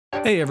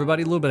Hey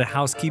everybody, a little bit of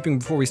housekeeping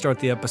before we start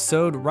the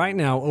episode. Right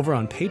now, over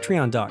on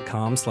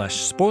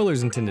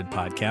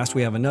patreon.com/spoilersintended-podcast,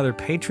 we have another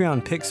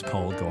Patreon picks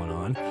poll going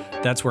on.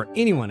 That's where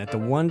anyone at the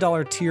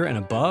 $1 tier and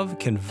above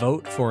can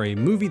vote for a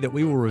movie that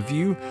we will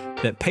review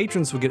that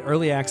patrons will get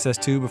early access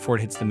to before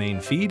it hits the main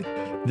feed.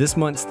 This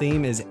month's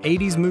theme is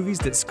 80s movies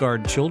that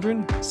scarred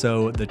children.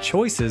 So the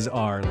choices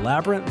are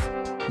Labyrinth,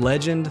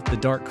 Legend, The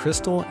Dark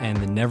Crystal, and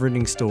The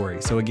Neverending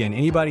Story. So again,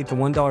 anybody at the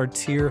 $1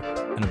 tier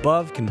and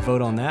above can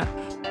vote on that.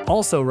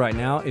 Also right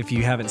now, if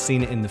you haven't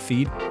seen it in the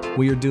feed,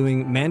 we are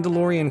doing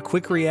Mandalorian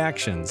quick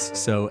reactions.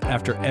 So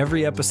after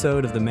every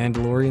episode of The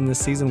Mandalorian this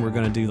season, we're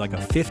going to do like a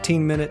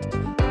 15-minute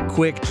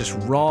quick, just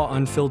raw,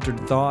 unfiltered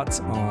thoughts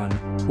on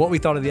what we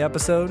thought of the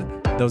episode.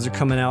 Those are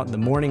coming out the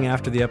morning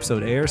after the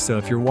episode airs, so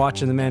if you're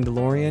watching The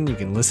Mandalorian, you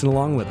can listen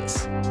along with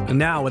us. And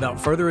now, without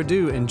further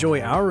ado,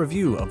 enjoy our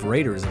review of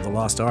Raiders of the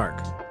Lost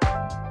Ark.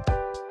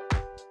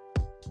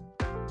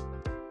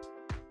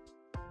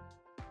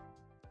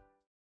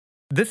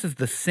 This is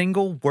the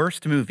single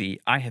worst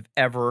movie I have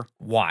ever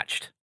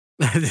watched.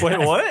 Wait,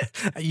 what?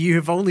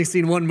 You've only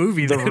seen one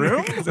movie. The then.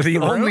 Room? The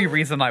only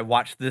reason I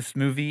watched this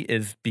movie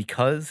is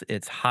because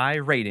it's high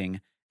rating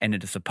and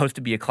it is supposed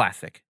to be a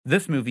classic.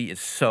 This movie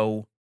is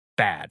so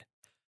bad.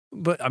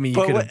 But, I mean,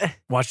 you could have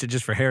watched it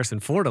just for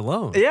Harrison Ford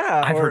alone.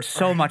 Yeah. I've heard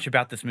so much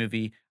about this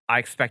movie. I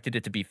expected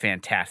it to be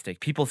fantastic.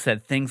 People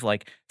said things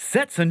like,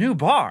 sets a new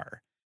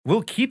bar,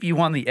 will keep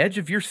you on the edge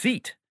of your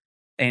seat,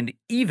 and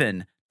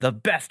even the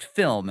best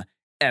film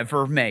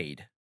ever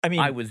made. I mean,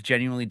 I was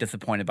genuinely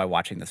disappointed by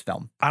watching this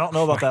film. I don't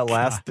know about that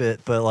last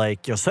bit, but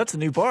like, sets a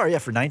new bar. Yeah,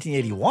 for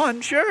 1981,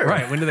 sure.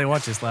 Right. When did they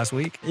watch this? Last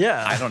week?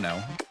 Yeah. I don't know.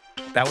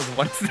 That was a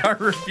 1-star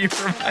review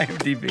from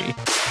IMDb.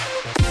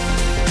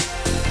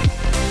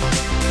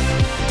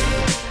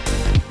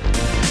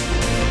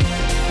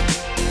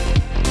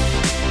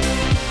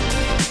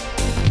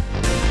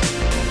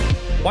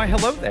 Why,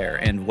 hello there,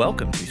 and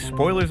welcome to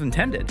Spoilers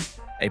Intended,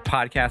 a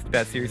podcast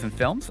about series and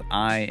films.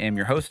 I am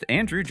your host,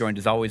 Andrew, joined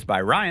as always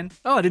by Ryan.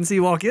 Oh, I didn't see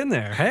you walk in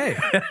there. Hey.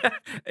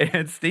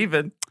 And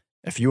Steven.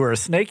 If you were a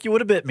snake, you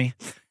would have bit me.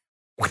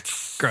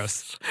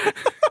 Gross.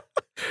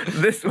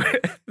 This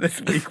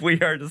week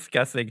we are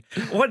discussing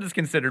what is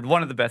considered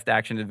one of the best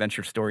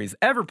action-adventure stories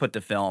ever put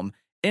to film,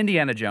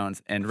 Indiana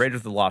Jones and Raiders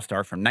of the Lost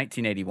Ark from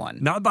 1981.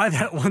 Not by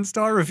that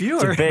 1-star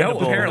reviewer.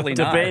 Debatable. No, apparently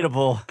not.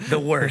 Debatable.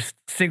 The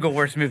single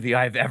worst movie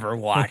I've ever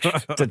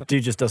watched. The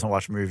dude just doesn't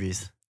watch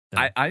movies.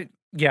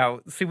 Yeah,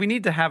 see, we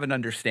need to have an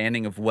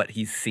understanding of what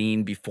he's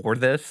seen before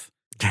this.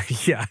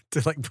 Yeah,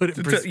 to like put it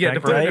in perspective.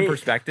 To put it in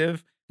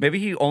perspective. Maybe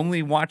he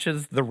only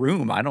watches The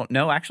Room. I don't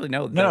know. Actually,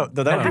 no. No,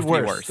 that would be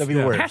worse. That'd be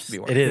worse. It has to be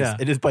worse. It is. Yeah.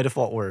 It is by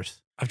default worse.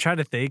 I'm trying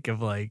to think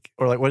of like...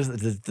 Or like, what is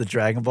it? The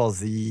Dragon Ball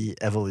Z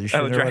Evolution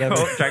or whatever?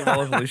 Dragon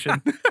Ball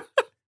Evolution.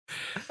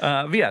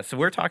 But yeah, so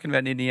we're talking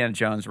about Indiana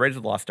Jones, Raiders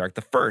of the Lost Ark,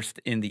 the first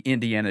in the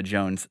Indiana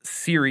Jones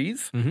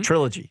series. Mm-hmm.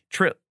 Trilogy.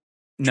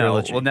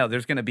 Trilogy. Well, no,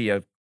 there's going to be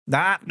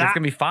there's going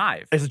to be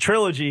 5. It's a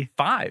trilogy.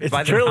 5. It's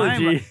By a the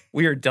trilogy. time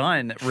we are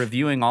done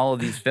reviewing all of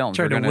these films,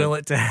 Trying to will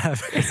it to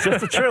have. It's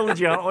just a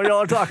trilogy. I don't know what y'all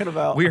are talking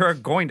about. we are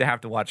going to have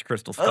to watch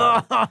Crystal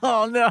Skull.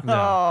 Oh,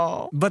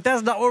 no. But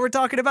that's not what we're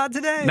talking about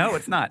today. No,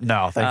 it's not.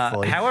 No,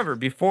 thankfully. However,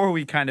 before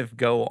we kind of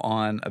go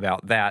on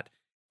about that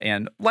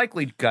and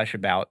likely gush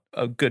about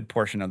a good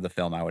portion of the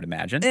film, I would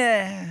imagine.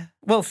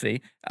 We'll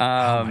see.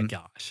 Oh my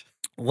gosh.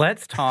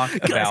 Let's talk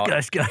about...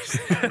 Guys. God,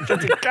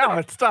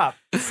 stop.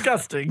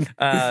 Disgusting.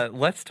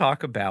 Let's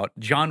talk about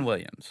John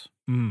Williams.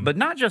 But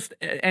not just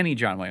any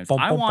John Williams.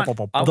 I want to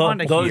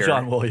those hear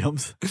John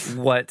Williams.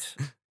 what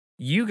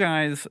you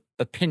guys'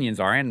 opinions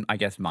are, and I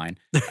guess mine.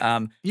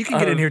 You can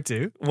get in here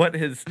too. What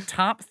his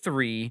top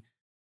 3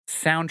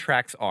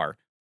 soundtracks are.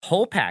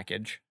 Whole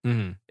package.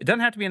 Mm-hmm. It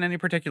doesn't have to be in any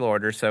particular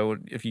order. So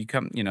if you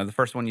come, the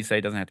first one you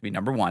say doesn't have to be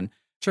number 1.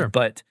 Sure.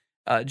 But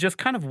just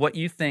kind of what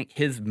you think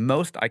his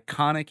most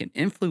iconic and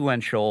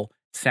influential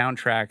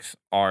soundtracks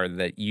are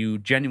that you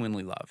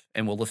genuinely love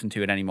and will listen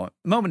to at any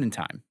moment in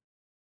time.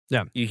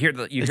 Yeah. You hear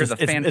the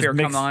fanfare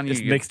come on. It's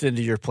mixed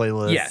into your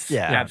playlist. Yes.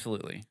 Yeah.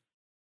 Absolutely.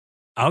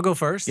 I'll go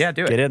first. Yeah,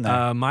 do it. Get in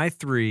there. My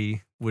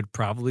 3 would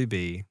probably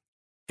be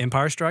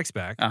Empire Strikes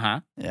Back,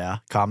 Yeah.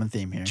 Common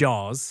theme here.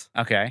 Jaws,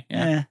 Okay.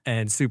 Yeah.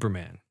 and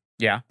Superman.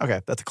 Yeah.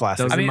 Okay. That's a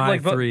classic. Those are my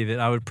like, 3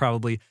 that I would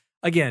probably,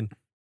 again,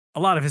 a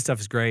lot of his stuff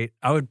is great.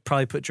 I would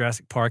probably put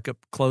Jurassic Park up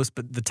close,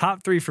 but the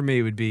top 3 for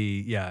me would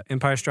be,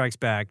 Empire Strikes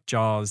Back,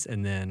 Jaws,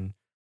 and then,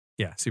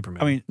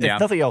 Superman. I mean, if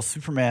nothing else,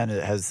 Superman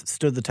has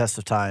stood the test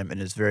of time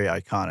and is very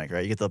iconic,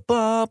 right? You get the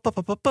oh,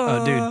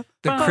 dude,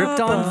 the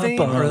Krypton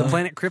theme or the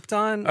planet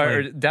Krypton,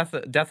 Or Death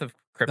of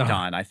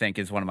Krypton, I think,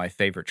 is one of my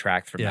favorite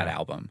tracks from that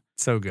album.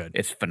 So good.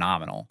 It's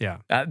phenomenal. Yeah.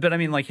 But I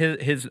mean, like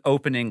his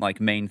opening,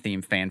 like main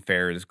theme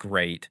fanfare is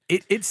great.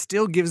 It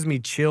still gives me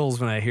chills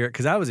when I hear it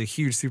because I was a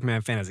huge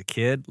Superman fan as a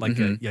kid, like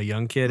a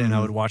young kid, and I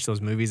would watch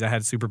those movies. I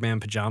had Superman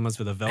pajamas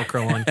with a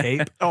Velcro on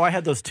cape. Oh, I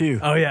had those too.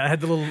 Oh yeah, I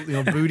had the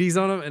little booties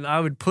on them, and I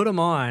would put them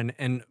on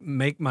and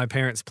make my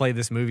parents play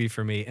this movie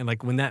for me. And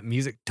like when that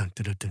music, I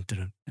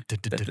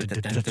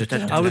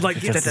would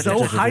like get so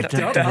hyped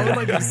up. I would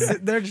like be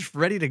sitting there just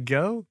ready to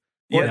go.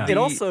 Well, it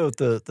also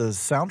the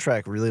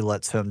soundtrack really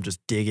lets him just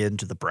dig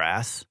into the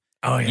brass.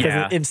 Oh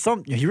yeah. In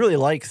some, he really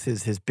likes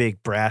his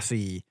big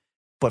brassy,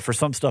 but for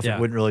some stuff it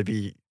wouldn't really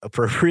be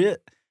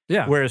appropriate.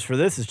 Yeah. Whereas for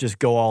this, it's just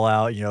go all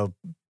out.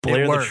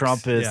 Blare the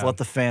trumpets, Yeah. let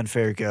the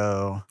fanfare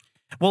go.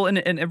 Well, and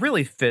it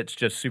really fits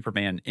just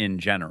Superman in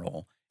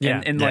general. Yeah.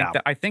 And like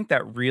I think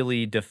that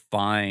really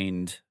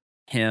defined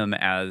him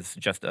as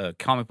just a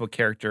comic book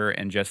character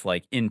and just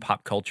like in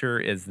pop culture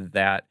is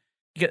that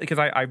because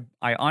I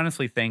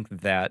honestly think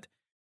that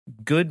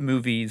good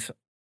movies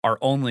are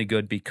only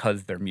good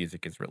because their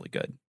music is really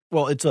good.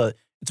 Well, it's a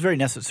very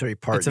necessary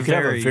part. It's a you can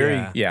have a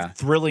very, very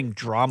thrilling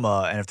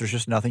drama, and if there's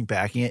just nothing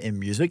backing it in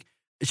music,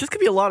 it's just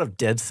gonna be a lot of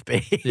dead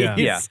space.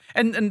 Yeah.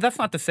 And that's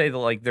not to say that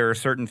like there are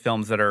certain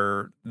films that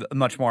are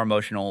much more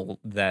emotional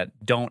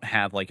that don't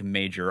have like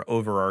major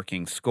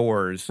overarching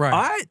scores.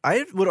 Right.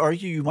 I would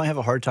argue you might have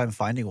a hard time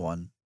finding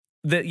one.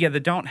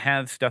 That don't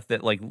have stuff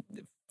that like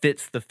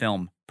fits the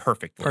film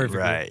perfectly.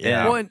 Right.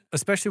 Yeah. Well, and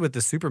especially with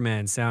the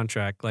Superman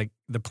soundtrack, like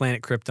the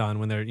planet Krypton,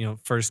 when they're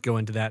first go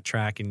into that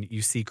track and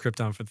you see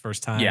Krypton for the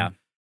first time. Yeah.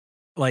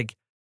 Like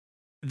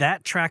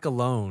that track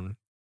alone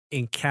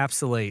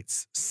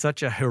encapsulates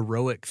such a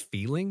heroic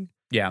feeling.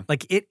 Yeah.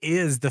 Like it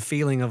is the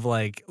feeling of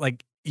like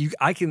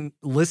I can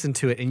listen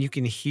to it and you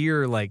can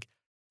hear like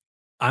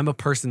I'm a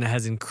person that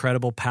has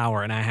incredible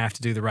power and I have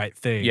to do the right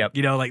thing. Yep.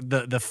 Like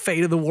the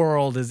fate of the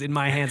world is in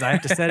my hands. I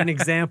have to set an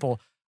example.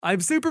 I'm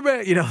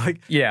Superman.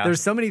 There's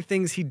so many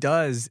things he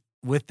does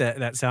with that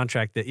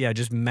soundtrack that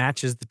just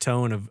matches the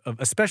tone of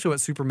especially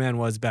what Superman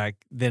was back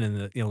then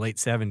in the late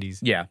 70s.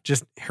 Yeah.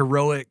 Just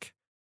heroic.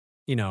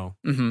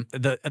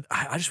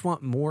 I just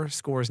want more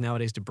scores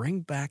nowadays to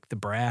bring back the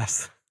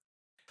brass.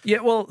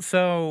 Yeah, well,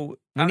 so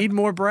we need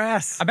more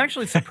brass. I'm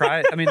actually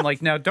surprised. I mean,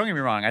 like, now, don't get me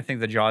wrong. I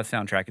think the Jaws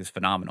soundtrack is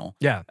phenomenal.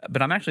 Yeah.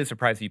 But I'm actually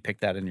surprised you picked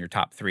that in your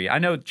top 3. I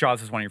know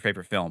Jaws is one of your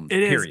favorite films,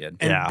 period.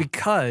 And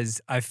because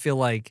I feel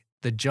like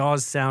the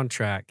Jaws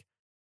soundtrack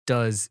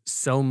does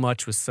so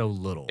much with so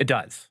little. It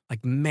does.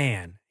 Like,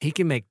 man, he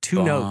can make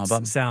two notes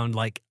sound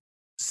like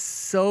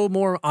so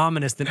more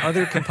ominous than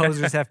other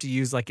composers have to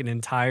use like an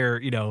entire,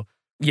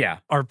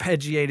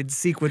 arpeggiated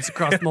sequence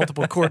across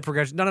multiple chord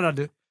progressions. No,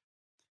 dude.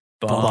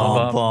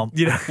 Bum.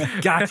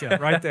 Gotcha,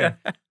 right there.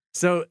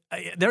 So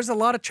there's a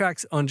lot of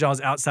tracks on Jaws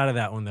outside of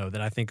that one though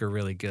that I think are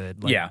really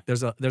good. Like,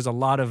 there's a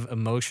lot of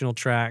emotional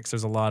tracks.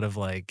 There's a lot of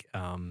like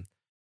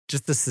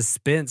just the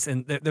suspense,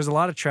 and there's a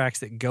lot of tracks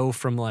that go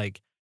from like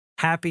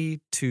happy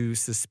to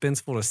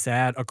suspenseful to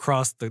sad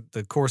across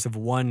the course of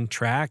one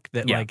track.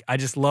 That like I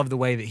just love the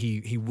way that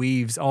he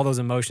weaves all those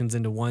emotions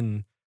into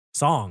one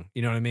song.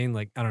 You know what I mean?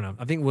 Like I don't know.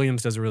 I think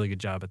Williams does a really good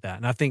job at that,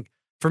 and I think.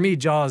 For me,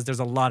 Jaws, there's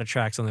a lot of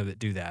tracks on there that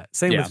do that.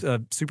 Same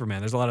with Superman.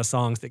 There's a lot of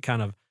songs that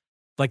kind of,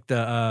 like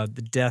the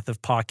Death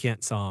of Pa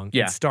Kent song.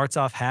 Yeah. It starts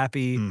off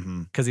happy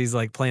because he's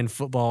like playing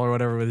football or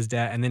whatever with his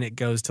dad, and then it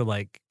goes to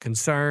like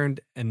concerned,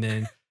 and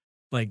then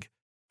like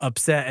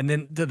upset, and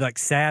then like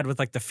sad with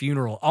like the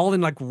funeral. All in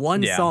like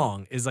one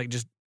song is like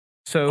just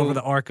over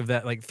the arc of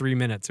that like 3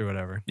 minutes or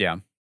whatever. Yeah.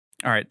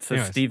 All right. So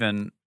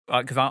Steven,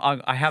 because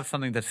I have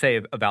something to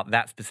say about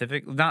that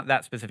specific, not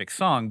that specific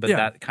song, but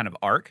that kind of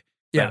arc.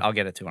 Yeah, but I'll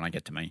get it to when I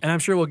get to me. And I'm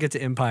sure we'll get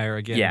to Empire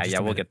again. Yeah,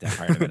 we'll get to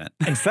Empire in a minute.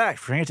 In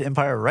fact, we're going to get to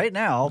Empire right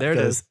now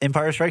because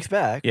Empire Strikes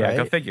Back. Yeah, right?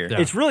 go figure.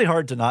 Yeah. It's really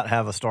hard to not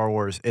have a Star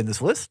Wars in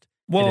this list.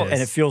 Well,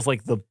 and it feels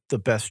like the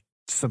best,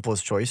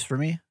 simplest choice for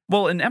me.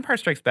 Well, and Empire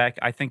Strikes Back,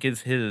 I think,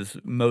 is his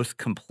most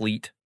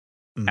complete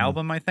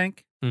album, I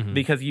think,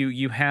 because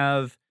you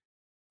have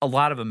a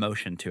lot of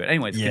emotion to it.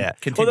 Anyways,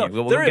 continue.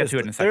 We'll get to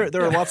it in a second.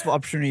 There are lots of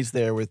opportunities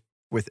there with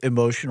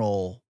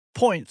emotional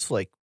points,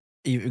 like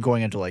even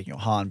going into like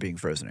Han being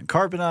frozen in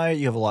carbonite.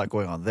 You have a lot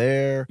going on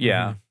there.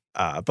 Yeah.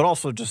 But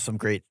also just some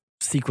great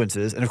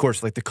sequences, and of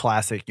course like the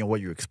classic,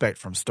 what you expect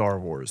from Star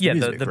Wars. Yeah,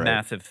 music, the right?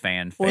 massive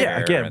fanfare.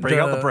 Well, again, bring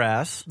out the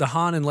brass. The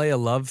Han and Leia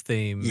love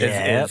theme.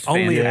 Is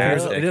only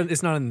fantastic.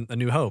 It's not in A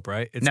New Hope,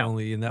 right? It's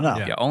only in that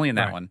one. Yeah, only in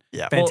that one.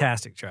 Yeah,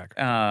 fantastic track.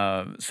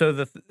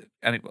 So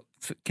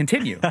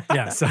continue.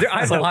 So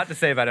I have a lot to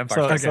say about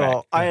Empire Strikes Back.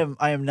 So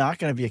I am not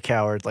going to be a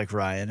coward like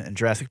Ryan, and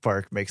Jurassic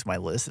Park makes my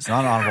list. It's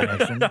not an honorable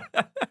mention.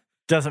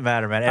 Doesn't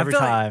matter, man. Every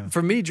time. Like,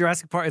 for me,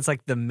 Jurassic Park, it's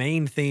like the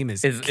main theme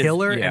is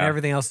killer, and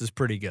everything else is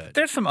pretty good.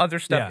 There's some other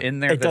stuff in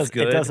there that's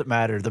good. It doesn't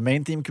matter. The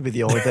main theme could be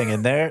the only thing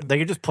in there. They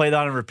could just play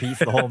that on repeat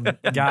for the whole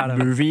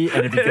movie, and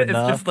it'd be good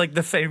enough. It's just like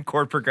the same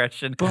chord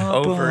progression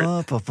over.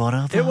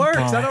 It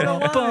works. I don't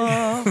know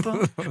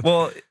why.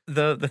 Well,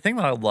 the thing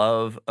that I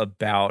love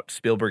about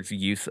Spielberg's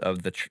use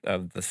of the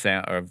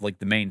sound of like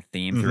the main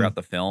theme throughout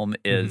the film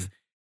is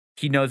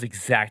he knows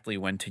exactly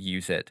when to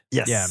use it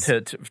Yes. Yeah.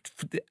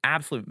 for the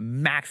absolute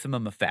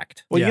maximum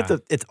effect. Well, Yeah.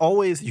 it's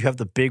always, you have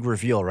the big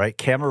reveal, right?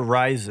 Camera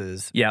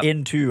rises Yep.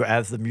 into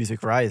as the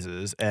music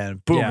rises,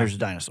 and boom, Yeah. here's a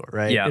dinosaur,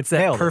 right? Yeah. It's that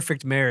Nailed it.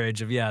 perfect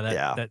marriage of Yeah.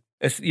 that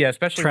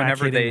Especially Track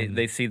whenever hitting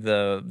they and- see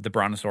the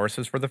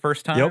brontosauruses for the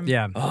first time. Yep.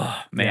 yeah.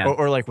 Oh man.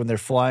 Or like when they're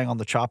flying on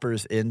the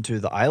choppers into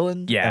the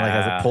island, and like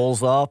as Yeah. it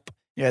pulls up.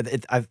 Yeah,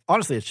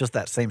 honestly, it's just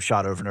that same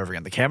shot over and over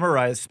again. The camera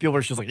rises.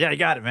 Spielberg's just like, yeah, you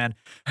got it, man.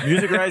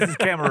 Music rises,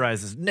 camera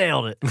rises.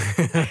 Nailed it.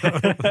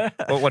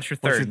 Well, what's your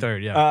third? What's your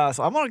third? Yeah.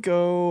 So I'm going to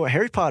go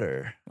Harry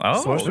Potter.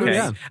 Oh, Sorcerer's okay.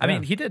 Yeah. I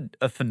mean, Yeah. he did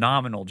a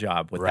phenomenal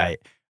job with Right.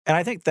 And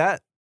I think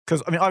that,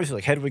 because, I mean, obviously,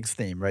 like Hedwig's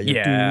theme, right?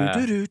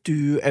 Yeah.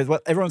 Do, as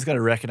what everyone's going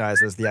to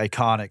recognize as the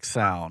iconic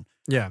sound.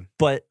 Yeah.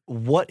 But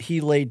what he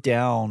laid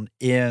down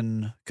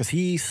because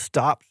he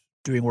stopped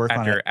doing work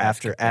on it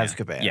after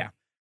Azkaban. Yeah.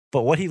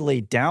 But what he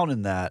laid down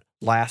in that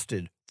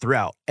lasted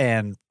throughout.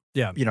 And,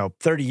 Yeah.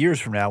 30 years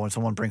from now, when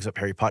someone brings up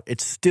Harry Potter,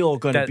 it's still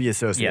going to be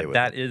associated with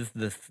that it. is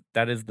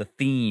the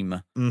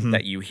theme Mhm.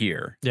 that you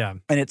hear. Yeah.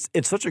 And it's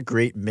such a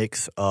great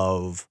mix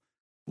of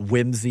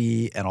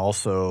whimsy and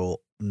also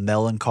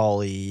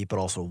melancholy, but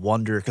also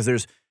wonder. Because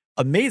there's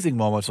amazing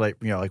moments like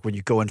when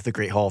you go into the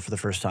Great Hall for the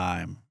first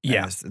time.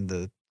 Yeah. And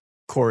the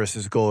chorus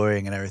is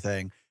going and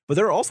everything. But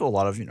there are also a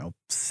lot of,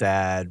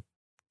 sad,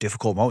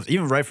 difficult moments,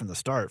 even right from the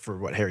start for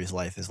what Harry's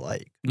life is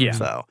like. Yeah.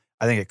 So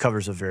I think it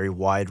covers a very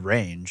wide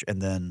range.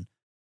 And then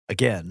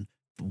again,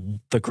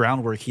 the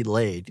groundwork he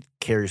laid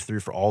carries through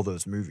for all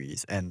those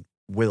movies and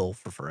will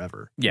for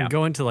forever. Yeah. You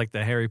go into like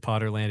the Harry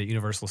Potter land at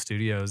Universal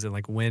Studios, and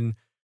like when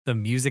the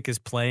music is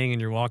playing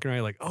and you're walking around,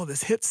 you're like, oh,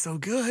 this hits so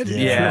good.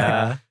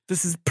 Yeah.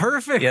 This is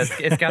perfect. Yeah,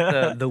 it's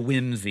got the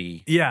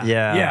whimsy. Yeah.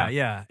 Yeah.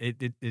 Yeah.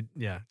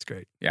 It's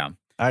great. Yeah.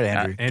 All right,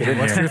 Andrew. get Andrew, in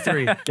what's here. your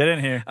three? Get in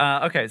here.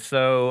 Okay,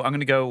 so I'm going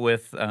to go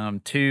with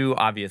two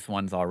obvious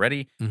ones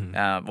already.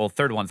 Mhm. Well,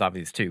 third one's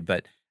obvious too,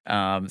 but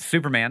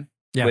Superman,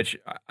 Yeah. which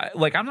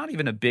I'm not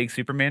even a big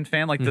Superman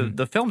fan. Like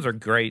the films are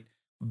great,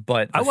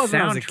 but the I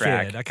wasn't soundtrack,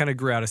 as a kid. I kind of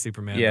grew out of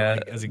Superman. Yeah.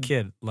 But like, as a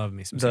kid, loved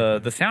me some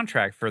the Superman.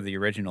 soundtrack for the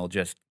original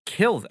just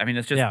kills. I mean,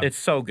 it's just Yeah. it's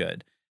so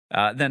good.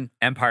 Then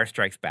Empire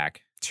Strikes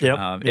Back.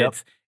 Yep. Yep.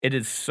 It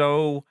is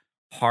so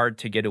hard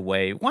to get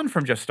away. One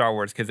from just Star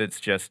Wars because it's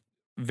just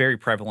very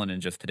prevalent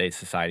in just today's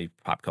society,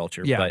 pop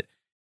culture. Yeah. But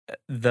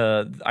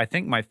I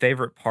think my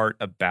favorite part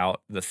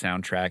about the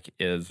soundtrack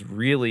is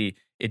really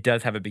it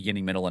does have a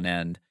beginning, middle, and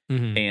end,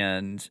 Mhm.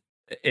 and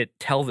it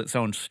tells its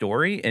own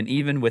story. And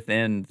even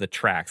within the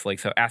tracks, like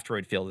so,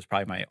 Asteroid Field is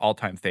probably my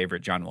all-time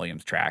favorite John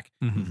Williams track,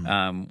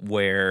 Mhm.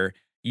 where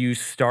you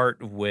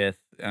start with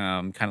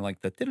kind of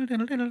like the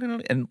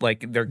and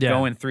like they're Yeah.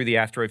 going through the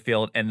asteroid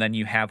field, and then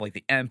you have like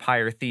the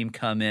Empire theme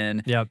come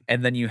in, Yep.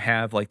 and then you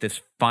have like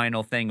this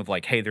final thing of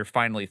like, hey, they're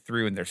finally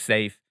through and they're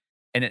safe,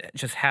 and it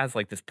just has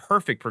like this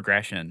perfect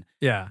progression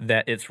Yeah.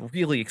 that it's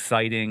really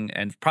exciting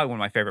and probably one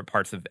of my favorite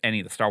parts of any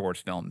of the Star Wars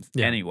films.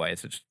 Yeah. Anyway,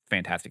 it's just a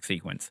fantastic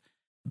sequence.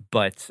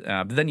 But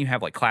then you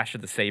have like Clash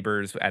of the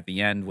Sabers at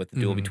the end with the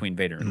duel Mhm. between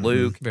Vader and Mhm.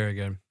 Luke, Very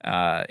good.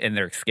 and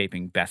they're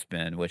escaping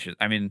Bespin, which is,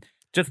 I mean,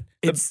 just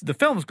It's- the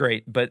film's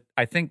great, but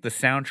I think the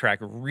soundtrack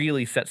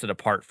really sets it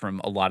apart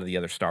from a lot of the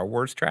other Star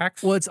Wars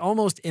tracks. Well, it's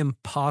almost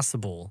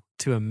impossible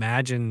to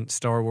imagine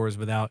Star Wars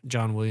without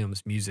John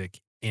Williams' music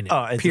in it.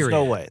 Oh, there's period.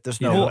 no way.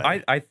 There's no Well,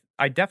 way.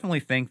 I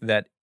definitely think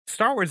that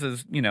Star Wars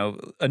is,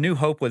 A New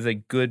Hope was a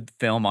good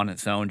film on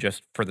its own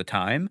just for the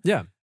time.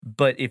 Yeah.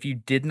 But if you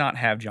did not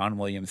have John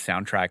Williams'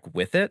 soundtrack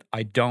with it,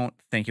 I don't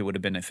think it would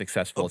have been as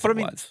successful as But I it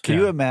mean, was. can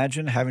Yeah. you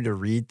imagine having to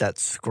read that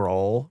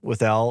scroll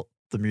without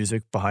the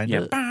music behind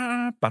Yeah. it?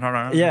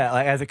 Yeah,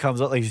 like as it comes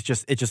up, like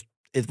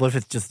what if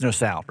it's just no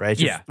sound, right?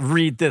 Just Yeah.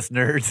 read this,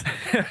 nerds.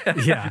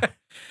 Yeah.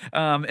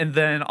 And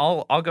then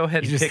I'll go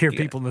ahead You and just pick, hear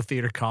people in the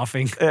theater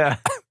coughing. Yeah.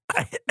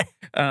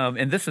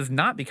 and this is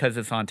not because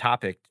it's on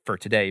topic for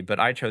today, but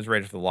I chose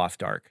Raiders of the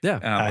Lost Ark. Yeah.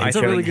 I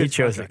really he good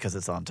chose it soundtrack. because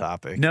it's on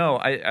topic. No,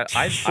 I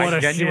What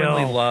a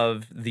genuinely shill.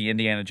 love the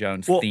Indiana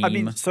Jones Well, theme. I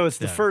mean, so it's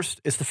the Yeah.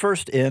 first. It's the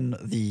first in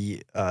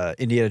the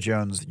Indiana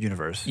Jones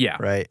universe. Yeah.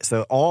 Right.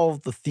 So all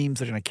the themes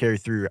that are going to carry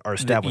through are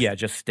established. Yeah,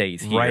 just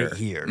stays here. right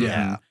here. Yeah.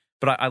 Yeah.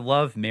 But I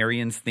love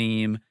Marion's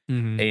theme,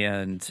 Mhm.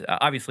 and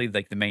obviously,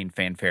 like the main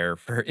fanfare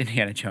for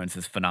Indiana Jones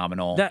is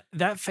phenomenal.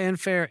 That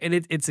fanfare, and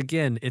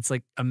it's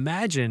like,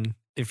 imagine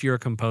if you're a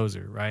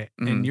composer, right?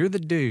 Mhm. And you're the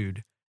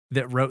dude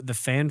that wrote the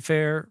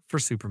fanfare for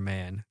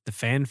Superman, the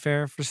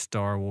fanfare for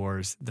Star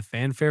Wars, the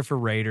fanfare for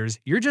Raiders.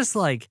 You're just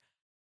like,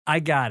 I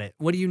got it.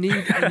 What do you need?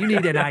 You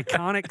need an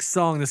iconic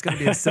song that's going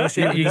to be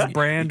associated with this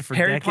brand for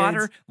Harry decades.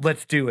 Potter,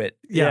 let's do it.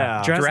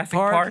 Yeah. Jurassic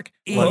Park,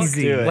 let's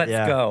easy. do it. Let's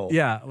Yeah. go.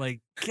 Yeah, like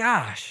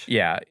gosh.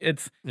 Yeah,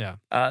 it's Yeah.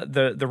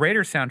 the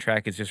Raiders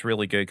soundtrack is just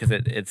really good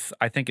because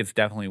I think it's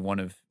definitely one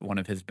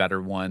of his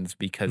better ones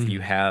because you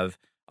have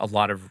a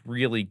lot of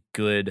really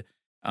good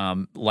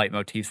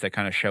leitmotifs that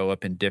kind of show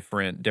up in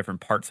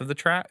different parts of the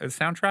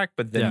soundtrack,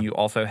 but then Yeah. you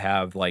also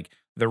have like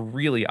the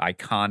really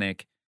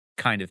iconic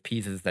kind of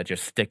pieces that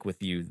just stick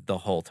with you the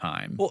whole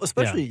time. Well,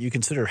 especially you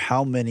consider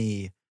how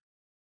many.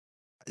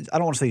 I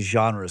don't want to say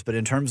genres, but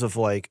in terms of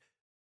like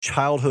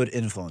childhood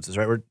influences,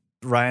 right?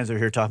 Ryan's over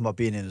here talking about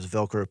being in his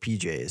Velcro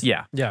PJs.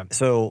 Yeah. Yeah.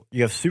 So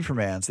you have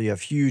Superman, so you have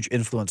huge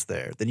influence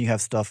there. Then you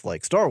have stuff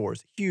like Star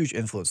Wars, huge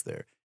influence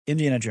there.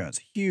 Indiana Jones,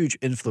 huge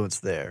influence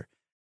there.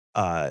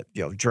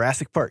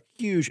 Jurassic Park,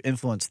 huge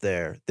influence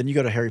there. Then you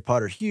go to Harry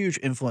Potter, huge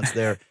influence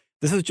there.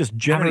 This is just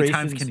generations.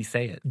 How many times can you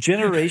say it?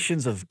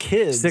 Generations of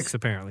kids, 6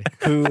 apparently,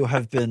 who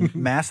have been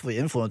massively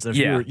influenced. And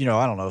if Yeah. you're,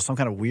 I don't know, some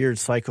kind of weird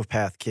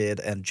psychopath kid,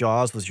 and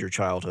Jaws was your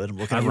childhood. I'm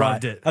looking. I at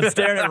loved Ryan. it. I'm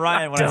staring at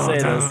Ryan when I say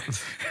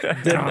this.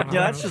 Then,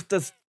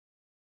 That's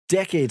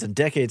decades and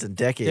decades and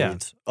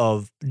decades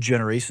of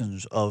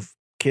generations of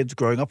kids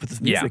growing up with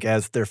this music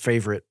as their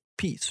favorite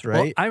piece,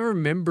 right? Well, I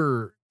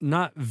remember,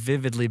 not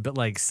vividly, but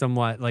like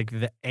somewhat, like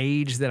the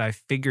age that I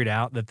figured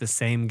out that the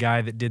same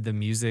guy that did the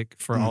music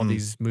for all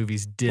these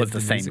movies did Was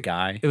the same music.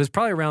 guy. It was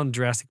probably around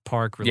Jurassic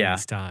Park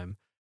release time,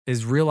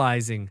 is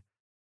realizing,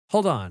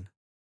 hold on.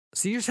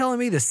 So you're telling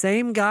me the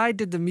same guy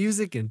did the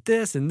music and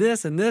this and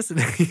this and this?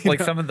 And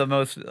Like some of the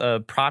most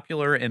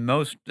popular and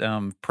most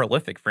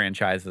prolific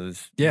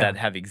franchises that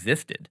have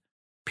existed,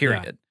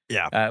 period.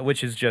 Yeah.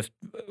 Which is just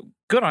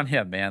good on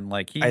him, man.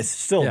 Like It's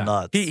still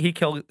nuts.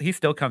 He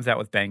still comes out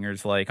with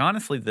bangers. Like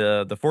honestly,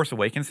 the Force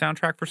Awakens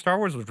soundtrack for Star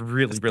Wars was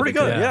really pretty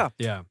good.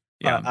 Yeah.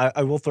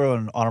 I will throw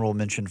an honorable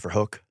mention for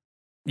Hook.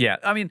 Yeah,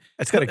 I mean,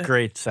 it's got a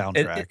great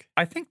soundtrack.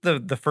 I think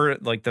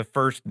the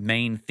first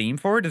main theme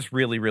for it is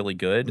really, really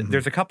good.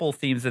 There's a couple of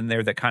themes in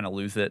there that kind of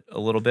lose it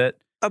a little bit.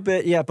 A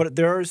bit, yeah, but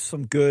there is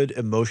some good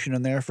emotion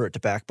in there for it to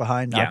back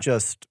behind. Not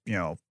just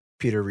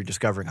Peter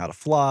rediscovering how to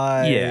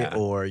fly,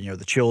 or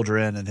the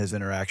children and his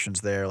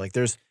interactions there. Like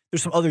there's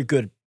some other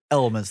good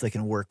elements they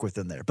can work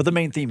within there. But the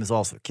main theme is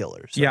also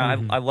killer. So. Yeah,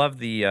 I love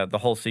the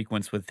whole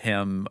sequence with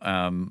him,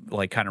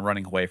 like kind of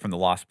running away from the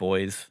Lost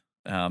Boys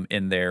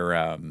in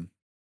their.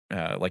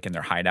 Like in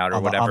their hideout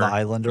or whatever. On the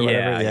island or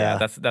whatever. Yeah.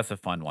 That's a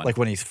fun one. Like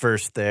when he's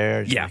first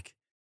there. He's like,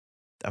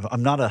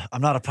 I'm not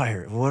a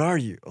pirate. What are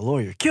you? A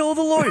lawyer. Kill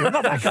the lawyer. I'm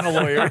not that kind of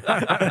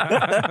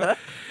lawyer.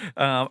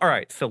 All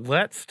right. So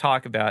let's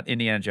talk about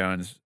Indiana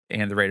Jones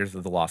and the Raiders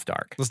of the Lost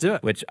Ark. Let's do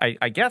it. Which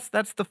I guess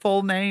that's the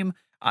full name.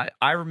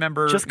 I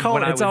remember just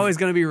call it. It's always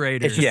going to be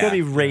Raiders. It's just going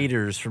to be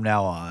Raiders from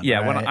now on. Yeah,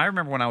 right? I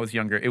remember when I was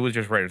younger, it was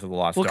just Raiders of the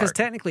Lost Ark. Well, because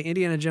technically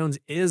Indiana Jones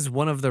is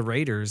one of the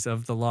Raiders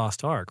of the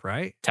Lost Ark,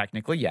 right?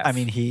 Technically, yes. I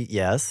mean,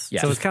 yes.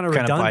 So it's kind of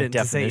redundant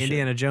to say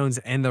Indiana Jones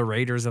and the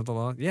Raiders of the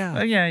Lost.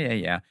 Yeah.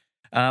 Yeah.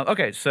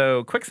 Okay,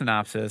 so quick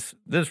synopsis.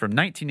 This is from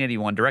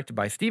 1981, directed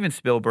by Steven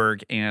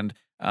Spielberg and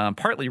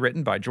partly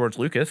written by George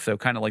Lucas, so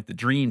kind of like the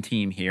dream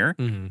team here.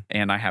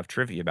 And I have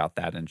trivia about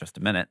that in just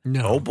a minute.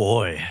 No. Oh,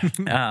 boy.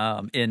 In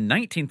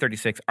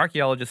 1936,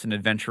 archaeologist and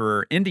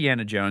adventurer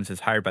Indiana Jones is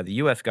hired by the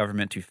U.S.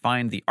 government to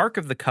find the Ark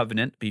of the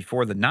Covenant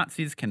before the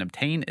Nazis can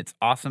obtain its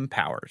awesome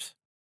powers.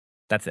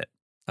 That's it.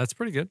 That's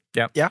pretty good.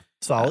 Yeah,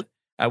 solid.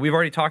 We've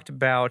already talked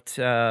about,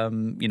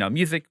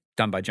 music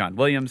done by John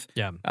Williams.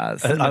 Yeah.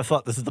 I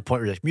thought this is the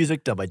point where you're like,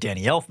 music done by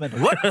Danny Elfman.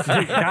 What?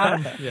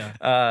 Got him. Yeah.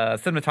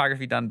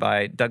 Cinematography done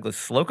by Douglas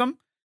Slocum,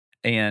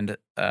 and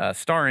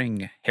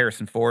starring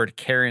Harrison Ford,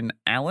 Karen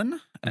Allen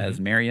as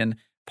Marion,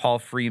 Paul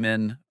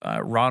Freeman,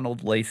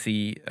 Ronald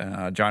Lacey,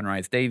 John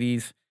Rhys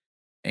Davies,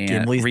 and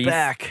Gimli's Reese.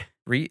 back.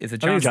 Is it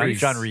John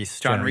Rhys?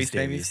 John Rhys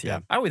Davies. Yeah.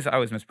 I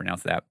always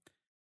mispronounce that.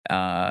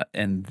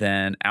 And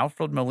then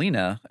Alfred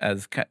Molina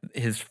as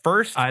his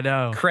first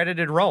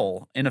credited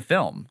role in a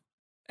film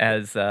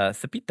as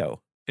Cepito.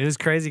 It was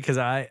crazy because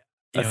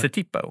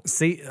Setipo.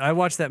 See, I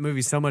watched that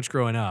movie so much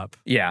growing up.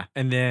 Yeah.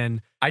 And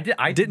then I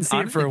didn't see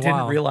it for a while.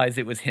 Didn't realize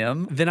it was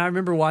him. Then I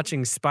remember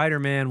watching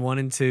Spider-Man 1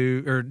 and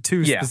 2, or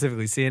 2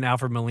 specifically, seeing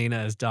Alfred Molina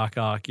as Doc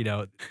Ock,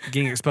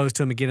 getting exposed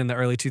to him again in the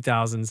early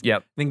 2000s.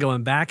 Yep. Then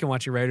going back and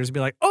watching Raiders and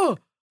be like, oh,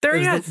 there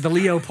he is. The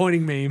Leo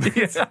pointing meme.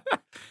 That's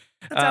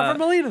Alfred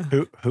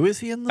Molina. Who is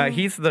he in the?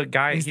 He's the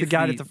guy. He's the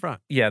guide at the front.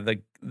 Yeah,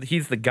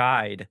 he's the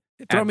guide.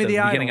 Throw me the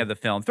beginning idol. of the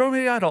film. Throw me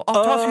the idol.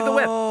 I'll toss you the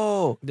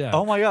whip. Yeah.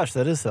 Oh my gosh,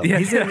 that is something. Yeah,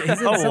 he's in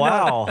oh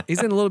wow. He's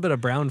in a little bit of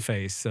brown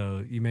face,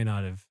 so you may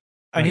not have.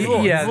 I mean, he's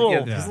a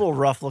little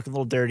rough looking, a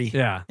little dirty.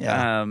 Yeah.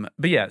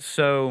 But yeah,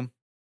 so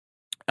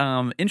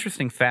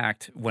interesting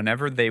fact,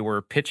 whenever they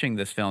were pitching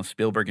this film,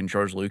 Spielberg and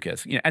George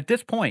Lucas, at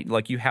this point,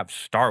 like you have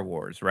Star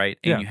Wars, right?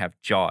 And you have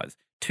Jaws.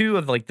 Two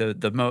of like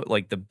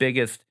the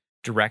biggest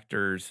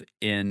directors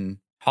in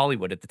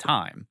Hollywood at the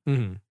time.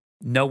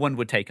 No one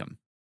would take them.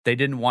 They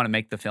didn't want to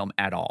make the film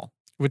at all.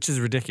 Which is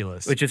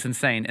ridiculous. Which is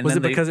insane. And was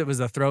it because it was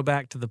a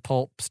throwback to the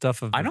pulp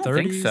stuff of the 30s? I don't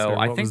think so.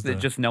 I think that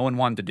just no one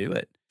wanted to do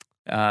it.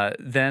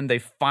 Then they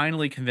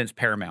finally convinced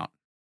Paramount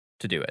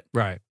to do it.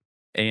 Right.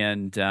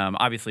 And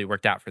obviously it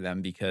worked out for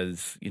them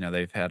because,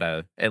 they've had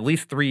at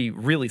least 3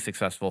 really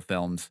successful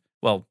films.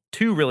 Well,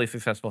 2 really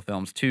successful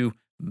films, one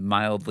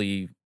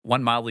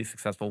mildly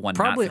successful, one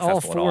probably not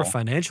successful all 4 at all.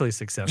 financially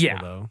successful,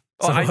 though.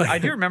 Well, I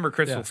do remember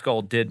Crystal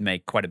Skull did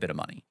make quite a bit of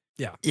money.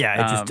 Yeah.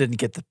 Yeah, it just didn't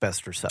get the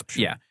best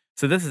reception. Yeah.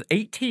 So this is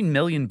 $18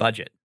 million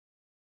budget.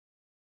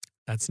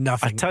 That's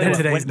nothing. I tell you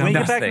what, when you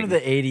get back into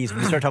the 80s,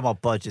 when you start talking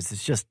about budgets,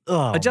 it's just,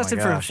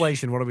 adjusted for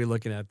inflation, what are we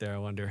looking at there, I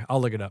wonder?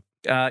 I'll look it up.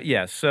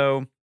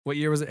 So What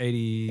year was it?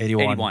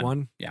 81.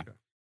 81. Yeah.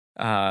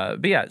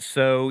 But yeah,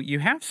 so you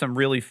have some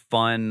really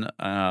fun,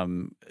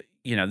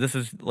 this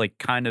is like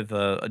kind of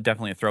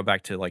definitely a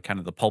throwback to like kind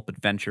of the pulp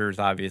adventures,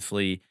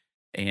 obviously.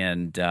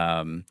 And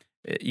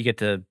you get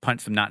to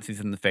punch some Nazis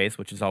in the face,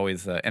 which is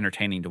always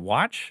entertaining to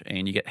watch.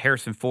 And you get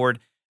Harrison Ford,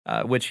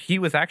 which he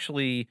was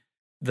actually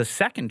the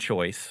second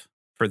choice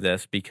for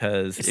this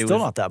because It's still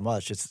not that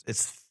much.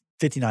 It's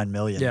 59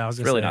 million. Yeah, I was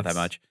it's gonna really say not that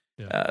much.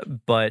 yeah.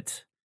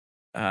 But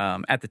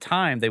at the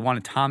time, they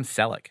wanted Tom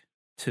Selleck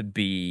to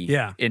be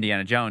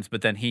Indiana Jones,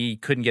 but then he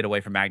couldn't get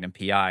away from Magnum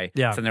PI.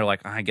 Yeah. So then they're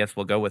like, I guess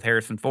we'll go with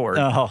Harrison Ford.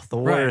 Oh, the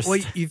worst. Well,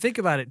 you think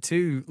about it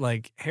too,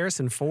 like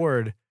Harrison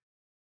Ford,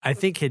 I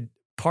think had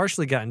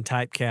partially gotten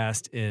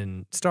typecast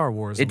in Star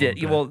Wars. It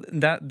did. Well,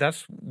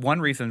 that's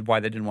one reason why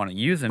they didn't want to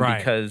use him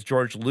because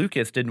George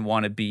Lucas didn't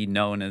want to be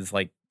known as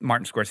like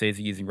Martin Scorsese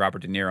using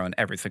Robert De Niro in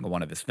every single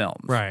one of his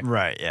films.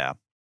 Right, yeah.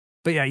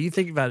 But yeah, you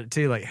think about it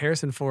too, like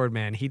Harrison Ford,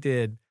 man, he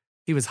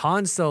was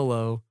Han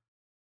Solo,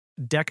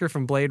 Decker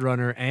from Blade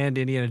Runner, and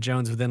Indiana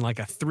Jones within like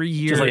a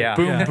 3-year. Just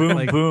like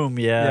boom, boom,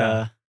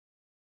 yeah.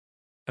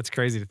 That's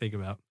crazy to think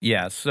about.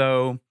 Yeah,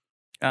 so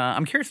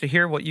I'm curious to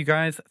hear what you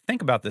guys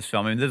think about this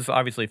film. I mean, this is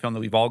obviously a film that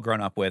we've all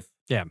grown up with.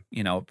 Yeah.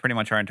 Pretty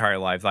much our entire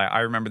lives. I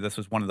remember this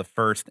was one of the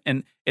first,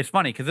 and it's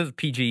funny because this is a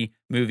PG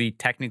movie.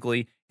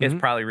 Technically, it's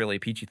probably really a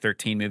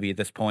PG-13 movie at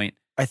this point.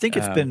 I think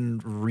it's been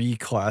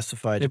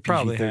reclassified to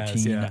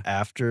PG-13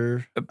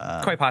 after.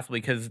 Quite possibly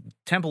because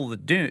Temple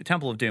of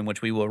Doom,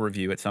 which we will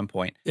review at some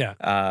point,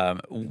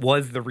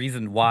 was the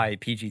reason why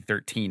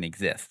PG-13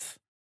 exists.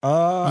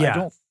 I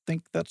don't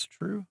think that's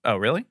true. Oh,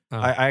 really?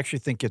 I actually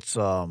think it's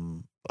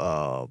Wolverines.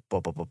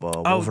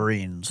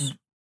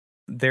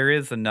 There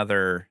is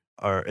another.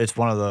 Or it's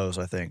one of those,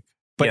 I think.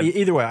 But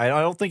either way, I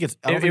don't think it's.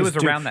 It was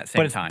around that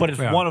same time. But it's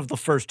one of the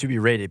first to be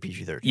rated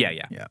PG-13.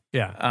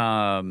 Yeah.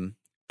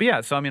 But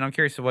yeah, so I mean, I'm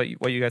curious to what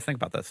you guys think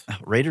about this.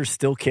 Raiders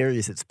still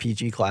carries its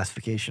PG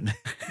classification.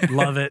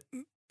 Love it.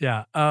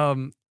 Yeah. I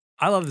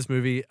love this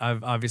movie.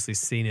 I've obviously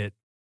seen it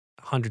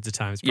hundreds of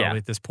times probably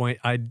at this point.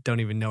 I don't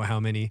even know how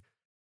many.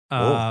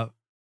 I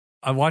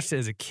watched it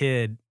as a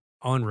kid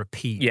on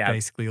repeat,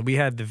 basically. We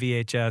had the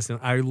VHS, and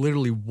I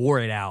literally wore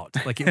it out.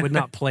 Like, it would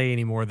not play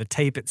anymore. The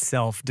tape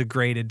itself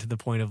degraded to the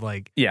point of,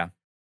 like,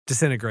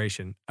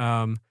 disintegration.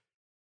 I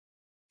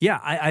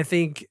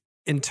think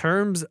in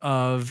terms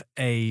of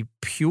a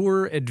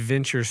pure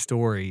adventure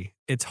story,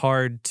 it's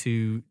hard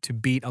to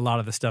beat a lot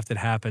of the stuff that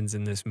happens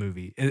in this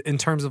movie. In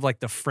terms of, like,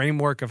 the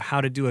framework of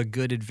how to do a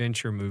good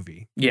adventure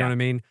movie. You know what I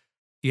mean?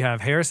 You have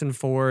Harrison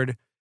Ford,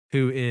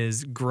 who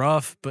is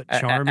gruff but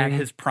charming. At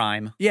his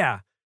prime.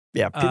 Yeah.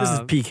 Yeah, this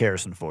is peak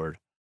Harrison Ford.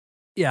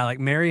 Yeah, like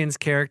Marion's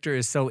character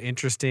is so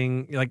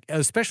interesting, like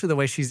especially the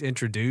way she's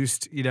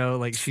introduced.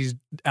 Like she's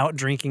out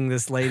drinking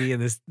this lady,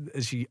 and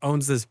she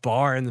owns this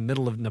bar in the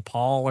middle of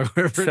Nepal or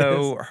wherever.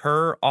 So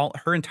her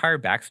entire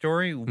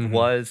backstory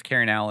was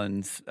Karen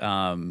Allen's.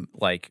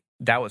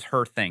 That was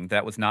her thing.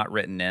 That was not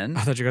written in.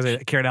 I thought you were going to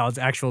say Karen Allen's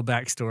actual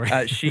backstory.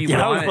 I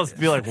was supposed to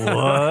be like,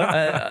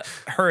 what?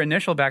 Her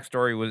initial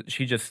backstory was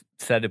she just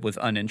said it was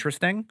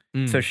uninteresting.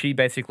 So she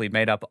basically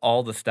made up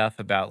all the stuff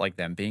about like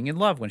them being in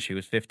love when she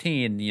was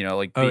 15.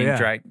 Like being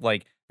dragged.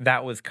 Like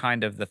that was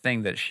kind of the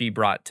thing that she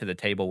brought to the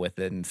table with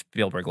it, and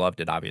Spielberg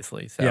loved it,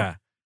 obviously. So yeah,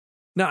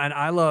 no, and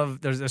I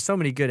love there's so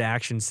many good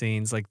action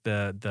scenes, like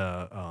the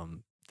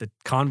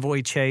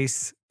convoy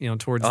chase,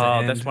 towards the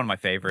end. That's one of my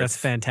favorites. That's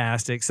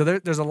fantastic. So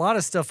there's a lot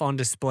of stuff on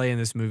display in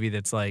this movie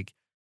that's like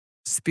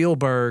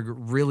Spielberg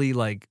really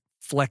like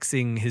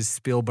flexing his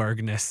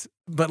Spielbergness.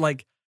 But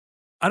like,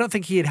 I don't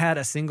think he had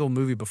a single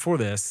movie before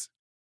this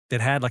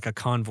that had like a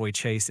convoy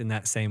chase in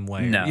that same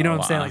way. No, you know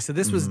what I'm saying? Like, so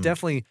this was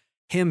definitely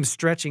him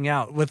stretching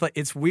out with like,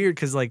 it's weird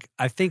because like,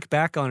 I think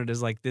back on it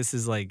as like, this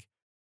is like,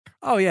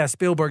 oh yeah,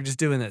 Spielberg just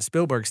doing that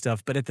Spielberg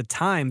stuff. But at the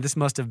time, this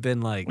must have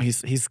been like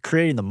he's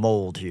creating the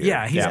mold here.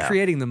 Yeah, he's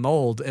creating the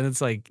mold, and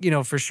it's like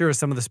for sure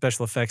some of the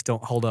special effects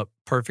don't hold up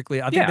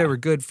perfectly. I think they were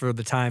good for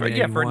the time. For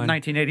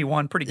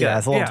 1981, pretty good. Yeah,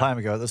 it's a long time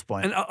ago at this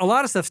point. And a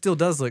lot of stuff still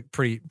does look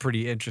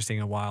pretty interesting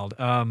and wild.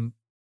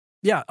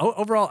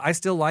 Overall, I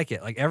still like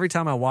it. Like every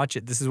time I watch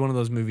it, this is one of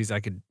those movies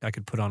I could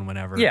put on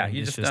whenever. Yeah,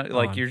 you're just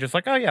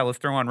like, oh yeah, let's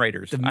throw on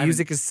Raiders. The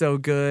music is so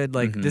good.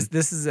 Like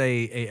this is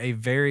a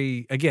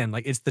very, again,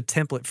 like it's the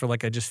template for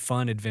like a just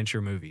fun adventure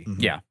movie.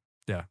 Yeah.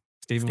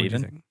 Steven, what do you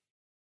think?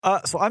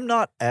 So I'm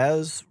not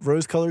as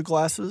rose-colored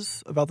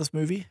glasses about this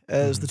movie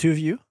as the two of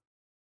you.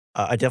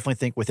 I definitely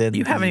think within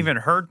you haven't even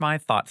heard my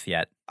thoughts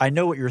yet. I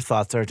know what your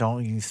thoughts are.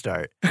 Don't even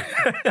start.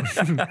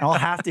 I'll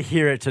have to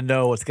hear it to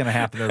know what's going to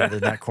happen over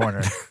in that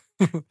corner.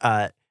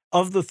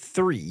 Of the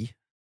three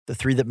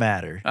that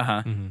matter,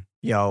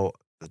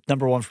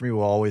 number one for me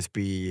will always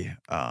be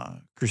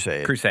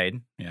Crusade.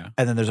 Crusade, yeah.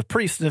 And then there's a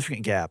pretty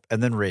significant gap,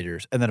 and then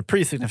Raiders, and then a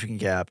pretty significant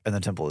gap, and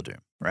then Temple of Doom,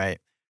 right?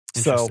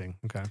 Interesting.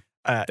 Okay.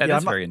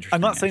 That's very interesting.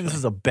 I'm not saying this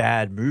is a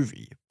bad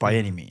movie by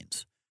any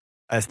means,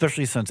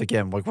 especially since,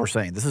 again, like we're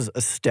saying, this is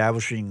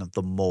establishing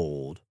the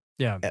mold.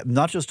 Yeah.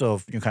 Not just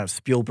of kind of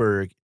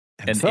Spielberg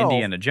himself, and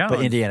Indiana Jones.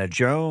 but Indiana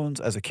Jones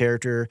as a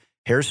character.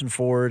 Harrison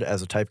Ford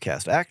as a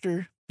typecast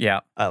actor.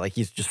 Yeah. Like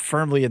he's just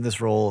firmly in this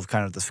role of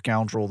kind of the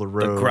scoundrel, the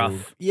rogue. The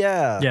gruff.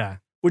 Yeah. Yeah.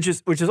 Which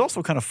is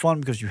also kind of fun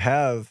because you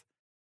have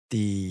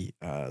the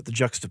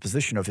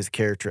juxtaposition of his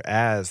character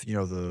as, you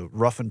know, the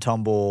rough and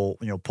tumble,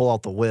 you know, pull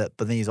out the whip,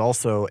 but then he's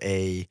also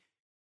a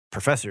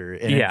professor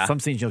and in some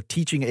scenes, you know,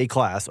 teaching a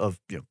class of,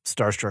 you know,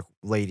 starstruck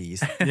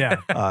ladies Yeah.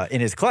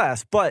 in his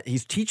class, but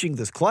he's teaching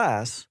this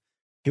class.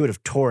 He would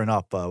have torn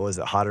up, what was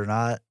it, Hot or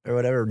Not or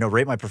whatever? No,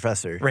 Rate My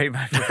Professor. Rate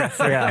My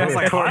Professor. Yeah, I was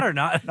like, Hot or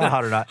Not? Not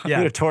Hot or Not. Yeah. He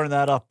would have torn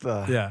that up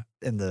Yeah.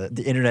 in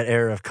the internet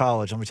era of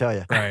college, let me tell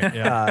you. Right.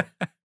 Yeah.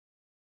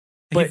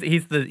 But-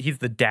 he's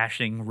the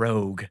dashing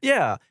rogue.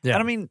 Yeah. Yeah.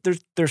 And I mean,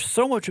 there's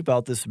so much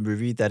about this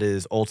movie that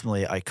is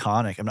ultimately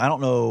iconic. I mean, I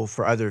don't know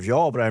for either of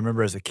y'all, but I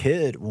remember as a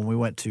kid when we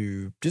went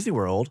to Disney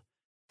World,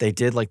 they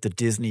did like the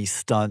Disney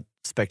stunt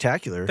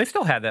spectacular. They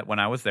still had that when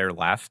I was there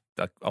last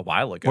a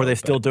while ago. Were they but-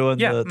 still doing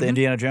Yeah, the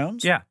Indiana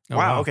Jones? Yeah. Oh,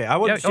 wow. wow. Okay. I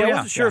wasn't, Yeah, I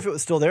wasn't sure if it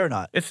was still there or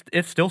not. It's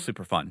still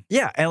super fun.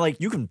 Yeah. And like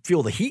you can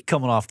feel the heat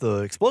coming off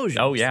the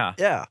explosion. Oh, yeah.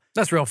 Yeah.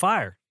 That's real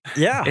fire.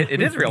 Yeah.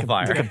 It is real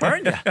fire. It can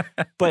burn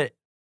you. But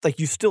like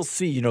you still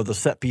see, you know, the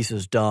set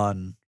pieces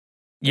done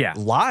Yeah.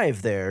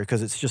 live there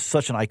because it's just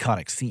such an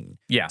iconic scene.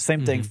 Yeah.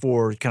 Same thing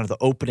for kind of the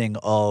opening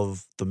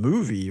of the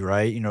movie,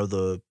 right? You know,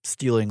 the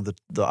stealing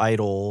the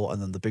idol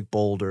and then the big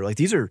boulder. Like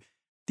these are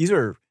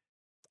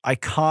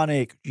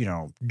iconic, you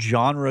know,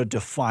 genre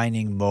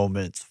defining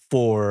moments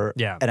for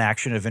an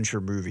action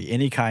adventure movie.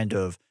 Any kind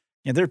of,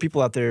 you know, there are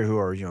people out there who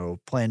are, you know,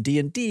 playing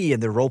D&D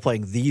and they're role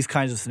playing these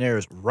kinds of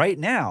scenarios right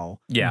now.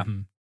 Yeah.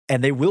 Mhm.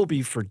 And they will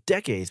be for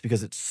decades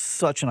because it's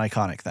such an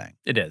iconic thing.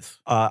 It is.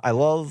 I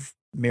love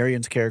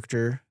Marion's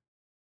character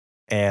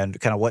and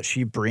kind of what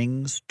she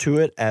brings to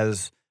it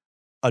as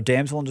a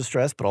damsel in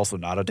distress, but also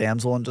not a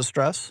damsel in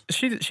distress.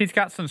 She's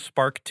got some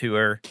spark to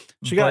her,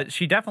 but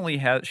she definitely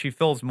has. She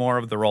fills more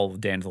of the role of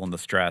damsel in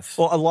distress.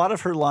 Well, a lot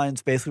of her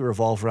lines basically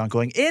revolve around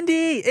going,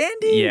 Indy,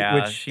 Indy.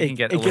 Yeah, she can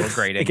get a little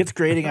grating. It gets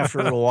grating after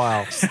a little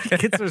while. She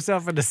gets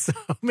herself into so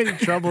many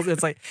troubles.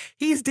 It's like,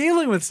 he's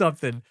dealing with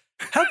something.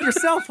 Help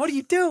yourself. What are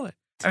you doing?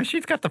 I mean,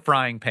 she's got the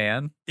frying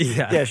pan.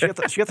 Yeah, she got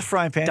the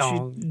frying pan.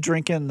 Dong. She's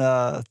drinking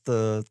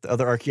the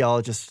other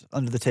archaeologists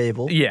under the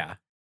table. Yeah,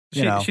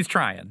 You know. she's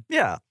trying.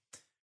 Yeah.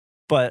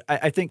 But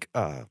I think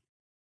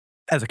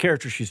as a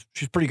character, she's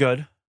pretty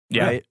good.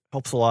 Yeah. Right?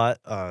 Helps a lot.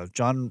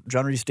 John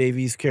Rhys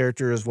Davies'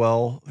 character as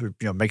well, who,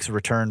 you know, makes a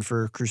return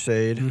for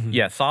Crusade. Mhm.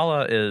 Yeah,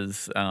 Sala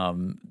is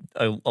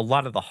a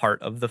lot of the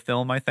heart of the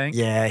film, I think.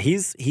 Yeah,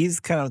 he's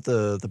kind of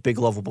the big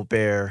lovable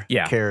bear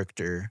Yeah.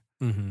 character.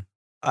 Mhm.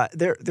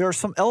 There are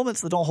some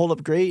elements that don't hold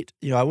up great.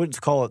 You know, I wouldn't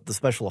call it the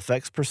special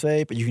effects per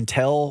se, but you can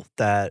tell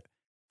that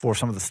for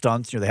some of the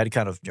stunts, you know, they had to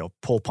kind of, you know,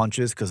 pull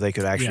punches because they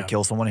could actually Yeah.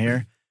 kill someone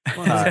here.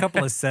 Well, there's a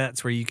couple of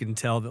sets where you can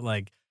tell that,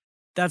 like,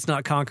 that's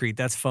not concrete,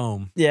 that's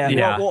foam. Yeah.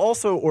 Yeah. Well,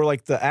 also, or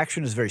like the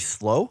action is very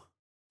slow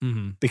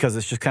Mm-hmm. because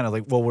it's just kind of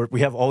like, well,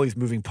 we have all these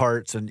moving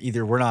parts, and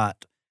either we're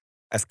not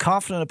as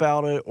confident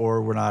about it,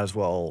 or we're not as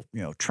well,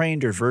 you know,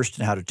 trained or versed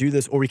in how to do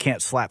this, or we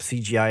can't slap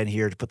CGI in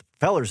here to put the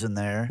propellers in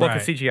there. Well, Right.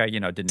 because CGI,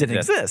 didn't Didn't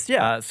exist.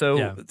 Yeah.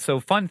 So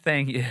fun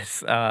thing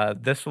is,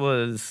 this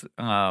was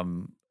a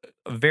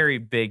very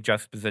big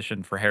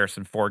juxtaposition for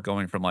Harrison Ford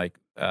going from like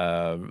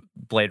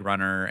Blade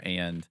Runner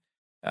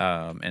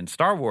and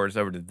Star Wars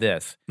over to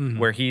this, Mhm.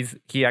 where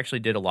he actually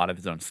did a lot of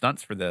his own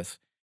stunts for this,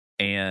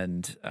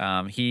 and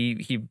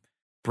he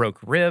broke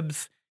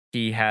ribs.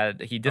 He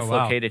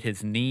dislocated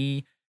his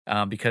knee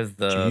because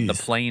the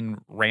Jeez. plane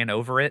ran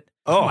over it.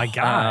 Oh my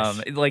gosh.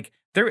 Like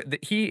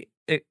he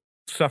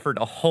suffered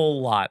a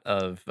whole lot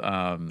of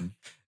and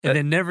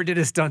then never did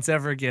his stunts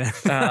ever again.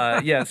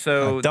 yeah,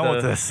 so I'm done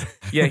with this.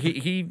 yeah,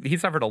 he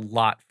suffered a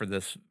lot for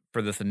this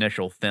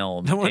initial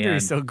film. No wonder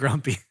he's and, so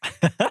grumpy.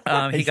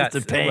 he He's got just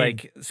in pain.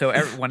 like so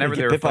whenever Get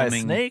they were bit by a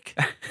filming snake.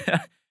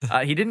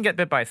 he didn't get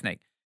bit by a snake.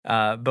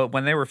 But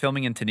when they were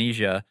filming in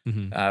Tunisia,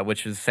 Mhm.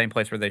 which is the same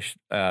place where they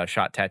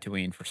shot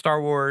Tatooine for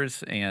Star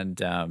Wars and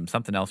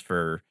something else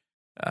for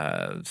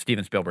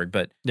Steven Spielberg,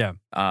 but Yeah.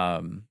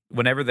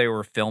 whenever they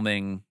were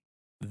filming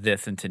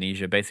this in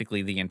Tunisia,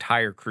 basically the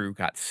entire crew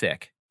got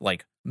sick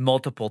like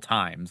multiple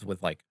times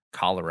with like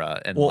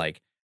cholera and Well,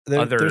 like There's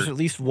other. at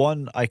least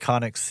one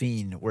iconic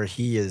scene where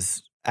he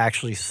is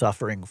actually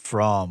suffering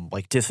from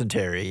like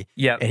dysentery,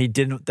 Yeah, and he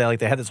didn't. They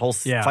had this whole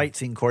Yeah. fight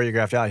scene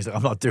choreographed out. He's like,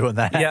 I'm not doing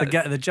that. Yeah.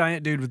 The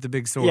giant dude with the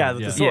big sword. Yeah,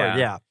 the sword.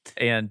 Yeah.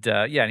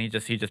 Yeah, and he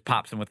just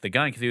pops him with the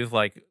gun because he was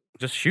like,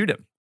 just shoot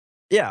him.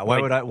 yeah. Why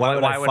Like, would I? Why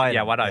would I fight?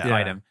 Yeah, him? why would I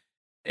fight Yeah. him?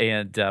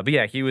 And but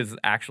yeah, he was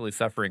actually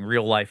suffering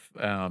real life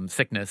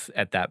sickness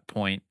at that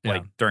point, Yeah.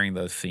 like during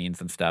those scenes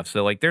and stuff.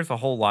 So like, there's a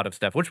whole lot of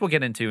stuff which we'll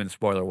get into in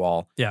spoiler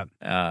wall. Yeah.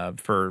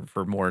 For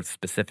more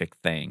specific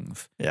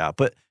things. Yeah,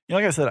 but you know,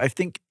 like I said, I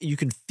think you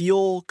can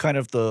feel kind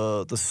of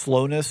the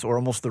slowness or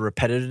almost the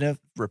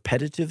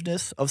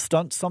repetitiveness of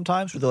stunts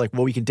sometimes, where they're like,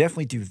 well, we can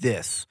definitely do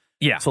this,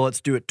 Yeah. so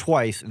let's do it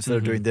twice instead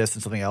of Mhm. doing this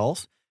and something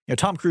else. You know,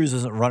 Tom Cruise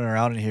isn't running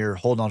around in here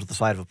holding onto the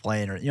side of a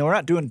plane, or we're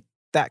not doing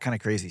that kind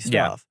of crazy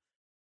Yeah. stuff.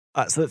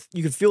 So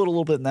you can feel it a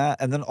little bit in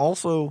that, and then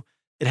also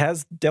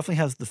it definitely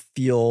has the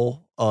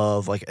feel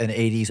of like an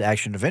 80s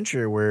action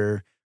adventure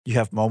where you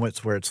have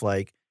moments where it's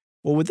like,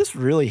 well, would this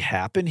really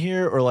happen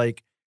here? Or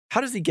like,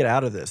 how does he get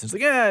out of this? It's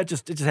like, yeah, it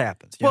just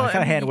happens. You know,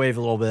 kind of hand wave a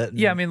little bit.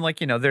 Yeah, I mean, like,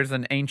 there's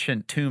an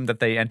ancient tomb that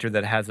they enter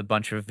that has a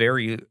bunch of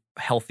very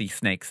healthy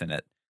snakes in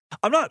it.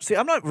 I'm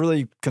not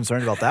really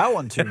concerned about that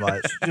one too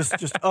much.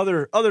 just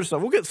other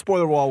stuff. We'll get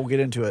spoiler wall, we'll get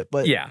into it.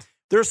 But yeah,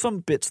 there are some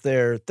bits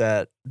there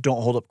that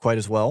don't hold up quite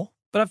as well.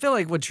 But I feel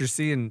like what you're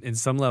seeing in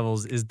some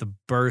levels is the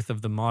birth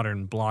of the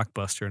modern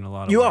blockbuster in a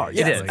lot of ways. You are,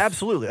 yes, it is.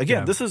 absolutely.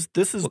 Again, this is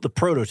the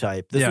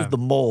prototype. This is the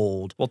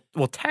mold.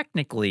 Well,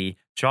 technically,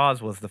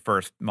 Jaws was the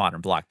first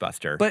modern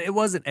blockbuster, but it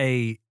wasn't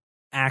a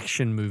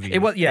action movie.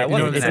 It was, yeah, it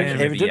wasn't an action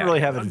movie. It didn't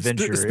really have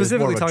adventure.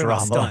 Specifically talking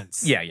about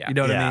stunts. Yeah. You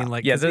know what I mean?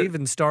 Like,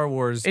 even Star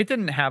Wars, it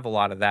didn't have a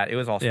lot of that. It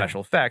was all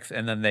special effects,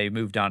 and then they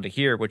moved on to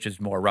here, which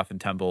is more rough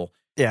and tumble.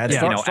 Yeah,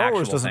 and Star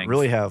Wars doesn't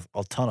really have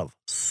a ton of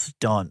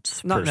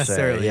stunts. Not per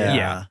necessarily. Se.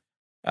 Yeah.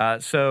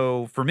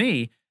 So for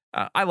me,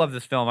 I love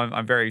this film.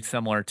 I'm very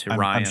similar to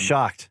Ryan. I'm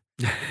shocked.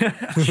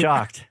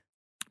 Shocked.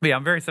 But yeah,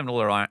 I'm very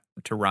similar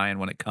to Ryan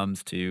when it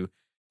comes to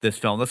this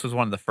film. This was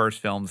one of the first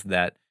films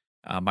that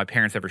my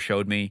parents ever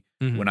showed me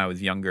when I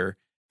was younger,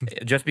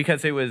 just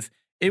because it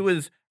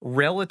was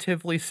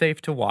relatively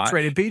safe to watch. It's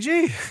rated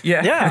PG. Yeah,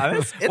 I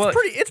mean,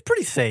 it's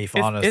pretty safe.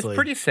 Honestly, it's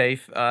pretty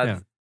safe.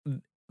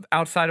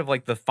 Outside of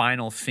like the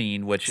final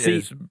scene, which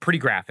is pretty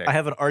graphic. I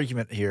have an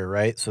argument here,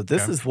 right? So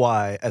this is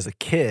why, as a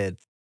kid,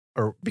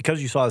 or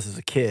because you saw this as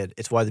a kid,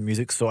 it's why the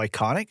music's so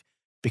iconic.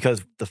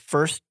 Because the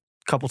first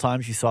couple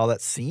times you saw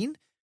that scene,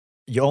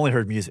 you only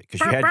heard music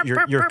because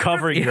you're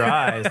covering your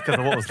eyes because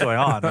of what was going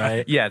on,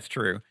 right? Yeah, it's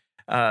true.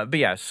 But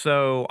yeah,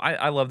 so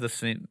I love this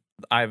scene.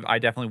 I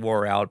definitely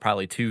wore out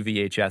probably 2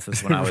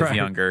 VHSs when I was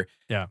younger.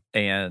 Yeah.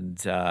 And,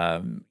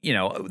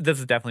 this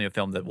is definitely a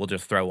film that we'll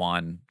just throw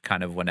on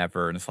kind of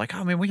whenever. And it's like,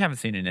 oh, man, we haven't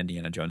seen an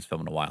Indiana Jones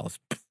film in a while. Let's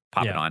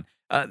pop it on.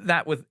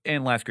 That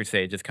and Last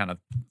Crusade just kind of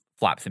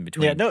flops in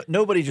between. Yeah,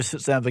 nobody just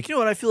sits down and like, you know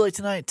what I feel like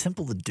tonight?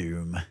 Temple of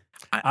Doom.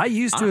 I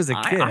used to as a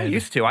kid. I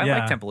used to. I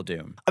like Temple of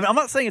Doom. I mean, I'm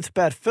not saying it's a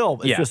bad film.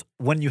 It's just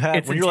when you're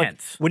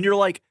intense. when you're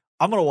like,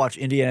 I'm going to watch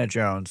Indiana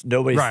Jones.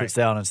 Nobody sits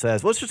down and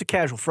says, well, it's just a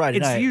casual Friday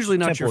night. It's usually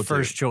not your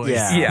first choice.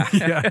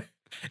 Yeah.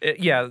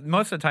 Yeah.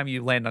 Most of the time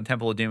you land on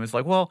Temple of Doom. It's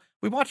like, well,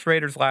 we watched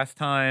Raiders last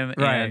time.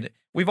 And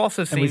we've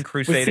also seen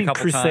Crusade a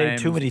couple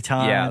times. Too many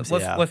times.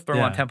 Yeah. Let's throw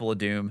on Temple of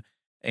Doom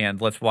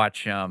and let's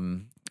watch,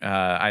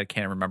 I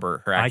can't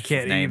remember her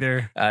actress's name. I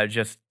can't either.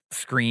 Just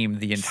scream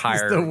the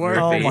entire the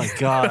worst. movie. Oh my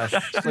gosh.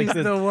 She's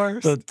the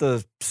worst.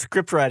 The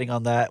script writing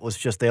on that was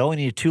just, they only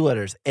needed 2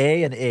 letters,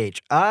 A and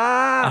H.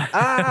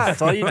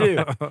 That's all you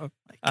do.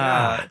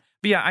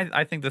 But yeah,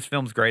 I think this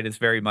film's great. It's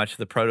very much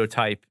the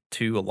prototype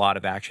to a lot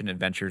of action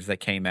adventures that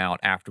came out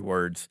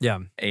afterwards. Yeah.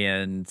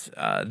 And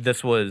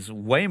this was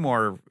way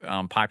more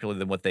popular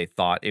than what they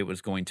thought it was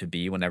going to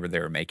be whenever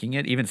they were making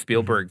it. Even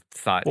Spielberg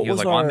thought, he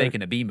was like, I'm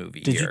making a B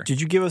movie here.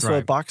 Did you give us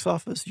a box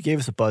office? You gave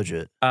us a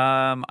budget.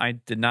 I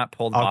did not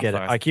pull the box office.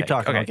 I'll get it. I keep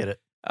talking. Okay. I'll get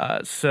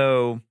it.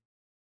 So,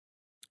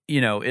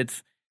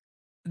 it's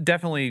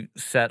definitely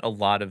set a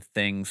lot of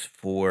things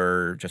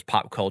for just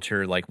pop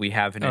culture. Like we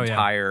have an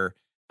entire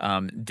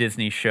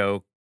Disney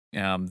show,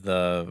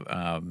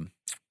 the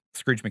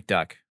Scrooge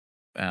McDuck.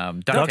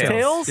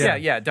 DuckTales?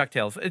 Yeah,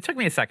 DuckTales. It took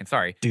me a second,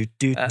 sorry.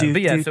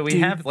 But yeah, so we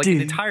have like an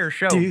entire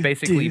show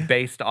basically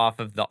based off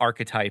of the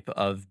archetype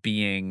of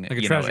being,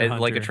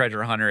 like a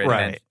treasure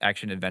hunter,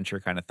 action adventure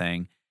kind of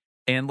thing.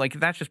 And like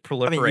that just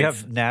proliferates. I mean, you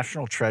have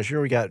National Treasure.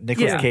 We got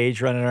Nicolas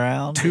Cage running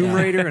around. Tomb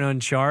Raider and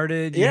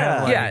Uncharted.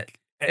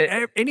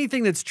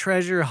 Anything that's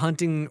treasure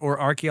hunting or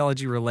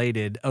archaeology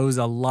related owes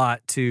a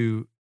lot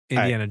to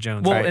Indiana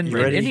Jones. Well, and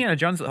Indiana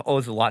Jones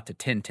owes a lot to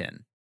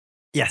Tintin.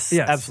 Yes,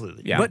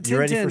 absolutely. Yeah. But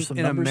Tintin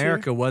in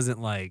America wasn't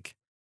like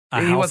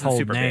a household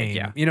super name. Big,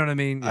 yeah. You know what I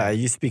mean?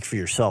 You speak for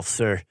yourself,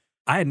 sir.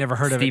 I had never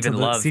heard of it until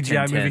the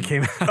CGI Tintin. movie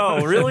came out.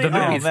 Oh, really?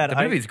 The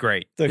movie's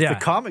great. The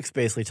comics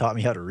basically taught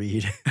me how to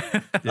read.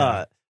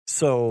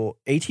 So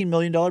 $18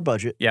 million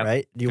budget,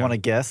 right? Do you want to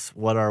guess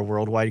what our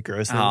worldwide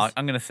gross is?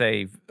 I'm going to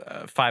say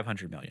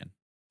 $500 million.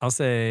 I'll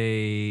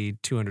say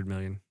 $200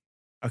 million.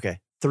 Okay,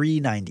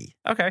 $390.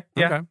 Okay,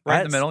 yeah,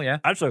 right in the middle, yeah.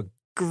 That's a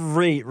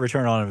great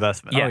return on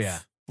investment. Yes. Oh, yeah.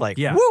 Like,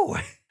 woo!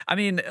 I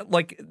mean,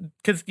 like,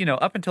 because,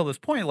 up until this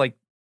point, like,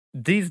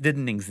 these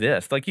didn't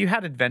exist. Like, you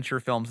had adventure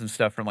films and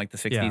stuff from, like, the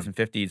 60s and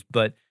 50s,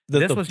 but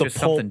this was just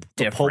something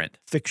different.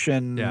 Pulp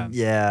fiction,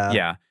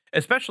 Yeah.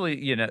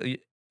 Especially,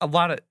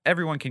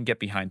 everyone can get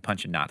behind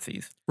punching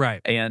Nazis.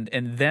 Right. And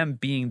them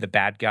being the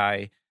bad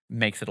guy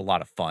makes it a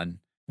lot of fun.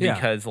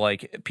 Because,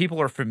 like,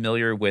 people are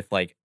familiar with,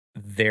 like,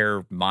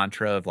 their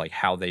mantra of, like,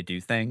 how they do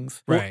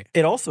things. Right. Well,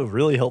 it also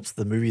really helps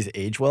the movies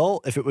age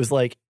well. If it was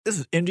like, this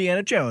is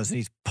Indiana Jones and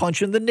he's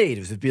punching the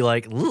natives, it'd be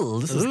like,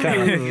 this is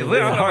kind of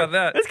hard.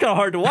 It's kind of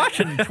hard to watch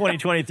in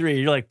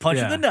 2023. You're like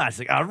punching the Nazis.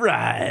 Like, all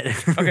right.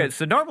 Okay,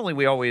 so normally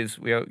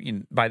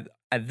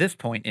at this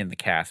point in the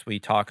cast, we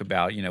talk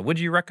about, would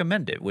you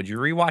recommend it? Would you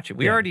rewatch it?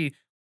 We've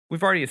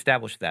already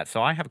established that.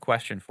 So I have a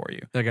question for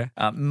you. Okay.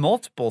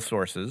 Multiple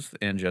sources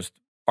and just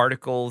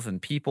articles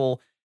and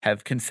people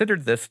have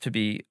considered this to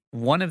be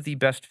one of the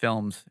best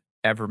films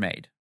ever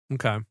made.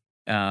 Okay.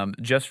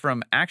 Just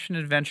from action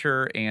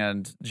adventure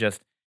and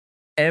just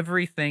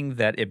everything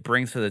that it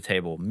brings to the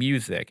table,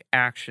 music,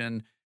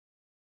 action,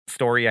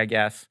 story, I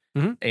guess,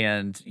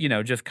 and,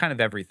 just kind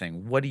of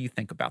everything. What do you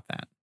think about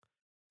that?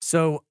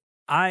 So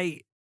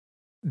I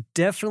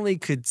definitely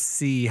could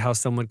see how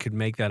someone could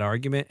make that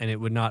argument and it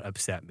would not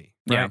upset me.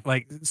 Right? Yeah.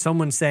 Like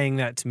someone saying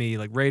that to me,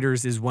 like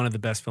Raiders is one of the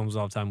best films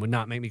of all time, would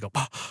not make me go,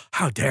 oh,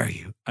 how dare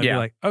you? I'd be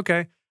like,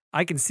 okay,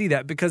 I can see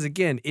that because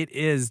again, it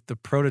is the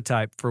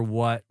prototype for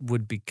what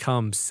would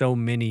become so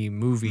many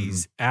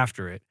movies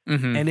after it.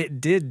 And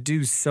it did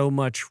do so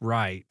much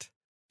right.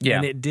 Yeah.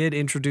 And it did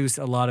introduce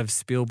a lot of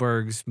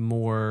Spielberg's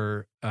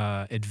more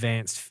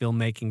advanced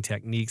filmmaking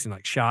techniques and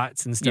like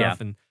shots and stuff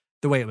and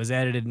the way it was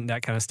edited and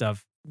that kind of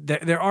stuff.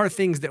 There are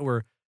things that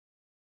were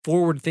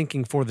forward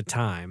thinking for the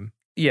time.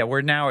 Yeah,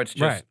 where now it's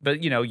just, Right. but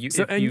if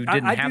you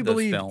didn't have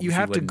those films, you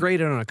have to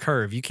grade it on a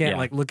curve. You can't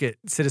like look at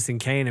Citizen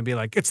Kane and be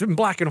like, it's in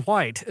black and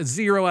white,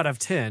 0 out of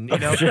 10. You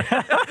know,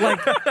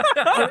 like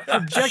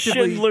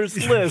objectively,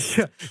 Schindler's List.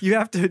 you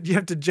have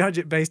to judge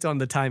it based on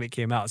the time it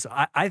came out. So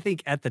I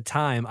think at the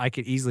time I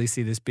could easily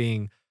see this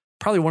being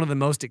probably one of the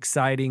most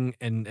exciting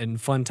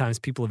and fun times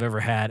people have ever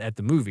had at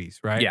the movies.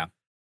 Right? Yeah.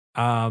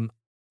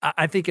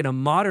 I think in a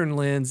modern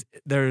lens,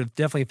 there are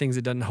definitely things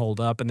that doesn't hold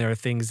up, and there are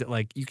things that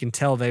like you can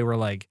tell they were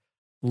like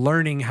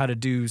learning how to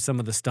do some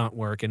of the stunt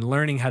work and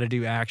learning how to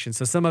do action.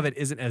 So some of it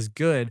isn't as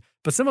good,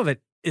 but some of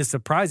it is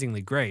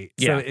surprisingly great.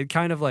 Yeah. So it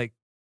kind of like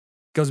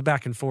goes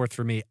back and forth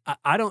for me.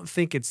 I don't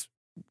think it's,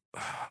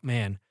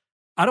 man,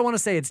 I don't want to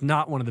say it's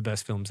not one of the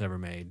best films ever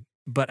made,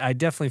 but I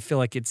definitely feel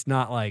like it's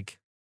not like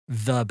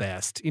the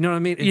best. You know what I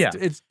mean?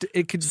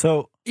 It could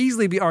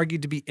easily be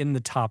argued to be in the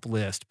top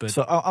list. But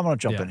so I'm going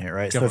to jump in here,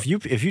 right? So if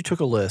you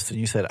took a list and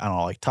you said, I don't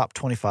know, like top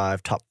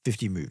 25, top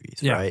 50 movies,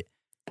 right?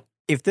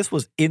 If this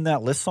was in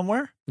that list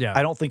somewhere,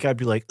 I don't think I'd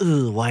be like,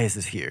 ugh, why is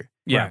this here?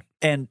 Yeah. Right.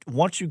 And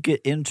once you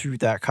get into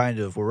that kind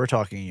of where we're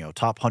talking,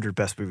 top 100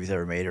 best movies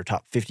ever made or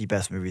top 50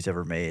 best movies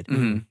ever made,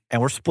 and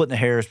we're splitting the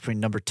hairs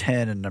between number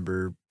 10 and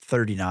number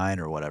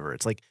 39 or whatever,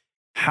 it's like,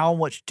 how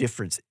much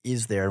difference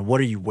is there and what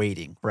are you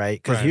weighting,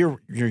 right? Because you're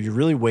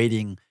really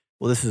weighting,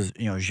 well, this is,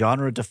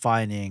 genre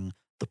defining,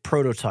 the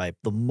prototype,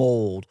 the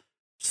mold,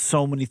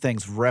 so many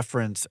things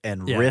reference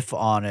and riff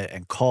on it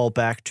and call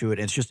back to it.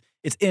 And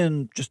it's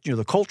in just,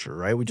 the culture,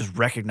 right? We just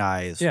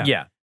recognize.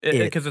 Yeah.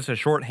 Because it's a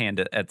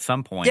shorthand at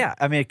some point. Yeah.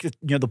 I mean,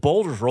 the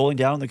boulder's rolling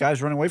down and the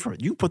guy's running away from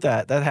it. You can put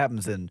that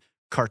happens in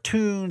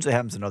cartoons. It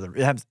happens it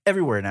happens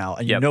everywhere now.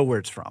 And you know where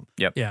it's from.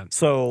 Yep. Yeah.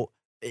 So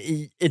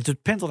it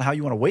depends on how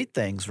you want to weight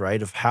things,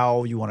 right? Of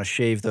how you want to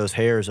shave those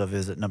hairs of,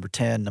 is it number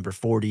 10, number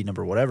 40,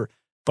 number whatever.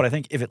 But I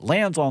think if it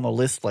lands on the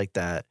list like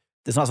that,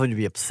 there's not something to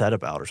be upset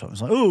about or something.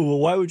 It's like, oh, well,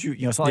 why would you,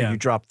 it's not like you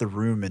dropped The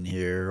Room in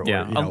here. Or,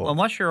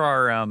 unless you're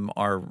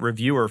our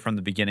reviewer from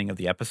the beginning of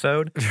the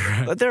episode.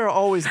 But there are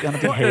always going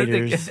to be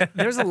haters.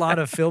 There's a lot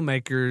of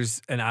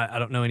filmmakers, and I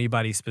don't know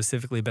anybody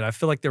specifically, but I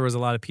feel like there was a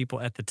lot of people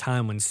at the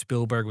time when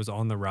Spielberg was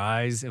on the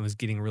rise and was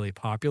getting really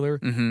popular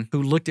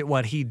who looked at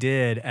what he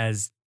did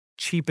as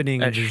cheapening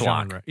the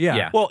genre.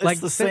 Yeah. Well, it's like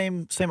the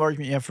same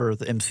argument you have for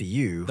the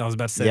MCU. I was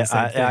about to say the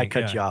same thing. I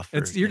cut you off.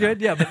 You're good.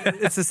 Yeah, but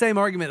it's the same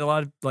argument a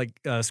lot of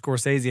like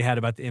Scorsese had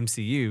about the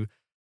MCU.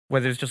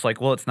 Whether it's just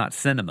like, well, it's not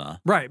cinema.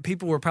 Right.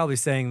 People were probably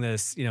saying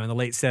this, in the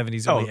late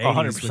 70s, early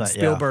 80s when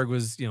Spielberg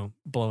was,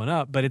 blowing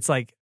up. But it's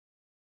like,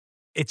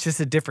 it's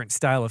just a different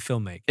style of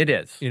filmmaking. It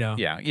is.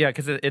 Yeah,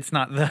 because it's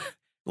not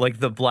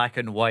the black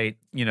and white,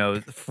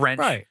 French,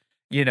 right.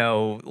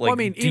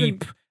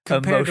 Deep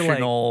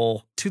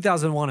emotional to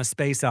 2001: A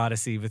Space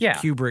Odyssey with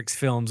Kubrick's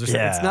films or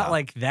something. It's not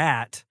like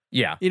that.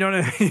 Yeah. You know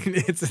what I mean?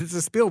 It's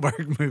a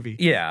Spielberg movie.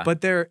 Yeah.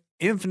 But they're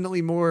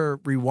infinitely more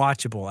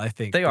rewatchable, I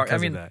think. They are. I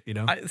mean, of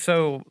that,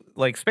 so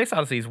Space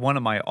Odyssey is one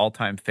of my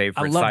all-time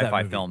favorite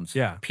sci-fi films.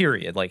 Yeah.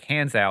 Period. Like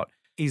hands out.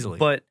 Easily.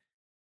 But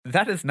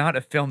that is not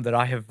a film that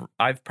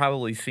I've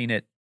probably seen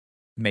it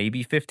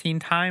maybe 15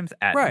 times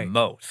at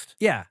most.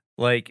 Yeah.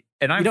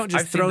 And you don't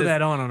just throw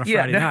that on a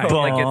Friday night.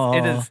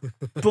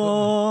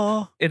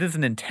 It is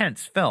an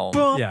intense film.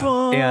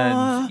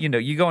 And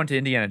you go into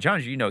Indiana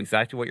Jones, you know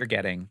exactly what you're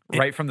getting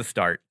right from the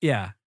start.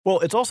 Yeah.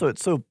 Well, it's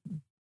so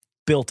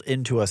built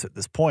into us at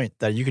this point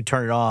that you can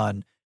turn it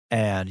on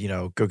and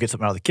go get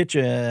something out of the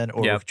kitchen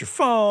or look at your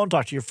phone,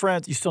 talk to your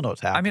friends. You still know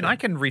what's happening. I mean, I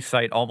can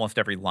recite almost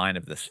every line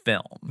of this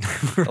film.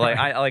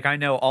 I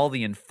know all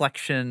the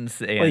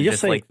inflections and you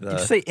say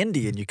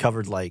indie and you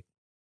covered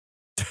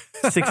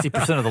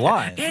 60% of the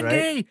lines,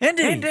 right?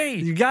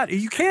 Indy.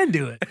 You can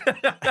do it.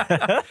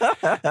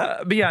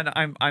 But yeah,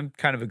 I'm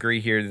kind of agree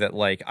here that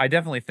I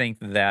definitely think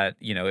that,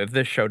 if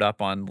this showed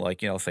up on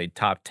say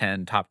top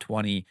 10, top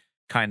 20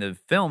 kind of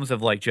films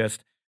of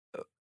just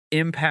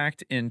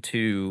impact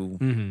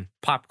into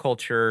pop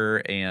culture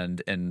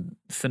and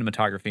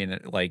cinematography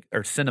and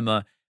or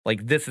cinema,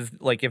 this is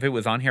if it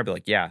was on here,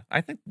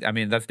 I'd be I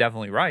mean that's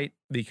definitely right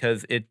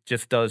because it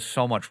just does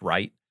so much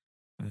right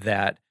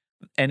that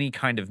any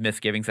kind of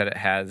misgivings that it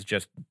has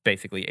just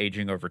basically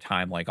aging over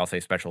time, like I'll say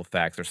special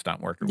effects or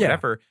stunt work or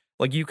whatever,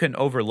 like you can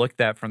overlook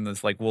that from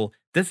this, like, well,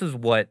 this is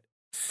what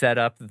set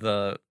up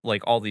the,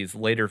 like, all these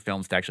later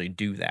films to actually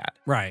do that.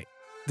 Right.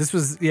 This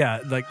was,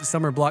 like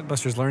summer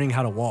blockbusters learning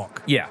how to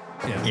walk. Yeah.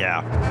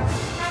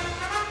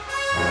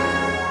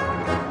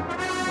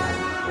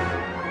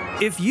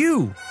 If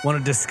you want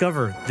to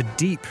discover the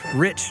deep,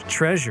 rich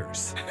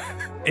treasures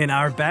in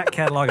our back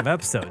catalog of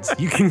episodes,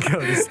 you can go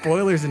to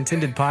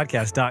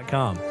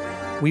spoilersintendedpodcast.com.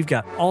 We've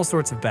got all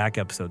sorts of back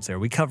episodes there.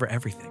 We cover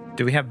everything.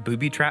 Do we have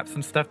booby traps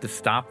and stuff to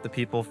stop the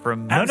people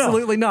from...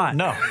 Absolutely not.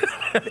 No.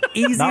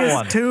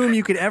 Easiest tomb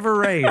you could ever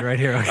raid right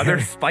here. Okay? Are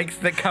there spikes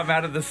that come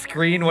out of the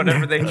screen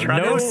whenever they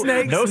try no to...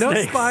 snakes, no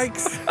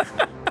spikes.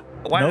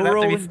 Why no do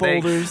rolling have to be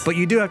boulders. But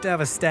you do have to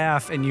have a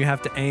staff, and you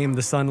have to aim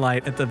the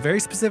sunlight at the very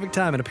specific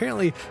time. And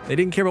apparently, they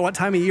didn't care about what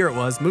time of year it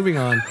was. Moving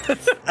on.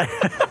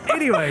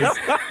 Anyways,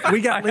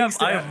 we got links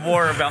to... I have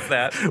more about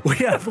that. We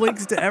have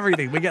links to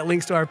everything. We got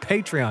links to our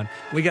Patreon.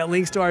 We got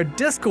links to our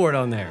Discord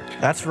on there.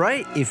 That's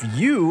right. If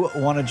you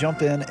want to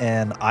jump in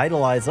and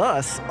idolize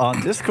us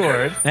on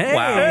Discord, Hey,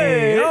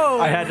 Wow.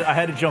 oh. I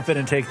had to jump in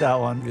and take that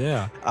one.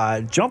 Yeah.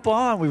 Jump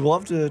on. We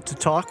love to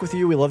talk with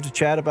you. We love to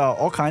chat about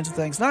all kinds of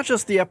things, not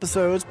just the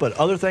episodes, but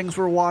other things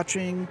we're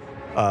watching,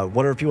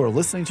 whatever people are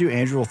listening to.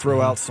 Andrew will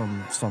throw out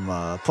some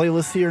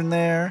playlists here and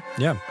there.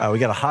 Yeah. We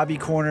got a hobby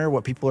corner,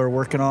 what people are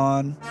working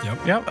on.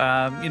 Yep.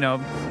 You know,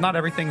 not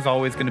everything's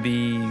always going to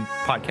be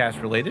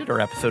podcast related or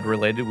episode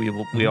related.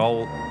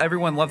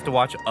 Everyone loves to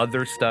watch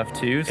other stuff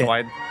too. So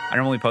I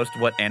normally post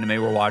what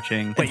anime we're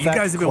watching. Wait, you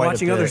guys have been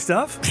watching other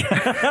stuff?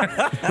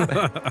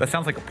 That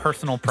sounds like a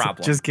personal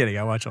problem. Just kidding.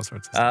 I watch all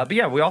sorts of stuff. But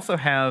yeah, we also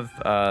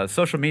have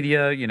social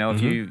media. You know,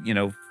 if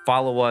you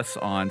follow us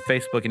on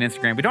Facebook and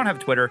Instagram. We don't have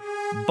Twitter,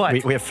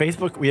 but we have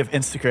Facebook, we have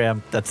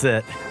Instagram. That's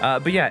it.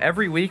 But yeah,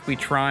 every week we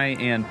try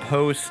and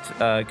post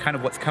kind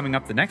of what's coming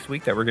up the next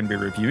week that we're going to be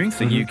reviewing,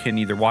 so you can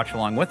either watch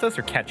along with us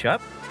or catch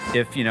up.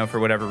 If, you know, for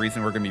whatever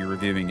reason we're going to be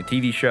reviewing a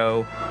TV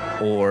show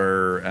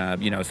or,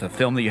 you know, it's a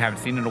film that you haven't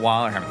seen in a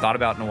while or haven't thought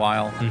about in a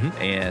while.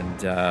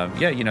 And,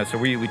 yeah, you know, so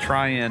we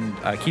try and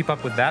keep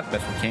up with that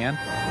best we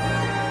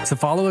can. So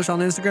follow us on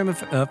Instagram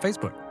and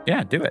Facebook.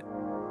 Yeah, do it.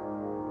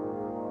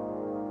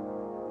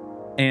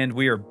 And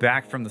we are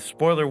back from the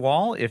spoiler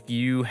wall. If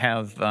you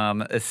have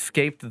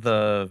escaped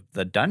the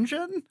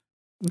dungeon?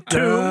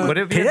 Tomb. Would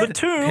it be Pit? the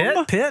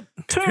Tomb. Pit.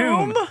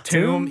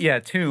 Tomb. Yeah,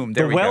 tomb.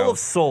 There The we Well go. of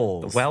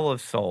Souls. The Well of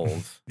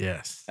Souls.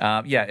 Yes.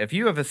 Yeah, if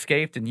you have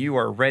escaped and you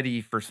are ready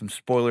for some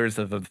spoilers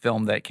of a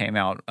film that came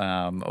out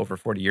over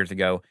 40 years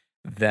ago,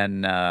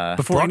 then...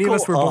 Before any of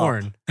us were buckle up.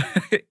 born.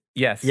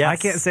 Yes. I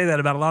can't say that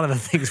about a lot of the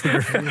things we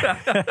reviewed.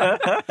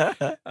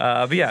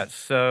 But yeah,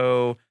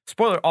 so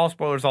all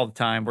spoilers all the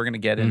time. We're going to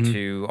get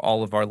into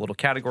all of our little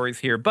categories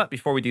here. But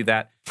before we do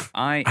that,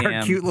 Our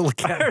cute little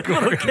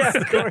categories.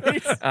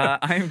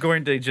 I am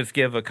going to just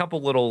give a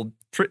couple little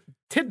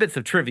tidbits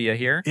of trivia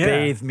here. Yeah.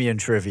 Bathe me in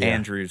trivia.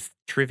 Andrew's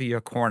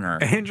Trivia Corner.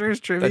 Andrew's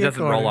Trivia That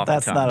doesn't Corner. roll off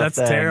That's the tongue. not a That's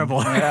thing.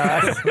 terrible.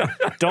 Yeah.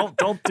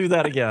 Don't do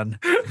that again.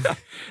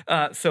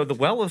 So the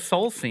Well of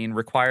Souls scene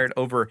required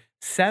over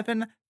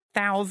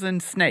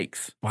 7,000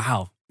 snakes.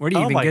 Wow. Where do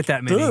you even get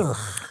that many?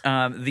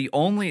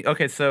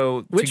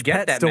 So Which to get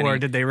pet that store many,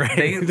 did they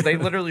raid? they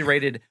literally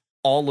raided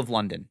all of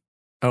London.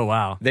 Oh,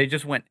 wow. They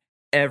just went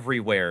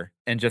everywhere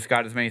and just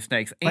got as many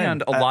snakes.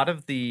 And a lot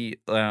of the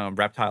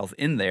reptiles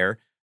in there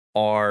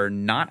are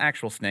not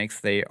actual snakes.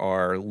 They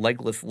are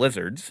legless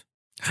lizards.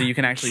 So you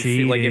can actually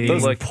see, like, if you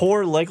Those look.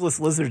 poor legless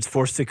lizards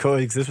forced to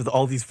coexist with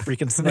all these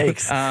freaking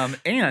snakes. And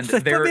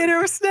There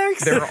were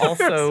snakes. they're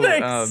also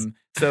Snakes.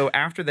 so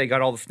after they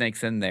got all the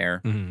snakes in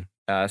there,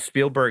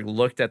 Spielberg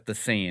looked at the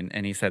scene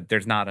and he said,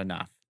 "There's not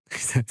enough."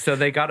 So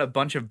they got a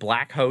bunch of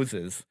black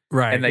hoses,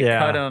 Right. and they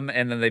cut them,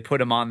 and then they put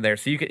them on there.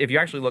 So if you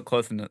actually look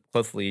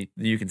closely,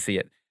 you can see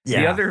it.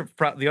 Yeah.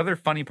 The other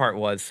funny part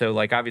was, so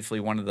like obviously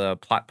one of the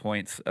plot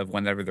points of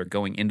whenever they're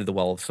going into the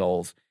Well of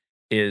Souls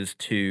is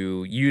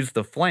to use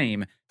the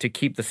flame to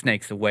keep the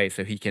snakes away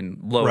so he can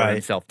lower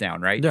himself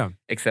down, right? Yeah.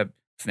 Except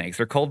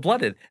snakes are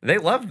cold-blooded. They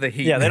love the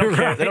heat. Yeah, they don't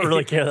care. Right. They don't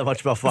really care that much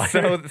about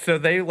fire. So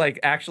they like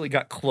actually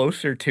got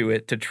closer to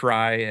it to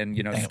try and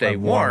stay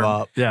warm warm,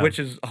 up. Yeah. which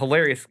is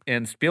hilarious.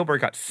 And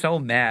Spielberg got so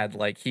mad,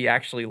 like he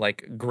actually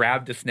like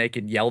grabbed a snake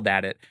and yelled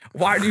at it.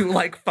 "Why do you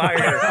like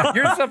fire?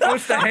 You're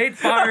supposed to hate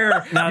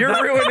fire.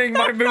 You're ruining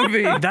my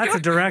movie." That's a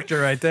director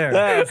right there.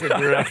 That's a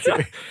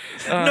director.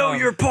 Know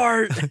your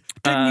part.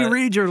 Didn't you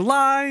read your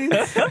lines?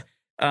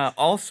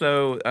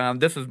 Also,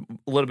 this is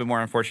a little bit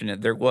more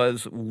unfortunate. There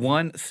was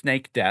one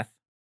snake death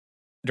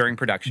during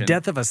production.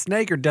 Death of a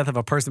snake or death of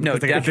a person? No,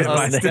 because they got death bit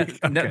by a of,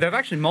 snake? no, Okay. there's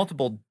actually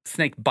multiple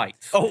snake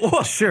bites.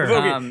 Oh, Sure.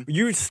 Okay,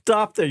 you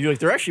stop there. You're like,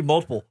 there are actually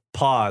multiple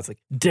pause. Like,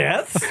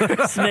 deaths?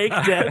 Snake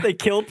death? They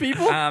killed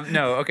people?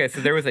 No, okay.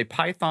 So there was a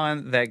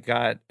python that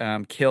got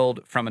killed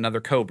from another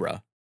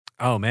cobra.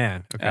 Oh,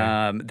 man.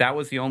 Okay. That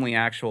was the only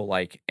actual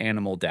like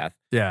animal death.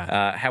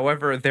 Yeah.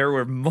 However, there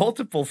were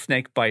multiple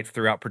snake bites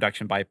throughout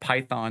production by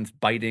pythons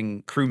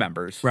biting crew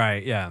members.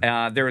 Right.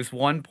 Yeah. There was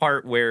one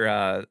part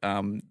where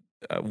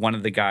one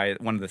of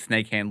the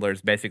snake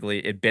handlers, basically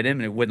it bit him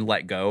and it wouldn't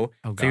let go.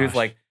 Oh, so he was gosh.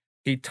 like,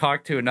 he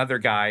talked to another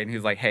guy and he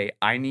was like, hey,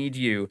 I need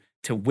you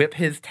to whip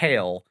his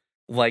tail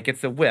like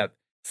it's a whip.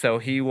 So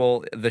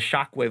the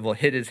shockwave will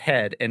hit his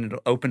head and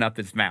it'll open up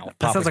his mouth.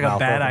 That sounds like a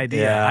bad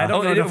idea. Yeah. I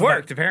don't know. It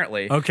worked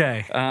apparently.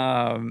 Okay.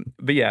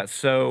 But yeah,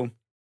 so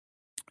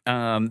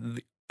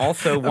also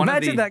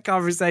Imagine that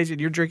conversation.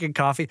 You're drinking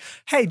coffee.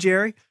 Hey,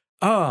 Jerry.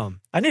 I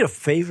need a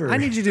favor. I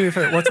need you to do me a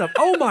favor. What's up?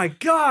 Oh my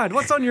God!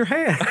 What's on your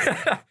hand?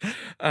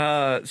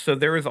 So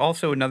there was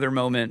also another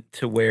moment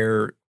to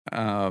where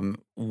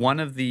one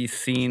of the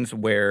scenes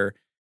where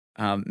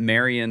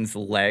Marion's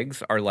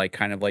legs are like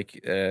kind of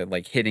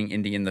like hitting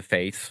Indy in the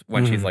face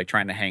when she's like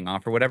trying to hang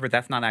off or whatever.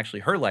 That's not actually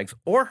her legs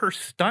or her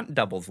stunt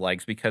double's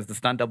legs because the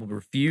stunt double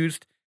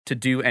refused to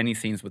do any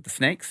scenes with the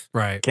snakes.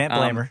 Right. Can't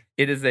blame her.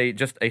 It is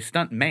just a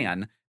stunt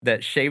man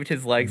that shaved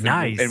his legs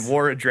Nice. and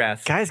wore a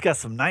dress. Guy's got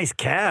some nice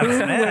calves,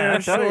 man. Wear I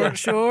tell ya.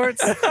 short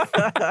shorts.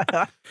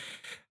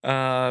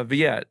 But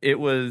yeah, it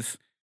was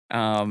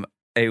a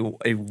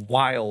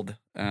wild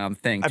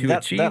thing to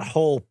achieve. That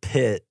whole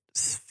pit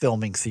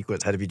filming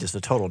sequence had to be just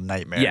a total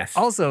nightmare. Yes.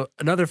 Also,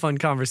 another fun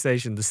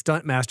conversation. The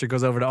stunt master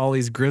goes over to all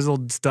these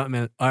grizzled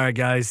stuntmen. All right,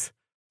 guys,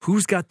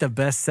 who's got the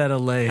best set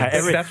of legs?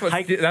 That's what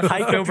hike up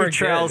Spielberg your did.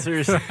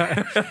 trousers.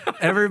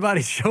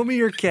 Everybody, show me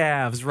your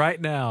calves right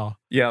now.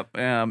 Yep.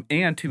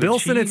 And to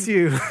Bilson, achieve, it's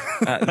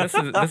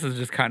you. this is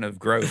just kind of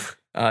gross.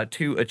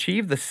 To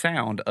achieve the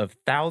sound of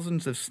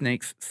thousands of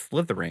snakes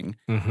slithering,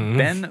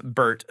 Ben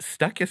Burt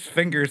stuck his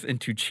fingers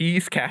into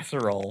cheese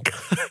casserole.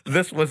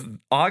 This was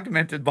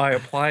augmented by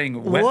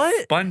applying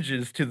wet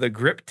sponges to the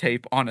grip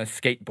tape on a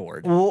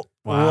skateboard. Wow.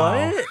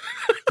 What?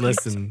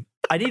 Listen,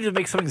 I need to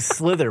make something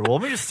slither. Well,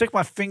 let me just stick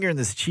my finger in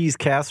this cheese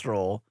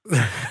casserole.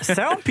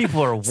 Sound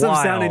people are wild. some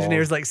sound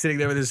engineer's like sitting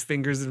there with his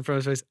fingers in front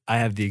of his face. I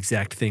have the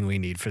exact thing we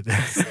need for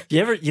this.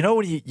 You know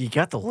when you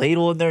got the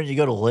ladle in there and you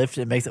go to lift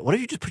it makes it. What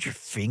if you just put your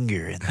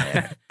finger in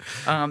there?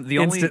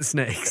 Instant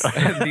snakes.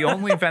 The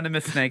only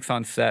venomous snakes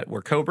on set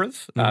were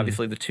cobras.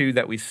 Obviously, the two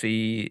that we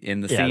see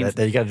in the scenes.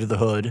 That you got to do the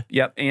hood.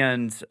 Yep,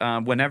 and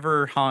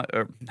whenever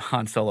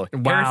Han Solo,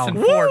 Wow.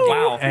 Harrison Ford,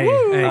 wow,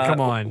 Hey,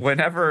 come on.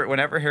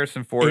 Whenever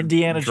Harrison Ford,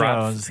 Indiana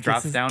drops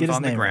Jones down get his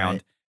on the name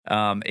ground,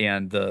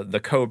 and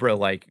the cobra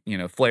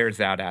flares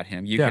out at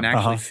him. You can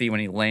actually see when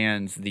he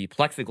lands the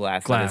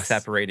plexiglass that is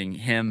separating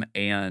him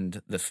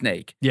and the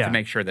snake to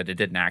make sure that it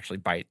didn't actually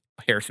bite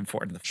Harrison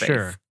Ford in the face.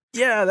 Sure.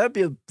 Yeah, that'd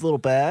be a little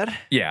bad.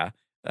 Yeah.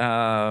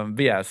 But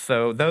yeah,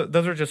 so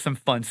those are just some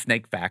fun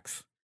snake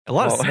facts. A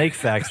lot of snake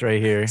facts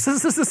right here. This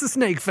is a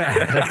snake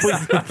fact.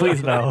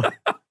 please no.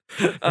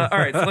 All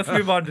right, so let's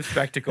move on to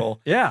spectacle.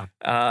 Yeah.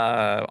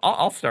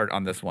 I'll start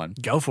on this one.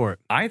 Go for it.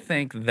 I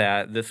think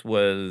that this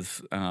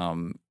was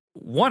a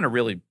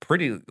really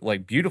pretty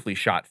beautifully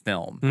shot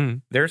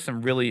film. There's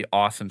some really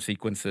awesome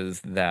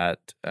sequences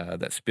that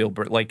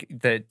Spielberg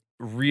that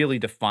really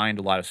defined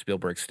a lot of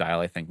Spielberg's style.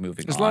 I think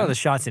moving There's on. a lot of the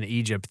shots in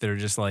Egypt that are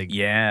just pretty.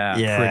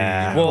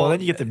 Well, then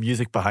you get the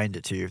music behind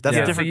it too. That's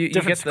a different, you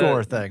different get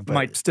score thing. But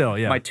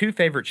my two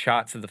favorite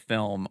shots of the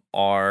film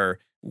are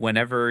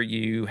whenever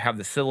you have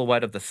the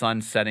silhouette of the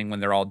sun setting when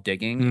they're all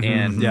digging,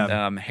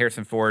 and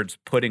Harrison Ford's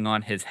putting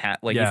on his hat,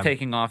 he's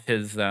taking off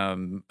his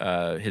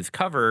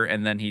cover,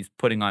 and then he's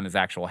putting on his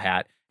actual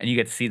hat, and you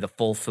get to see the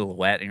full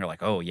silhouette, and you're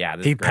like, oh yeah,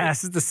 this is great.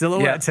 Passes the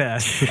silhouette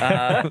test.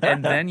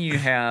 And then you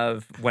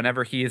have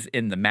whenever he is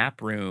in the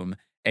map room,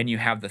 and you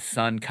have the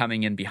sun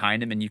coming in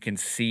behind him, and you can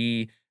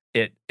see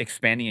it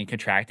expanding and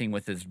contracting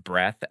with his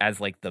breath as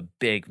the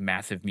big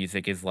massive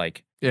music is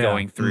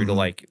going through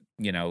to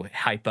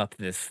hype up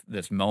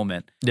this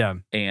moment. Yeah.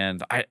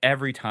 And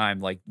every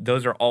time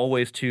those are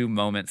always two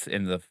moments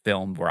in the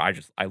film where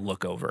I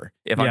look over.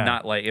 If I'm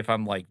not if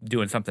I'm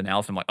doing something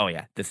else, I'm like, oh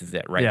yeah, this is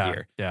it right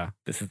here. Yeah.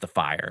 This is the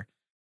fire.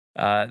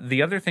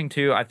 The other thing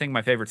too, I think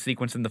my favorite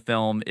sequence in the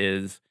film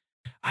is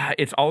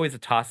it's always a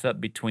toss up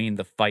between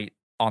the fight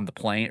on the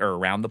plane or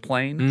around the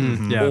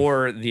plane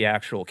or the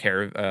actual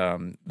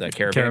caravan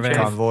chase.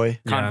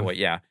 Convoy.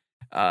 Yeah.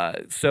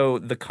 So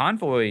the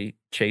convoy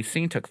chase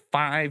scene took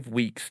 5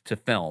 weeks to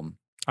film.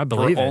 I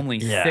believe for only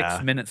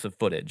 6 minutes of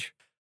footage.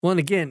 Well, and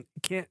again,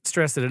 can't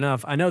stress it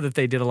enough. I know that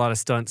they did a lot of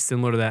stunts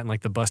similar to that in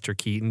the Buster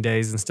Keaton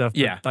days and stuff.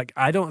 But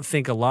I don't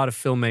think a lot of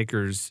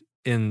filmmakers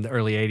in the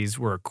early 80s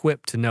were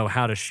equipped to know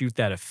how to shoot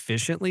that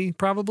efficiently,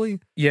 probably.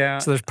 Yeah.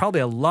 So there's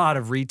probably a lot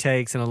of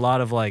retakes and a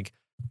lot of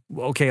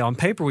okay, on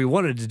paper we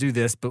wanted to do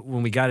this, but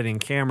when we got it in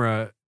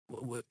camera,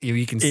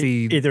 you can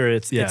see either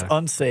it's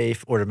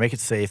unsafe, or to make it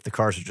safe, the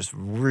cars are just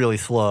really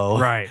slow.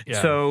 Right.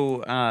 Yeah.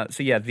 So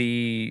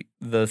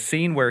the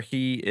scene where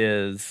he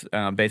is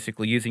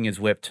basically using his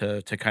whip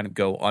to kind of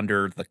go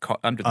under the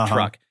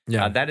truck.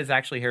 Yeah. That is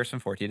actually Harrison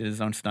Ford. He did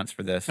his own stunts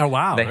for this. Oh,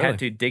 wow. They had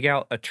to dig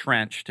out a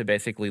trench to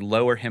basically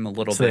lower him a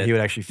little bit. So that he would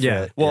actually fit.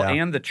 Yeah. Well,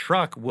 and the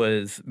truck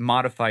was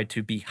modified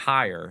to be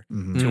higher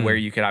to where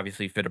you could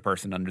obviously fit a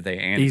person under there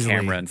and easily.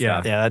 Camera and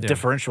stuff. Yeah, that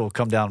differential will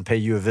come down and pay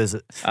you a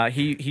visit.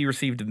 He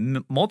received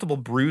multiple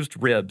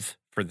bruised ribs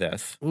for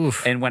this.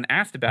 Oof. And when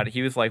asked about it,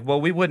 he was like,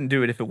 "Well, we wouldn't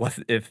do it if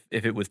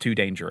it was too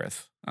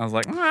dangerous." I was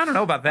like, I don't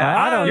know about that.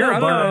 I don't You're know,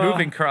 under a but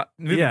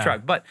moving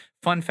truck. But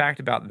fun fact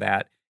about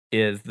that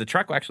is the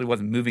truck actually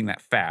wasn't moving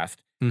that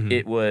fast. Mhm.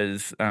 It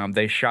was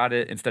they shot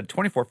it instead of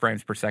 24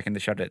 frames per second, they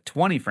shot it at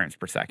 20 frames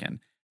per second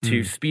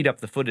to speed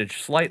up the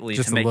footage slightly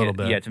Just to a make little it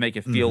bit. to make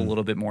it feel a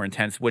little bit more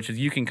intense, which is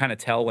you can kind of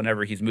tell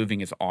whenever he's moving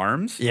his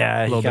arms.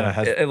 Yeah, he Little kind bit. of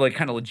has. It, like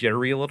kind of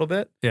jittery a little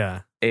bit.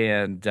 Yeah.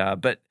 And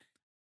but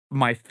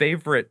my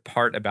favorite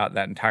part about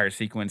that entire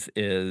sequence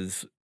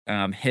is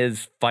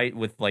his fight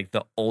with like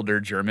the older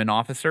German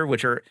officer,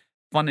 which are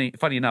funny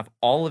enough,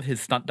 all of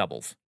his stunt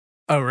doubles.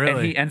 Oh, And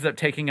really? he ends up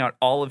taking out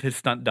all of his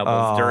stunt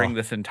doubles during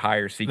this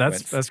entire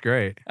sequence. That's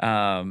great.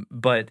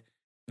 But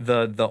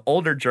the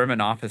older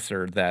German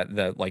officer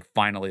that like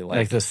finally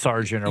like the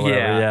sergeant or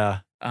whatever. Yeah.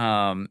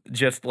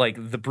 just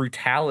like the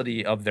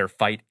brutality of their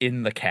fight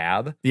in the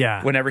cab.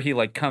 Yeah. Whenever he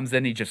like comes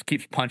in, he just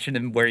keeps punching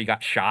him where he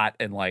got shot,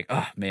 and like,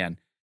 oh man,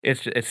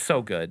 it's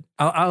so good.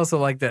 I also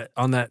like that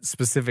on that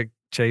specific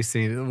chase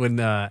scene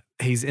when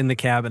he's in the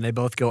cab and they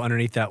both go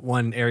underneath that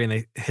one area and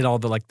they hit all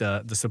the like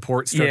the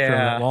support structure on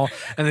that wall,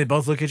 and they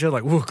both look at each other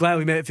like, "Whoa, glad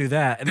we made it through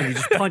that," and then he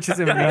just punches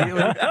him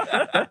immediately.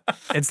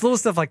 It's little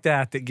stuff like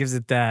that that gives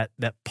it that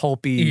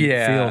pulpy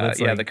feel. That's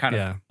like, the kind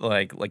of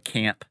like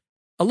camp.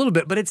 A little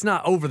bit, but it's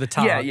not over the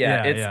top.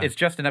 It's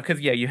just enough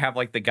because you have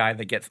like the guy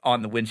that gets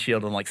on the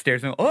windshield and like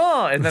stares and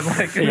and then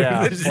like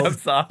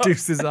jumps off,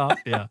 deuces off.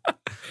 Yeah.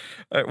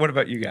 What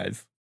about you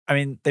guys? I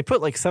mean, they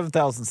put like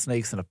 7,000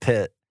 snakes in a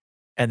pit,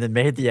 and then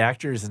made the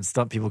actors and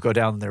stunt people go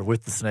down there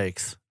with the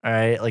snakes. All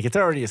right, like it's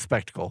already a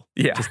spectacle.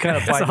 Yeah, just kind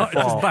of by default.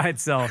 Just by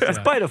itself. It's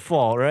by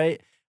default,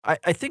 right?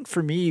 I think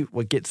for me,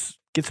 what gets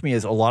me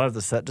is a lot of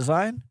the set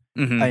design. I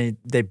mean,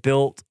 they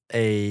built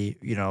a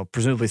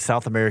presumably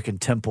South American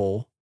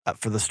temple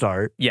for the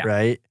start,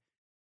 right?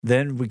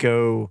 Then we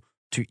go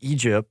to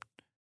Egypt,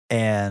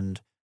 and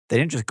they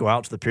didn't just go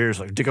out to the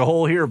piers like dig a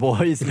hole here,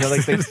 boys.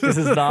 Like this is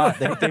not.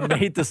 They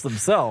made this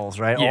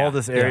themselves, right? Yeah, all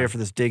this area for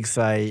this dig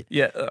site.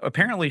 Yeah,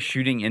 apparently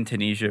shooting in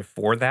Tunisia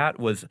for that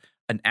was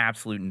an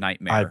absolute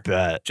nightmare. I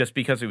bet, just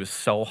because it was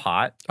so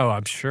hot. Oh,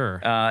 I'm sure.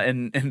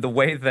 And the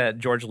way that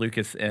George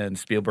Lucas and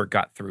Spielberg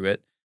got through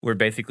it, where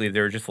basically they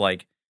were just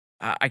like,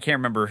 I can't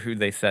remember who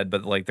they said,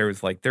 but like there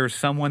was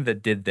someone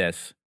that did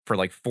this for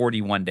like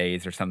 41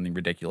 days or something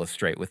ridiculous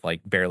straight with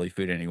like barely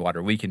food and any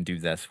water. We can do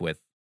this with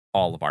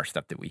all of our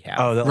stuff that we have.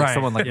 Oh, that like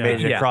someone like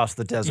made it across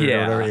the desert or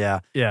whatever.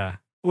 Yeah.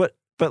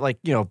 But like,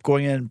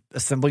 going in,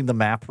 assembling the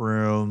map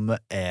room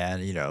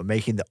and,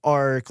 making the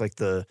ark, like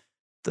the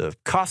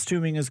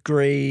costuming is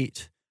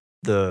great.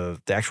 The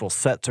actual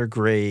sets are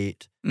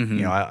great.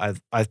 I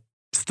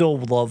still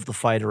love the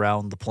fight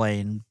around the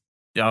plane.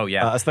 Oh,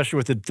 yeah. Especially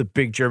with the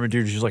big German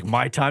dude who's just like,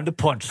 my time to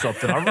punch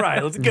something. All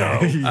right, let's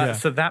go.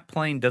 So that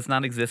plane does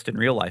not exist in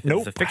real life.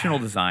 It's a fictional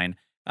design.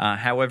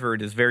 However,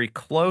 it is very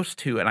close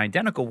to an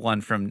identical one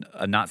from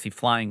a Nazi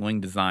flying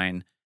wing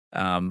design,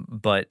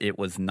 but it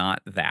was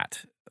not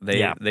that.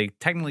 They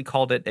technically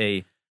called it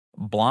a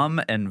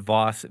Blum and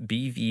Voss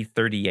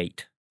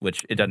BV-38,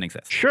 which it doesn't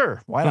exist.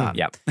 Sure, why not?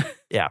 Yeah.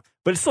 Yeah,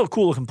 but it's still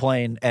cool to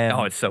complain. And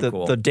it's so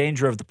cool. The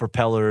danger of the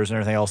propellers and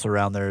everything else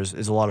around there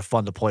is a lot of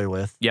fun to play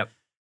with. Yep.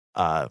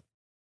 And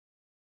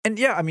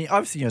yeah, I mean,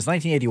 obviously, it's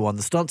 1981.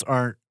 The stunts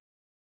aren't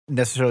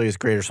necessarily as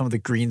great, or some of the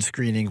green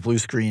screening, blue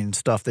screen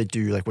stuff they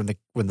do, like when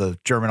the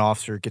German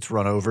officer gets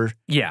run over.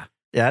 Yeah,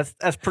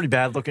 that's pretty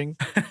bad looking.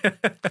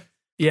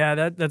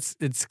 Yeah,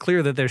 it's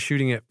clear that they're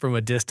shooting it from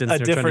a distance.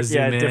 They're trying to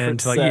zoom in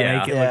to like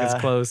make it look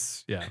as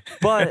close. Yeah,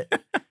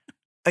 but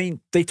I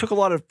mean, they took a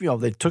lot of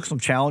they took some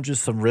challenges,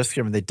 some risks.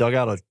 I mean, they dug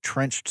out a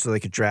trench so they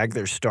could drag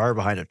their star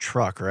behind a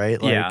truck, right?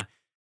 Like,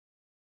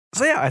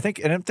 so yeah, I think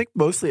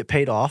mostly it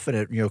paid off, and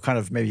it kind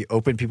of maybe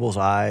opened people's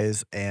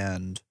eyes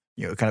and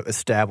kind of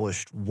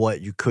established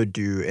what you could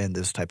do in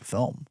this type of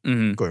film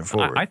going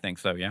forward. I think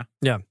so. Yeah.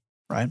 Yeah.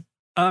 Ryan?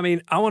 I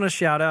mean, I want to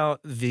shout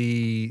out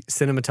the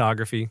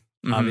cinematography.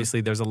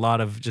 Obviously, there's a lot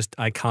of just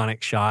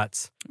iconic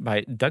shots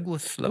by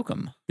Douglas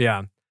Slocum.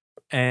 Yeah,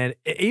 and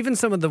even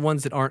some of the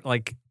ones that aren't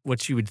like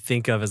what you would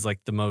think of as like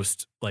the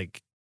most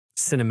like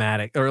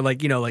cinematic or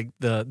like like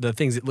the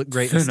things that look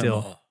great and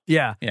still.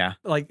 Yeah.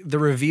 Like the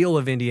reveal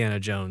of Indiana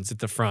Jones at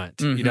the front.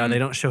 They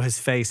don't show his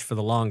face for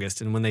the longest,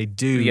 and when they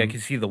do, you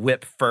can see the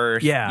whip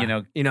first.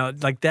 Yeah,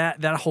 like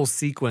that whole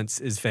sequence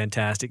is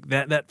fantastic.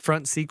 That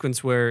front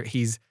sequence where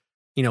he's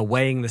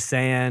weighing the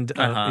sand,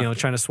 trying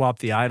to swap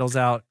the idols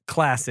out.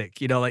 Classic.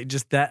 Like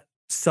just that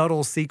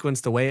subtle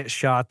sequence, the way it's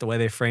shot, the way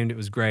they framed it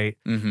was great.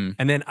 And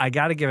then I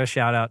got to give a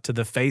shout out to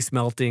the face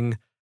melting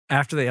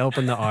after they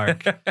opened the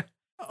Ark.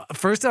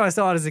 First time I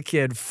saw it as a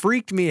kid,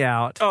 freaked me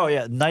out. Oh,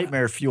 yeah.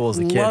 Nightmare fuel as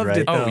a kid, Loved right?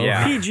 it, though. Oh,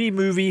 yeah. PG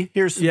movie.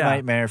 Here's some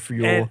nightmare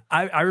fuel. And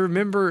I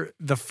remember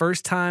the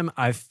first time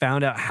I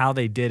found out how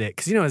they did it.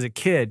 Because, as a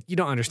kid, you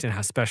don't understand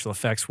how special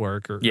effects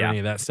work or any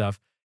of that stuff.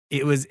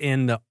 It was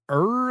in the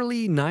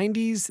early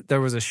 90s. There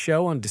was a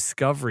show on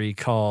Discovery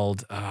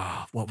called,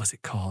 what was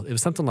it called? It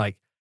was something like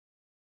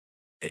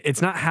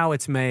it's not how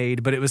it's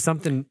made, but it was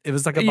something. It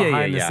was like a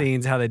behind the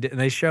scenes how they did. And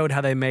they showed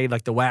how they made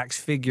like the wax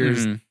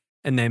figures,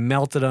 and they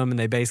melted them, and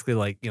they basically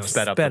like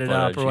sped it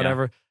up or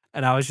whatever.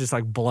 And I was just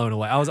like blown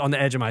away. I was on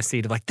the edge of my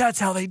seat of like, that's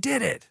how they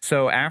did it.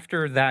 So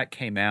after that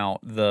came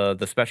out, the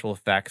special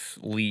effects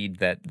lead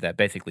that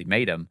basically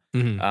made him,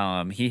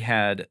 he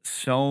had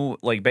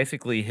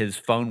basically his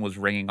phone was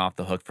ringing off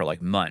the hook for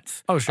like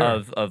months. Oh,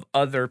 sure. Of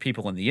other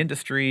people in the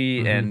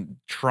industry and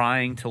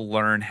trying to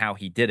learn how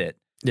he did it.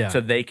 Yeah.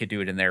 So they could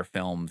do it in their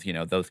films,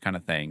 those kind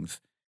of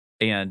things.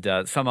 And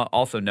some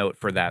also note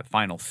for that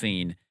final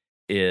scene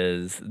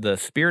is the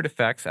spirit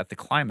effects at the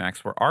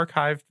climax were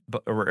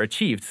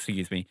achieved,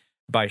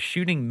 by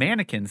shooting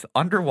mannequins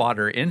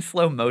underwater in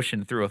slow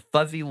motion through a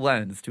fuzzy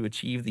lens to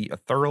achieve the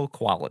ethereal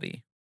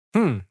quality.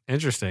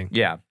 Interesting.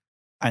 Yeah.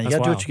 And you got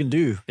to do what you can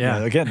do. Yeah.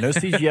 Again, no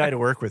CGI to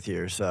work with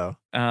here. So,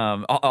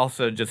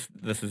 also, this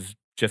is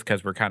just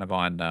because we're kind of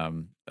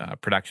on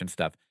production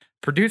stuff.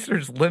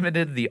 Producers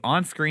limited the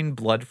on-screen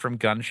blood from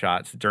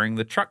gunshots during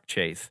the truck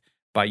chase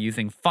by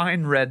using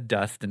fine red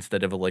dust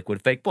instead of a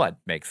liquid fake blood.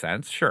 Makes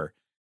sense, sure.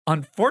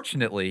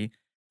 Unfortunately,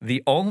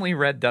 the only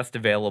red dust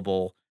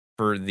available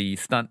for the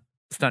stunt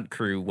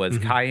crew was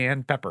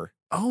cayenne pepper.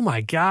 Oh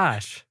my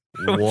gosh.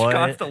 Which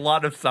caused a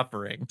lot of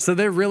suffering. So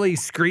they're really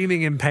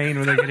screaming in pain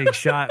when they're getting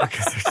shot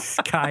because there's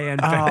just cayenne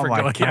pepper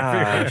going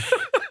everywhere.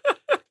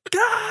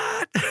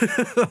 God!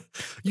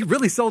 You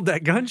really sold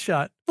that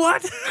gunshot.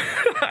 What?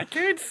 I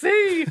can't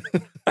see.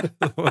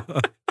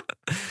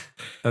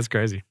 That's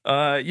crazy.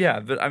 Yeah,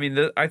 but I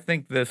mean, I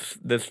think this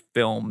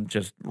film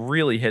just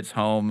really hits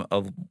home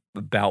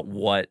about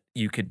what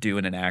you could do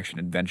in an action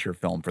adventure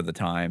film for the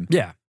time.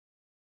 Yeah.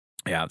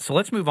 Yeah. So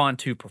let's move on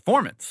to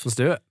performance. Let's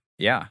do it.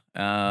 Yeah.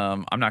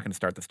 I'm not going to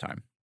start this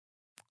time.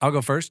 I'll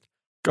go first.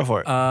 Go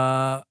for it.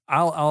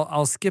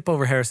 I'll skip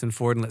over Harrison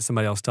Ford and let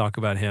somebody else talk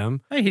about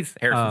him. Hey, he's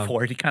Harrison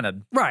Ford. He kind of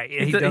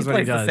he does what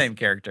he does. The same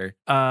character.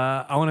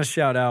 I want to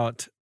shout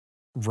out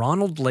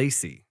Ronald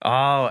Lacey.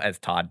 Oh, as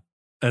Todd.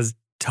 As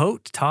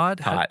Todd?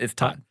 Todd. It's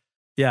Todd.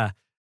 Yeah.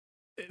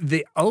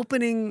 The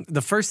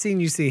first scene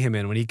you see him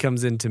in when he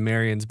comes into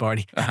Marion's bar,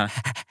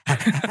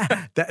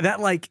 that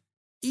like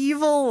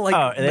evil,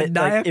 like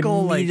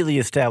maniacal, immediately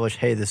established,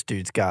 hey, this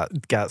dude's got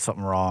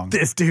something wrong.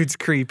 This dude's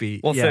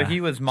creepy. Well, so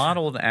he was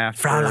modeled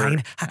after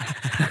Fraulein.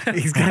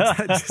 He's got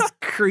that just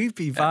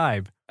creepy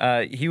vibe.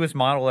 He was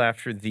modeled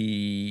after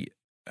the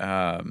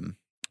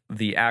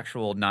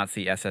actual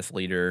Nazi SS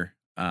leader,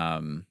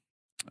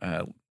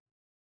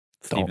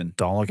 Steven.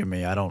 Don't look at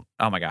me. I don't.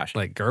 Oh my gosh.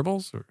 Like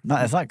Goebbels? No,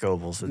 it's not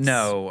Goebbels. It's,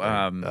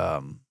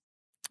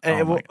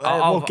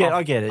 I'll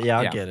get it. Yeah,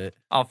 I'll get it.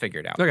 I'll figure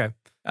it out. Okay.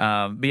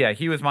 But yeah,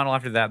 he was modeled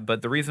after that.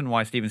 But the reason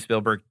why Steven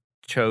Spielberg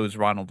chose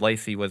Ronald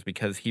Lacey was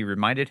because he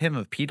reminded him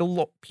of Peter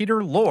Lorre.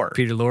 Peter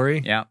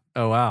Lorre? Yeah.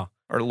 Oh, wow.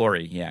 Or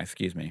Lorre. Yeah,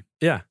 excuse me.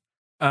 Yeah.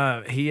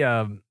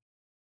 He's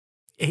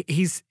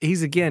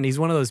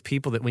one of those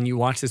people that when you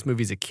watch this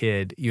movie as a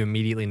kid, you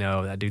immediately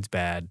know that dude's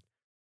bad.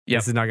 Yep.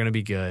 This is not going to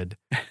be good.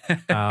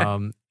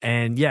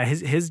 And yeah,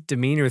 his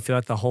demeanor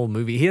throughout the whole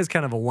movie, he is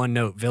kind of a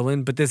one-note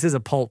villain, but this is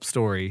a pulp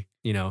story,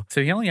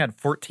 So he only had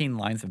 14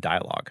 lines of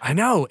dialogue. I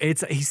know.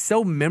 He's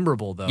so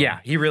memorable, though. Yeah,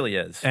 he really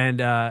is.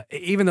 And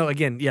even though,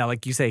 again, yeah,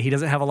 like you say, he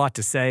doesn't have a lot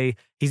to say.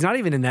 He's not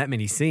even in that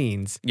many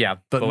scenes. Yeah,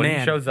 but when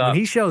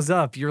he shows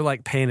up, you're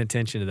like paying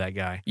attention to that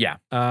guy. Yeah.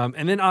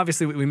 And then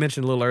obviously we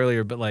mentioned a little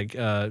earlier, but like,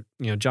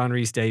 John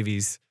Rhys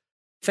Davies,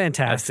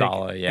 fantastic. That's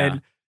solid, yeah.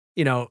 And,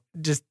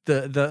 just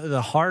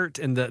the heart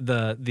and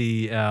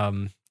the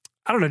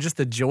I don't know, just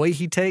the joy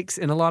he takes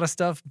in a lot of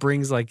stuff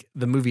brings like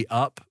the movie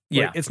up.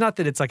 Yeah. Like, it's not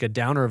that it's like a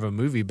downer of a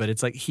movie, but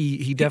it's like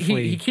he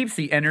definitely he keeps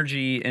the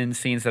energy in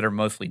scenes that are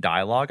mostly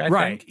dialogue, I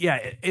think.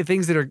 Yeah.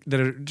 Things that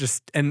are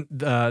just, and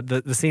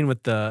the scene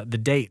with the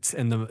dates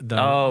and the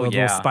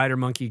little spider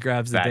monkey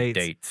grabs the bad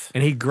dates.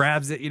 And he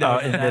grabs it, in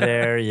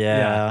midair,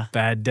 yeah.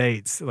 Bad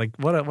dates. Like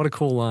what a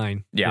cool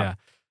line. Yeah.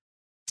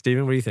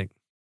 Steven, what do you think?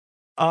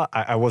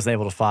 I wasn't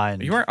able to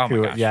find. You weren't? Oh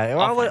my gosh. Yeah,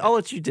 I'll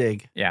let you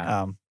dig.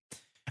 Yeah.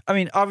 I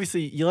mean,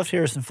 obviously, you left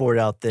Harrison Ford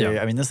out there.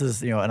 Yeah. I mean, this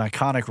is an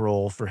iconic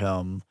role for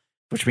him,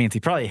 which means he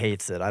probably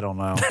hates it. I don't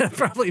know.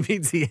 Probably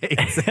means he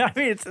hates it. I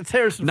mean, it's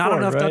Harrison Not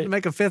Ford, enough right? time to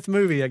make a fifth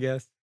movie, I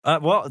guess.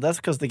 Well, that's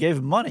because they gave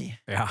him money.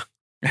 Yeah.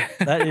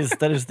 that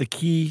is the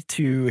key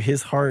to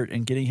his heart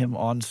and getting him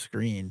on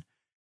screen.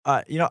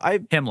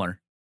 Himmler.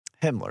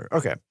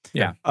 Okay.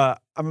 Yeah. I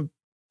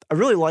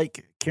really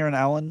like Karen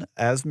Allen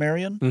as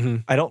Marion. Mm-hmm.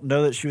 I don't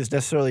know that she was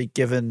necessarily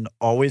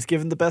always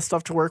given the best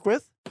stuff to work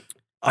with.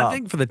 I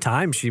think for the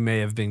time she may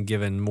have been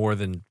given more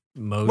than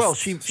most. Well,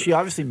 she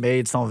obviously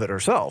made some of it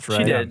herself, right?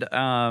 She did.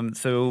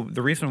 So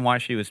the reason why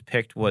she was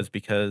picked was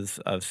because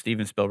of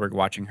Steven Spielberg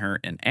watching her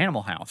in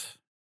Animal House,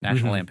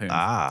 National Lampoon.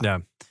 Yeah.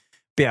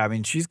 But yeah, I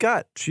mean, she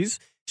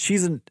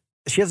has an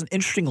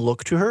interesting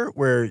look to her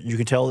where you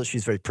can tell that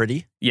she's very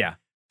pretty. Yeah.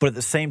 But at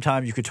the same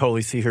time, you could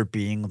totally see her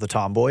being the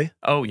tomboy.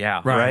 Oh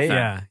yeah. Right?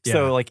 Yeah.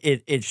 So like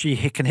she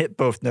can hit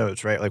both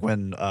notes, right? Like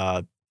when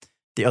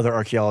the other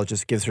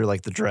archaeologist gives her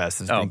like the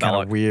dress and it's being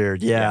kind of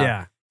weird.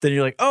 Yeah. then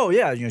you're like, oh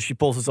yeah, she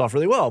pulls this off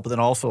really well. But then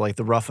also like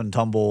the rough and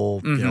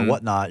tumble,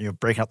 whatnot,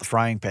 breaking out the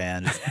frying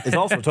pan is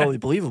also totally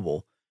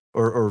believable.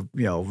 Or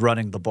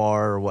running the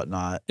bar or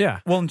whatnot.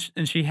 Yeah. Well,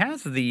 and she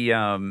has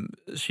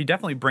she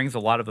definitely brings a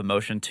lot of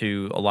emotion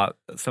to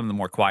some of the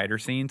more quieter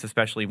scenes,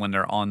 especially when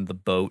they're on the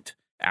boat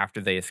after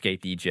they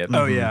escape Egypt.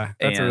 Oh yeah,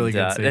 that's a really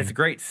good scene. It's a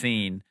great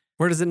scene.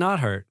 Where does it not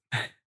hurt?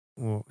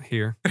 Well,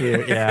 here.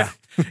 Yeah.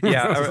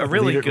 Yeah, a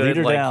really good, lead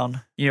her like,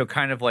 down.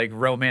 Kind of like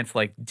romance,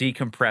 like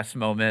decompress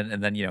moment,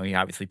 and then he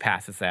obviously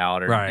passes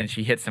out, and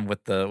she hits him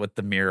with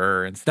the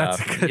mirror and stuff.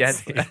 That's a good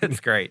scene.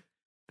 It's great.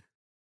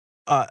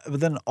 But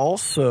then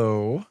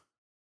also,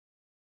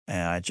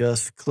 and I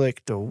just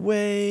clicked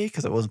away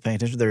because I wasn't paying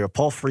attention. There you go.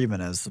 Paul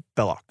Freeman as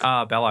Belloc.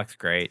 Belloc's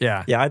great.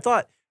 Yeah. Yeah, I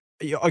thought,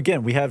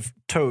 again, we have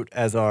Todd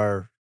as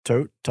Todd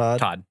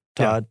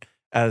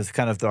as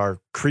kind of our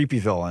creepy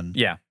villain.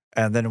 Yeah.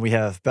 And then we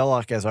have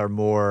Belloc as our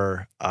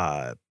more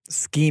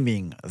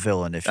scheming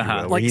villain, if you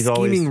will. Like he's scheming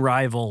always,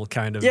 rival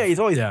kind of. Yeah, he's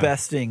always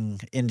besting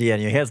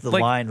Indiana. He has the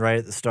Like, line right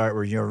at the start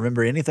where,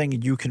 remember,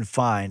 anything you can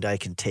find, I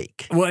can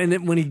take. Well, and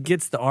then when he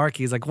gets the Ark,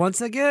 he's like,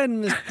 once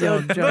again,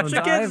 Mr. Jones,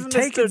 I've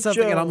taken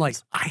something. And I'm like,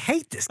 I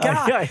hate this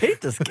guy. I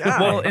hate this guy.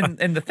 Well,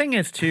 and the thing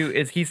is, too,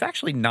 is he's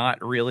actually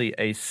not really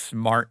a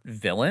smart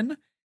villain.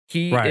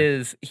 He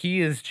has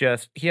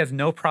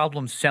no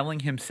problem selling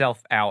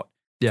himself out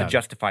to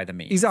justify the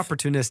means. He's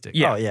opportunistic.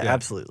 Yeah. Oh, yeah,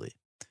 absolutely.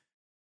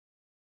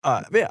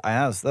 But yeah,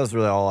 that was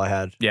really all I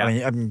had. Yeah.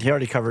 I mean, he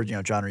already covered,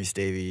 John Rhys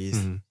Davies.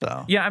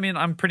 So. Yeah, I mean,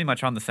 I'm pretty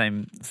much on the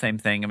same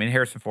thing. I mean,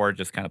 Harrison Ford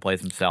just kind of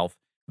plays himself.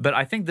 But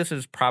I think this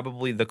is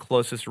probably the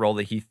closest role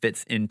that he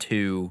fits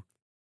into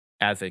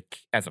as a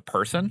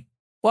person.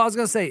 Well, I was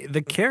going to say,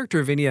 the character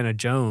of Indiana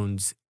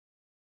Jones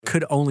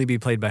could only be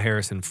played by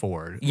Harrison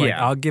Ford. Like,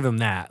 Yeah. I'll give him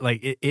that.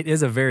 Like, it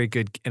is a very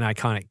good and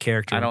iconic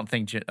character. I don't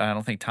think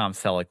Tom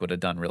Selleck would have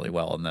done really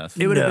well in this.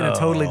 It would have been a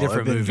totally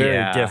different movie.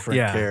 Very different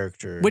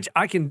character. Which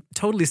I can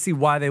totally see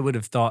why they would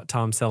have thought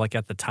Tom Selleck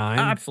at the time.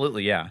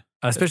 Absolutely, yeah.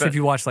 Especially if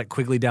you watch like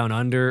Quigley Down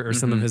Under or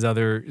some of his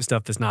other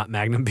stuff that's not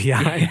Magnum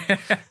PI.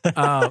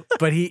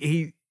 But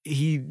he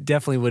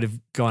definitely would have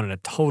gone in a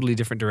totally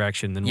different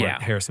direction than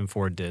what Harrison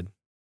Ford did.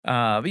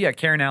 But yeah,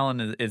 Karen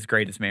Allen is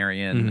great as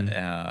Marion.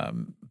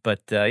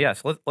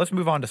 So let's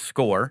move on to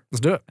score. Let's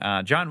do it.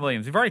 John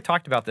Williams. We've already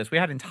talked about this. We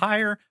had an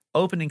entire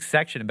opening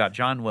section about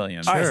John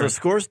Williams. All right, so the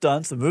score's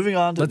done. So moving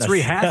on to let's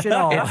rehash it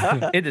all.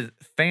 It is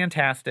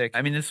fantastic.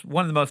 I mean, it's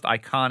one of the most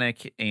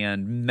iconic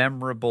and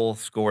memorable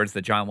scores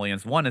that John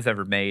Williams, one, has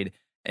ever made,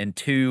 and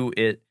two,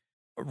 it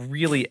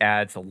really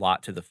adds a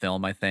lot to the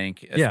film, I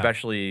think,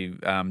 especially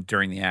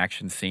during the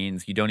action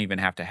scenes. You don't even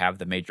have to have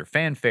the major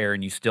fanfare,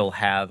 and you still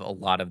have a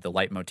lot of the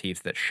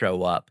leitmotifs that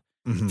show up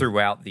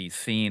throughout these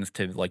scenes.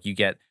 To like, you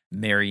get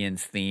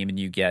Marion's theme, and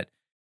you get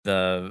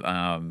the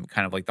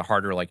kind of like the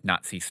harder, like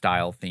Nazi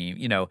style theme,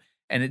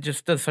 and it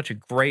just does such a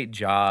great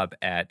job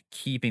at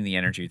keeping the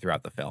energy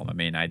throughout the film. I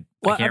mean, I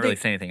can't really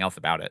say anything else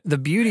about it. The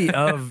beauty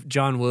of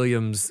John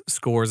Williams'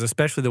 scores,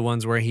 especially the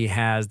ones where he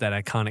has that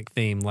iconic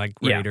theme, like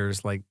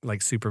Raiders,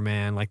 like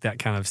Superman, like that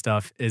kind of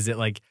stuff, is it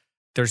like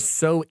they're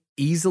so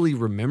easily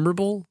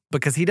rememberable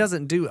because he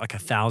doesn't do like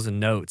 1,000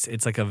 notes.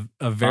 It's like a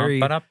very he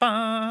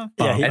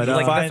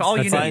that's all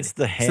you need. Finds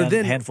the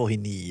handful he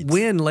needs.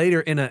 When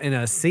later in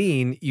a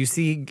scene you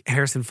see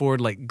Harrison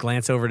Ford like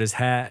glance over at his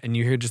hat and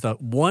you hear just a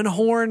one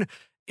horn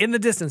in the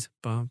distance,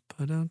 and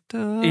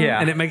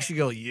it makes you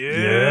go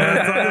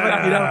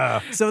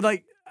So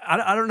like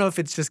I don't know if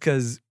it's just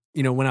because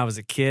when I was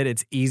a kid,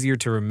 it's easier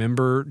to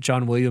remember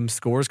John Williams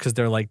scores because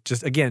they're like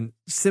just, again,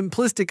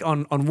 simplistic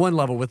on one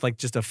level with like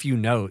just a few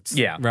notes.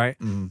 Yeah. Right?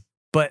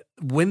 But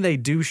when they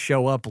do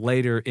show up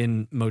later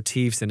in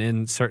motifs and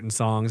in certain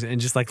songs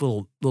and just like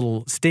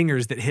little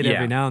stingers that hit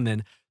every now and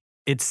then,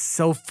 it's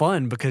so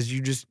fun because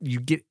you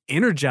get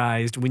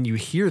energized when you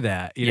hear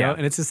that, you know?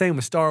 And it's the same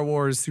with Star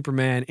Wars,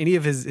 Superman, any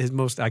of his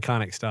most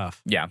iconic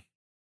stuff. Yeah.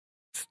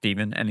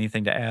 Steven,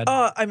 anything to add?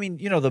 I mean,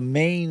 the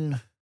main...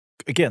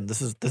 Again,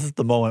 this is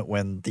the moment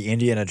when the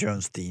Indiana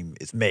Jones theme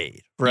is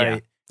made,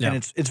 right? Yeah.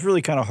 And it's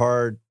really kind of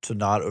hard to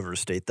not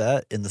overstate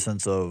that in the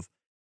sense of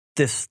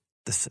this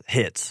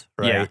hits,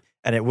 right? Yeah.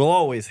 And it will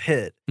always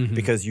hit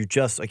because you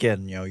just,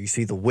 again, you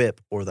see the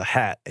whip or the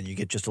hat and you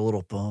get just a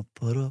little bump,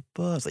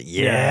 it's like,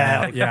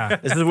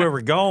 this is where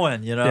we're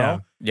going, Yeah.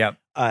 Yep.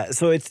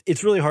 So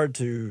it's really hard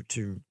to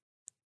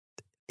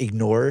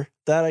ignore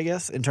that, I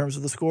guess, in terms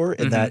of the score,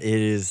 and that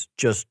it is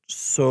just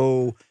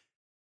so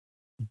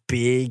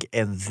big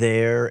and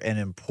there and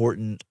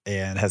important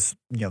and has,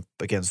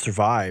 again,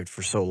 survived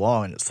for so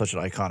long, and it's such an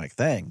iconic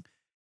thing.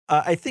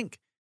 I think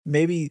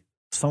maybe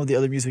some of the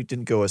other music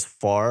didn't go as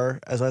far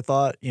as I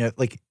thought,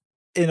 like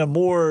in a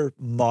more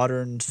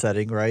modern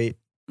setting, right?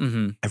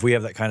 If we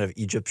have that kind of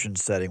Egyptian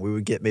setting, we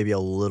would get maybe a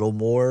little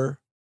more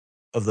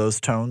of those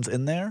tones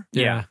in there.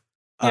 Yeah.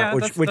 Yeah,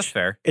 that's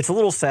fair. It's a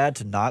little sad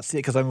to not see it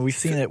because I mean we've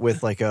seen it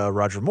with like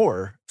Roger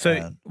Moore. So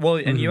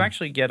and you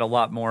actually get a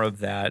lot more of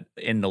that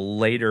in the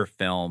later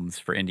films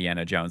for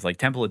Indiana Jones. Like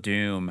Temple of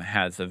Doom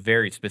has a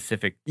very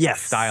specific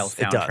style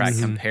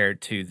soundtrack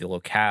compared to the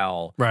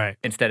locale, right?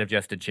 Instead of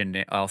just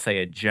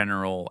a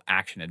general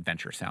action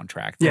adventure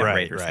soundtrack that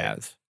Raiders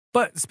has.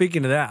 But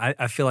speaking of that,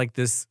 I feel like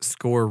this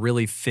score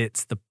really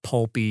fits the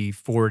pulpy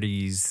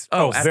 40s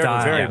style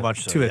very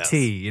much so, to a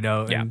T, you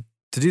know? Yeah. And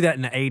to do that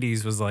in the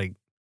 80s was like,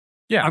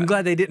 I'm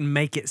glad they didn't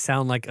make it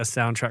sound like a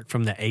soundtrack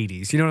from the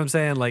 80s. You know what I'm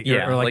saying? Like,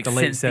 or like the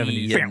late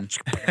 70s.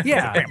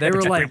 Yeah, they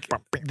were like,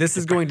 this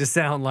is going to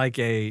sound like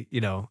a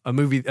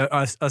movie,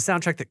 a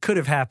soundtrack that could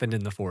have happened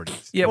in the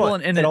 40s. Yeah, well,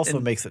 and it also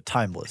makes it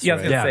timeless. Yeah, I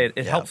right? was gonna say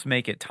it helps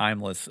make it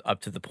timeless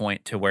up to the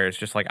point to where it's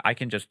just like I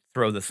can just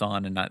throw this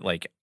on and not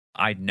like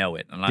I know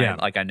it, and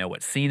I know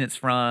what scene it's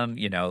from,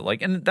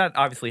 and that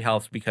obviously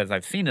helps because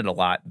I've seen it a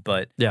lot.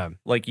 But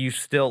like you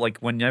still like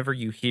whenever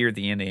you hear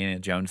the Indiana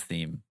Jones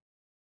theme,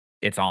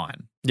 it's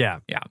on. Yeah.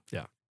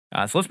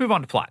 So let's move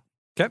on to plot.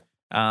 Okay.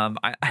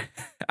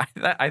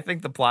 I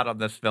think the plot on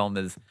this film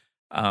is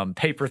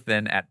paper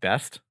thin at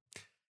best.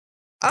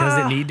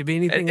 Does it need to be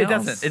anything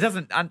else? It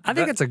doesn't. I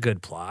think it's a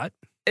good plot.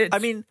 I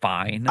mean,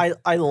 fine.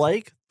 I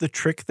like the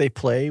trick they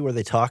play where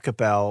they talk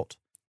about.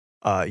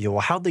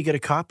 How'd they get a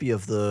copy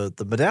of the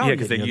medallion? Yeah,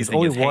 because they're using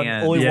only his one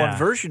hand. one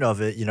version of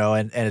it,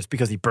 and it's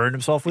because he burned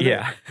himself with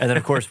it. And then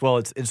of course,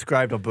 it's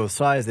inscribed on both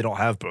sides. They don't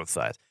have both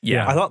sides.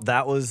 Yeah, I thought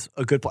that was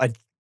a good plot.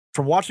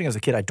 From watching as a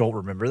kid, I don't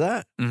remember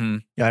that.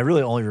 I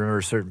really only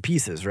remember certain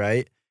pieces,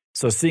 right?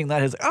 So seeing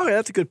that is like,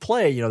 that's a good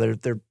play.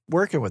 They're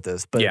working with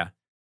this, but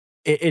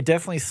it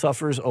definitely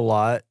suffers a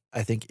lot.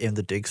 I think in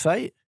the dig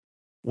site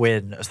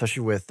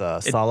especially with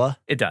Sala,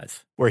 it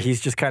does, where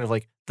he's just kind of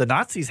like the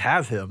Nazis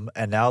have him,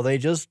 and now they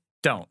just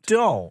don't.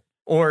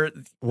 Or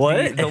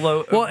what? The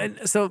low. Well,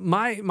 and so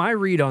my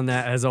read on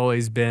that has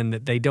always been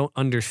that they don't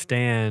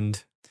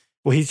understand.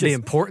 Well, he's just the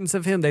importance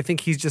of him. They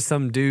think he's just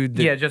some dude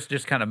that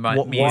just kind of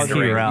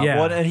wandering around. Yeah.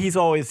 Well, and he's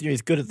always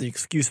he's good at the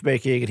excuse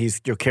making, and he's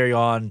carry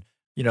on.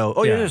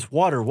 Just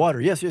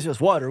water, yes,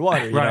 water.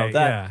 Right,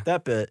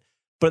 that bit.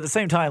 But at the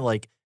same time,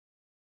 like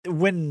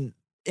when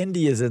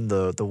Indy is in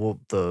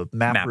the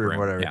map room or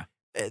whatever,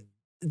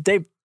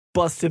 they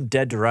bust him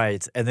dead to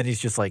rights, and then he's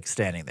just like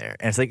standing there,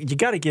 and it's like you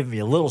got to give me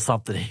a little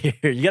something here.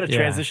 You got to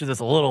transition this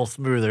a little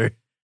smoother.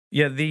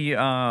 Yeah, the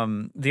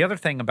other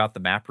thing about the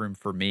map room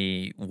for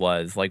me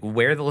was like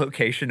where the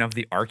location of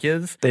the Ark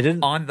is. They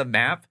didn't on the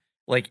map,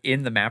 like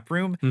in the map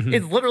room,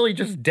 is literally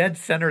just dead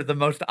center, the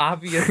most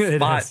obvious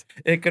spot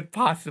it could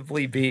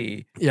possibly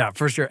be. Yeah,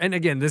 for sure. And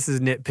again, this is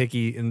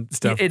nitpicky and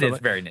stuff. It is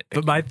very nitpicky.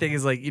 But my thing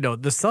is like,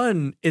 the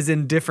sun is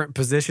in different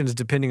positions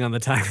depending on the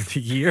time of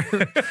the year.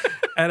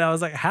 And I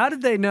was like, how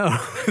did they know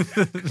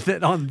that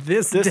on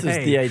this day, is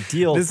the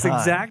ideal this time.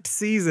 Exact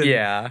season?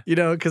 Yeah.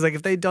 Because like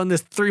if they'd done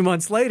this 3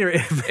 months later,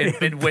 it'd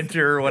been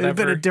winter or whatever. It'd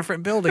been a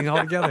different building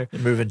altogether.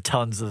 Moving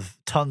tons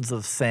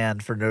of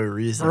sand for no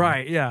reason.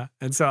 Right, yeah.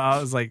 And so I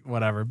was like,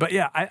 whatever. But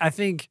yeah, I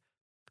think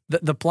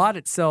the plot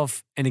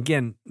itself, and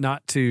again,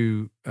 not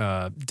to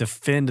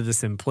defend the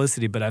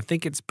simplicity, but I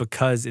think it's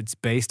because it's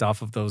based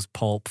off of those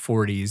pulp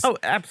 40s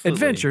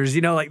adventures,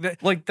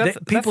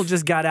 people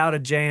just got out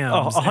of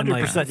jams.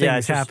 100%.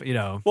 Things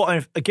happen, Well,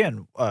 and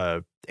again,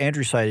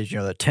 Andrew cited,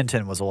 that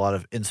Tintin was a lot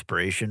of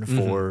inspiration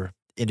for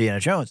Indiana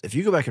Jones. If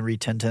you go back and read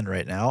Tintin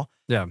right now,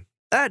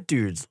 that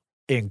dude's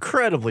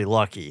incredibly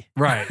lucky.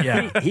 Right,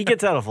 yeah. he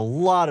gets out of a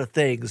lot of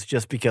things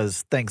just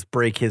because things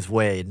break his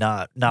way,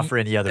 not for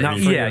any other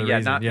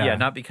reason.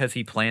 Not because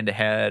he planned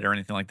ahead or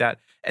anything like that.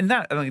 And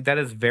that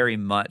is very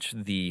much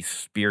the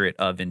spirit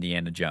of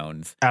Indiana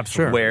Jones.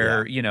 Absolutely.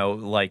 Where,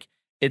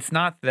 it's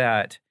not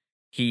that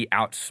he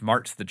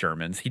outsmarts the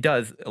Germans. He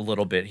does a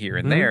little bit here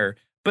and there,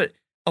 but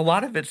a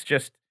lot of it's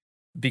just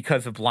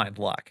because of blind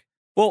luck.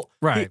 Well,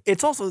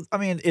 it's also,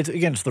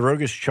 it's the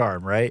roguish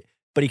charm, right?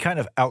 But he kind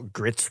of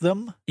outgrits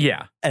them.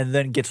 Yeah. And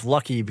then gets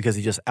lucky because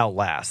he just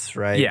outlasts,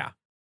 right? Yeah.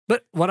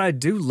 But what I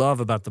do love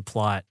about the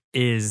plot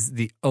is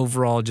the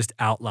overall just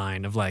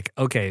outline of like,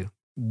 okay,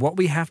 what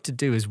we have to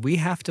do is we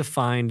have to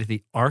find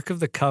the Ark of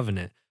the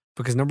Covenant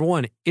because number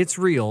one, it's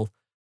real.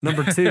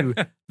 Number two,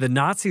 the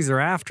Nazis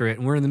are after it,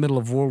 and we're in the middle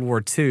of World War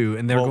II,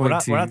 and we're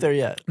not there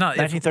yet. No,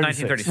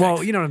 1936.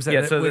 Well, you know what I'm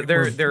saying. Yeah, so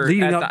they're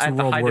leading up to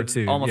World War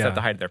II. Almost at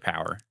the height of their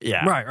power.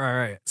 Yeah.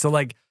 Right. So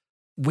like,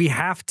 we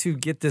have to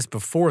get this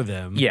before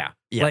them. Yeah.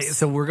 Yes. Like,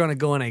 so we're going to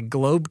go on a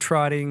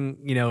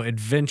globe-trotting,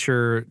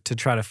 adventure to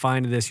try to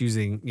find this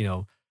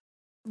using,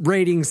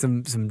 raiding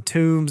some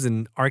tombs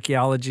and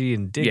archaeology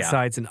and dig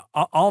sites and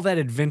all that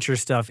adventure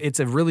stuff. It's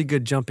a really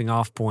good jumping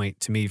off point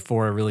to me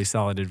for a really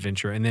solid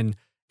adventure. And then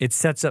it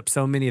sets up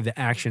so many of the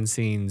action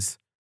scenes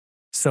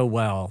so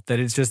well that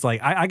it's just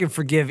like I can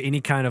forgive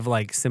any kind of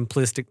like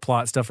simplistic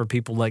plot stuff or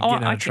people like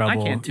getting out of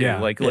trouble. I can too.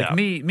 Yeah. Like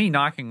me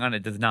knocking on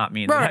it does not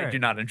mean that I do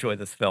not enjoy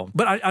this film.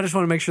 But I just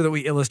want to make sure that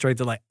we illustrate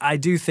that, like, I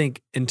do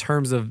think in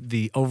terms of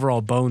the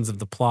overall bones of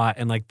the plot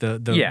and like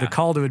the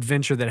call to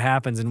adventure that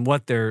happens and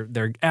what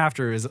they're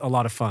after is a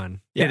lot of fun.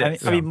 Yeah,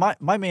 I mean,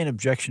 my main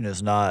objection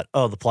is not,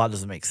 oh, the plot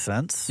doesn't make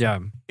sense. Yeah.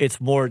 It's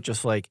more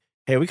just like,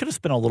 hey, we could have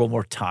spent a little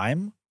more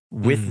time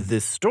with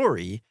this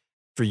story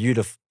for you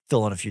to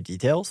fill in a few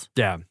details.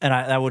 Yeah. And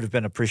that would have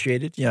been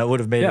appreciated. You know, it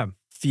would have made it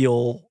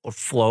feel or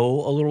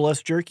flow a little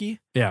less jerky.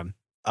 Yeah.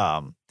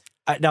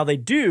 Now they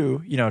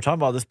do, you know, talking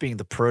about this being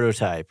the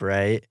prototype,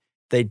 right?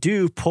 They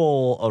do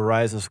pull a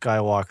Rise of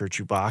Skywalker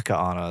Chewbacca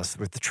on us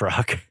with the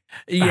truck.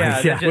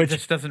 Yeah, that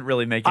just doesn't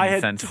really make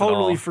any sense at all. I had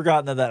totally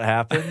forgotten that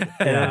happened.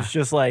 And it's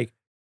just like,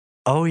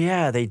 oh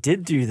yeah, they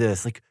did do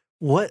this. Like,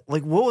 what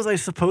was I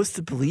supposed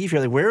to believe here?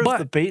 Like, where was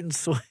the bait and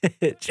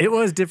switch? It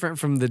was different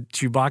from the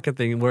Chewbacca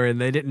thing where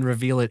they didn't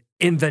reveal it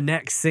in the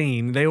next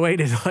scene. They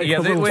waited like a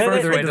little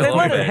further. They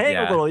let it hang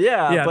a little,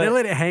 Yeah, they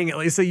let it hang at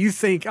least. So you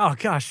think, oh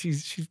gosh,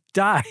 she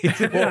died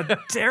in a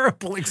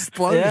terrible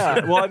explosion.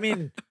 Yeah, well, I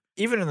mean,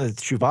 even in the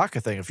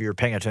Chewbacca thing, if you were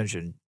paying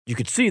attention, you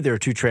could see there are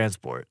two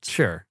transports.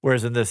 Sure.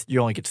 Whereas in this, you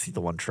only get to see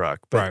the one truck.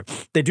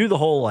 But they do the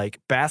whole like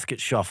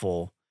basket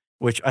shuffle,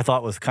 which I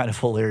thought was kind of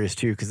hilarious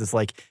too, because it's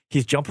like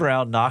he's jumping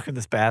around, knocking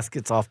this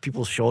baskets off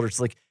people's shoulders. It's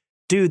like,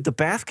 dude, the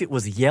basket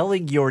was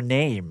yelling your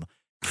name.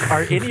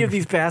 Are any of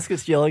these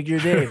baskets yelling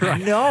your name?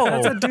 No.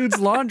 That's a dude's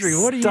laundry.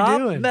 What are you doing?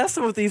 Stop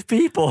messing with these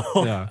people.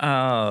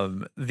 Yeah.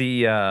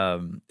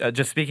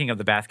 Just speaking of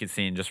the basket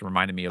scene, just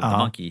reminded me of the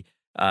monkey.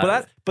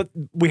 But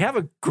we have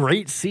a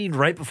great scene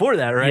right before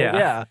that, right?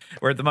 Yeah.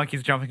 Where the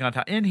monkey's jumping on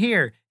top. In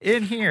here.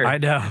 I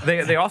know.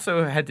 They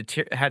also had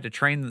to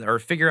train or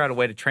figure out a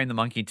way to train the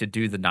monkey to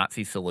do the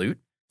Nazi salute.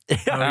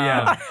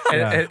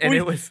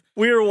 And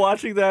we were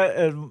watching that,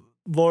 and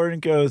Lauren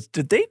goes,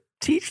 "Did they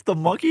teach the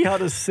monkey how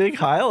to sing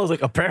Heil?" I was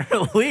like,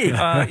 apparently.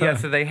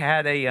 So they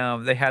had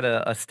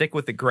a stick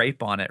with a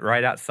grape on it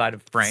right outside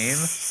of frame,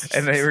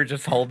 and they were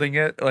just holding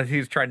it like he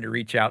was trying to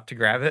reach out to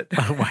grab it.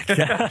 Oh my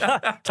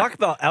god! Talk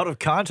about out of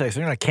context.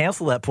 They're gonna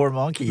cancel that poor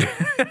monkey.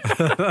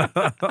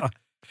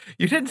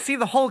 You didn't see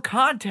the whole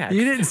context.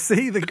 You didn't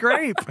see the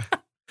grape.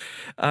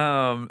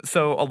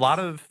 So a lot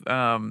of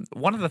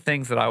one of the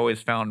things that I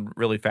always found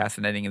really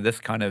fascinating, and this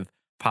kind of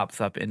pops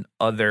up in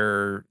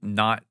other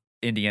not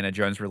Indiana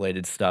Jones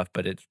related stuff,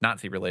 but it's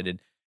Nazi related,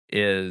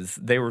 is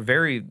they were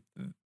very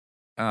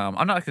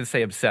I'm not going to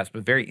say obsessed,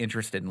 but very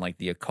interested in like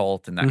the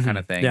occult and that kind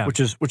of thing. Yeah. Which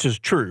is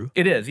true.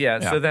 It is, yeah.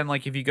 So then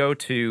like if you go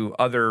to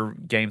other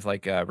games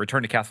like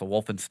Return to Castle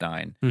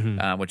Wolfenstein,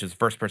 which is a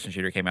first person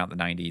shooter, came out in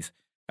the 90s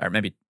or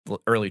maybe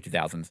early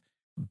 2000s.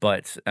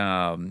 But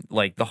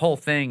like the whole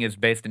thing is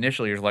based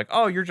initially, you're like,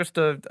 oh, you're just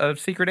a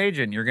secret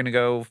agent. You're going to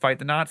go fight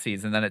the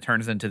Nazis. And then it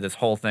turns into this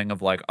whole thing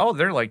of like, oh,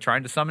 they're like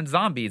trying to summon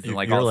zombies and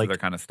like all this other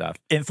kind of stuff.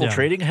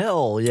 Infiltrating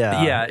hell.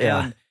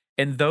 Yeah.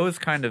 And those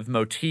kind of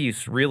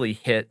motifs really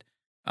hit,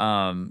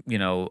 you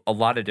know, a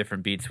lot of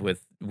different beats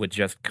with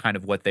just kind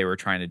of what they were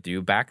trying to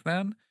do back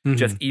then,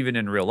 just even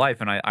in real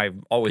life. And I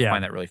always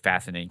find that really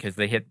fascinating because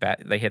they hit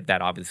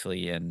that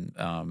obviously in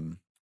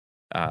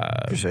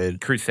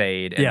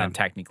Crusade, and then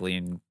technically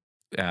in,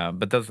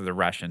 but those are the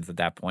Russians at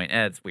that point.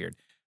 It's weird,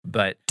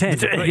 but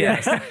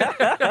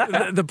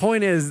the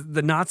point is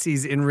the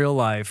Nazis in real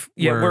life.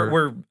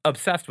 We're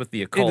obsessed with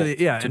the occult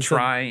to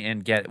try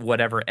and get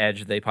whatever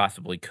edge they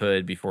possibly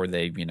could before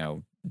they, you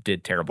know,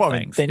 did terrible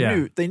things. They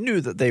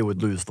knew that they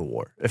would lose the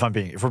war. If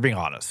we're being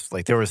honest,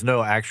 like there was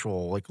no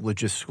actual like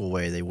logistical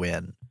way they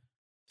win.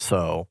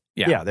 So.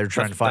 Yeah, they're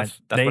trying to find.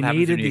 They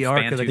needed the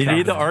Ark of the Covenant. They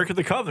need the Ark of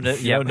the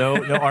Covenant. You know,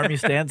 no army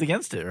stands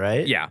against it,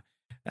 right? Yeah.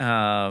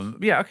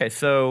 Okay.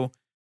 So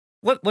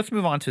let's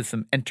move on to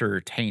some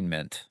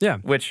entertainment. Yeah.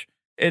 Which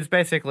is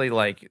basically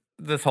like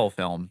this whole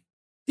film.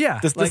 Yeah.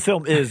 This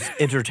film is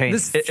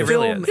entertainment. This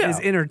film is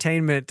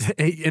entertainment.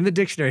 In the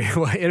dictionary,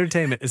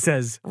 entertainment, it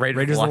says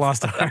Raiders of the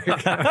Lost Ark.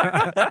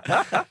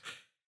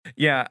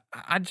 Yeah.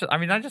 I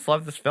just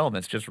love this film.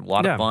 It's just a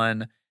lot of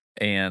fun.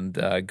 And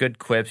good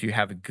quips. You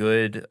have a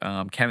good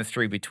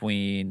chemistry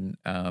between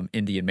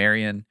Indy and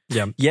Marion.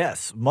 Yeah.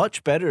 Yes,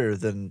 much better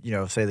than, you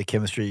know, say the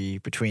chemistry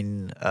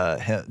between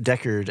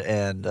Deckard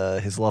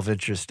and his love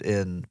interest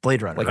in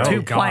Blade Runner. Like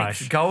two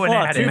planks going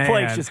at it. Two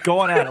planks just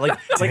going at it. Like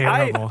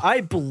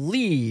I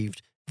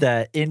believed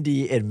that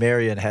Indy and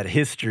Marion had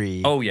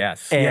history. Oh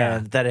yes,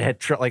 and that it had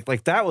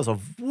like that was a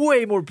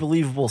way more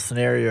believable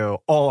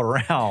scenario all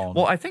around.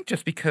 Well, I think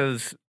just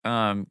because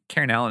Karen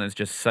Allen is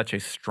just such a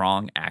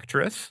strong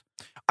actress.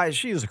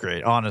 She was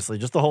great, honestly,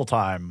 just the whole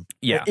time.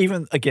 Yeah,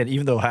 even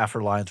though half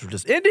her lines were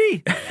just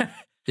Indy.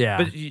 Yeah,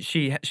 but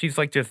she's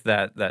like just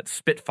that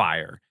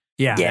Spitfire.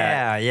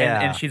 Yeah.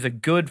 And she's a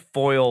good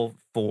foil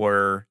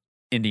for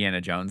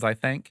Indiana Jones, I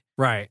think.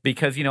 Right.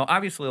 Because, you know,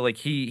 obviously, like,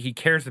 he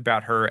cares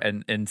about her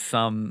in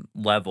some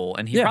level,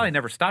 and he probably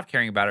never stopped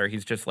caring about her.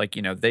 He's just like,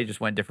 you know, they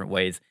just went different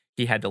ways.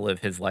 He had to live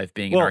his life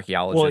being an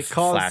archaeologist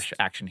 /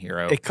 action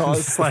hero. It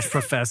caused /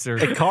 professor.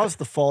 It caused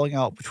the falling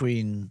out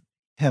between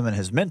him and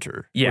his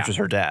mentor, Yeah. which was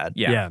her dad.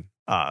 Yeah.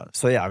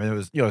 So yeah, I mean, it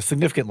was a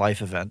significant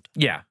life event.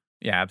 Yeah.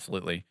 Yeah,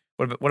 absolutely.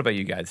 What about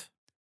you guys?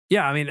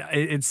 Yeah, I mean,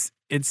 it's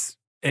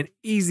an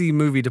easy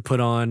movie to put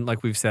on,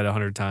 like we've said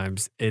 100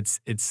 times. It's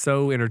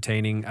so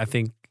entertaining. I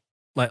think,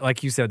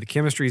 like you said, the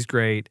chemistry's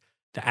great,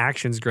 the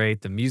action's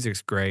great, the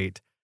music's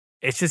great.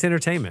 It's just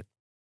entertainment.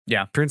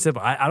 Yeah. Pure and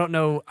simple. I don't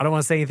know. I don't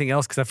want to say anything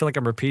else because I feel like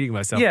I'm repeating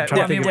myself. Yeah, I'm trying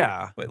to I mean,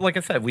 think of- like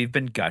I said, we've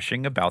been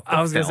gushing about the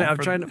I was going to say, film I'm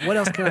for- trying. What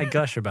else can I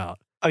gush about?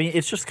 I mean,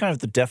 it's just kind of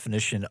the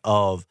definition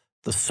of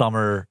the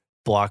summer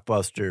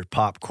blockbuster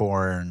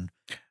popcorn.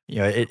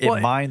 It Well,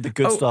 mined the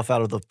good stuff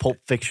out of the Pulp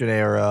Fiction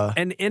era.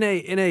 And in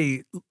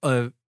a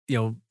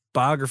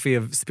biography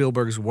of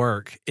Spielberg's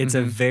work, it's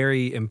a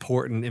very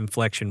important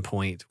inflection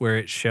point where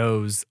it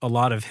shows a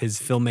lot of his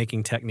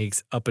filmmaking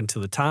techniques up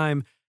until the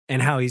time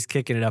and how he's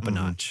kicking it up a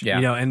notch. Yeah.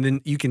 And then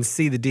you can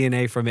see the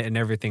DNA from it and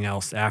everything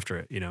else after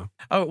it,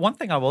 Oh, one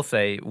thing I will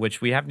say,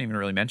 which we haven't even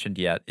really mentioned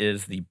yet,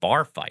 is the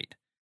bar fight.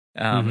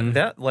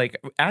 That, like,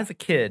 as a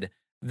kid,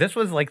 this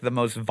was like the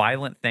most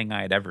violent thing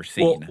I had ever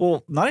seen.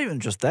 Well, not even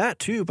just that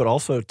too, but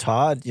also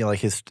Todd,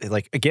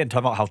 again, talking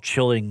about how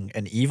chilling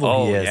and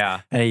evil he is.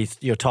 Yeah. And he's,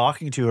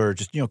 talking to her,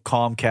 just,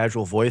 calm,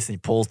 casual voice, and he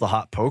pulls the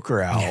hot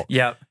poker out.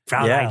 Yep.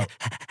 Yeah.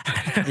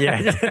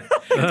 Yeah.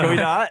 Can we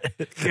not?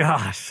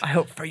 Gosh. I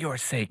hope for your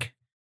sake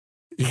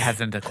he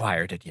hasn't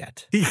acquired it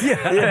yet.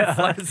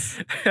 Yeah.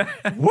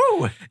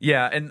 Woo!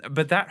 Yeah,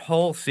 but that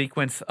whole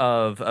sequence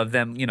of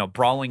them,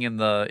 brawling in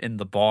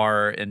the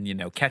bar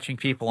and catching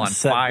people on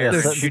fire,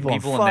 setting shooting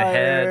people people on in the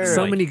head. fire.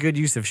 So like- many good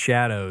use of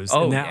shadows.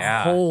 Oh, and that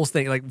yeah. whole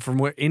thing, like from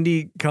where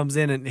Indy comes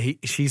in and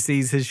she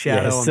sees his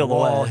shadow his on the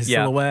wall, silhouette. his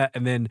Yeah. silhouette,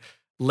 and then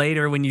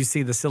later when you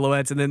see the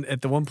silhouettes, and then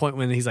at the one point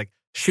when he's like,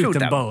 shoot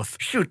them both.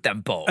 Shoot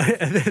them both.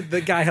 And then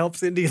the guy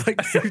helps Indy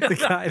shoot the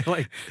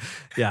guy.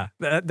 Yeah,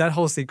 that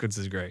whole sequence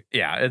is great.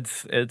 Yeah,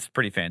 it's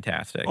pretty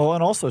fantastic. Oh,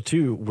 and also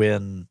too,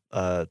 when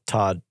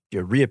Todd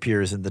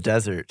reappears in the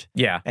desert,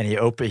 Yeah. and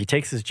he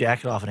takes his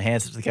jacket off and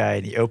hands it to the guy,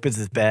 and he opens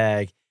his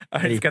bag,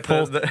 and He's he got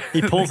pulls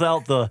he pulls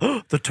out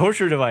the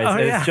torture device. Oh,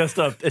 and yeah.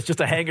 it's just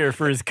a hanger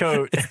for his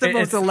coat. It's the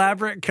most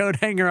elaborate coat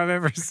hanger I've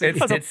ever seen.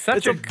 It's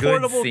such a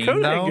good portable scene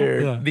coat though,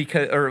 hanger.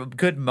 Yeah. or a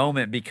good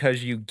moment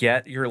because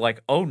you're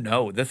like, oh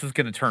no, this is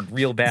gonna turn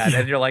real bad,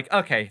 and you're like,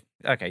 okay,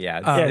 yeah,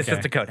 it's okay.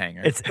 just a coat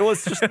hanger. It's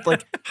just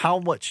like how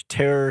much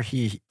terror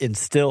he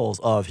instills.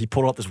 He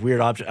pulled out this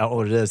weird object. I don't know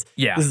what it is.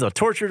 Yeah. This is a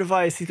torture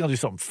device. He's gonna do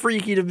something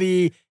freaky to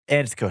me,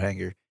 and it's a coat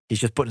hanger. He's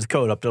just putting his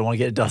coat up. Doesn't want to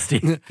get it dusty.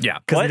 yeah.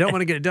 Because I What? don't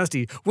want to get it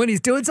dusty when he's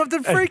doing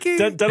something freaky.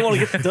 Doesn't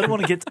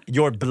want to get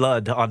your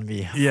blood on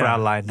me, Yeah.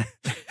 Fraulein.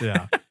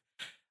 Yeah.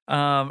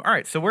 All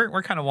right, so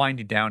we're kind of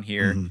winding down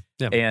here, Mhm.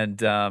 Yeah.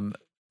 and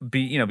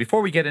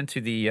before we get into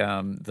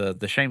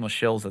the shameless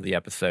shills of the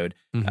episode,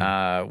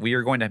 we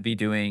are going to be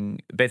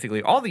doing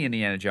basically all the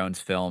Indiana Jones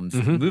films,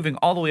 moving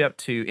all the way up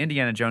to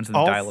Indiana Jones and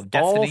the Dial of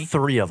Destiny. All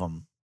three of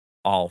them.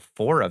 All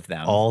four of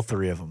them. All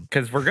three of them.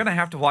 Because we're gonna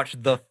have to watch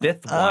the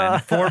fifth one.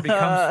 Four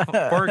comes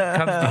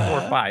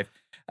before five.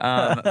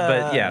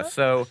 But yeah,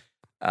 so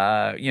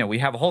we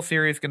have a whole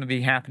series going to be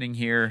happening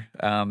here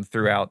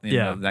throughout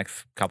the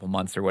next couple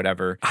months or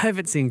whatever. I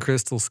haven't seen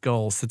Crystal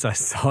Skull since I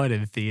saw it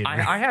in theater.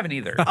 I haven't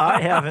either.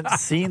 I haven't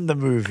seen the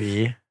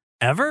movie.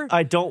 Ever?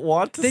 I don't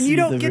want to Then see you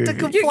don't the get to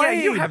movie.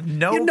 complain. You have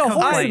no You have no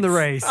horse in the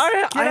complaints. race. I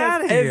Get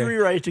have outta here. every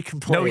right to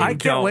complain. No, you I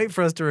can't don't. wait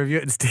for us to review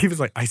it. And Steve is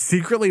like, I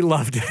secretly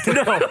loved it.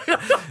 No.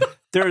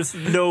 There's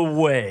no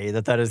way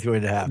that is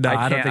going to happen. No,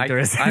 I don't think there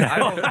is.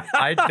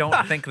 I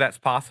don't think that's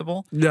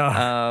possible.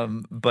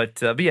 No.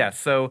 But yeah,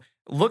 so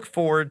look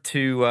forward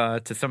to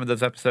some of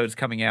those episodes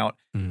coming out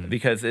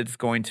because it's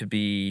going to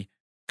be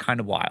kind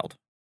of wild.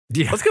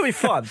 Yeah. It's going to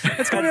be fun.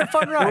 It's going to be a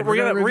fun ride. We're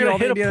gonna review all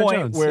hit a Indiana point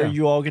Jones. where Yeah.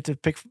 you all get to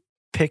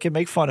pick and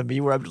make fun of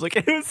me, where I'm just like,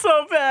 it was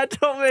so bad.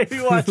 Don't make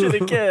me watch it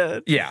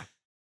again. Yeah.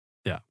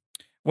 Yeah.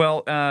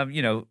 Well,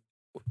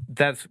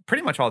 that's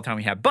pretty much all the time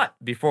we have. But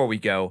before we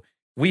go,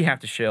 we have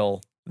to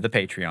shill the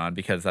Patreon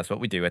because that's what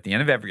we do at the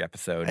end of every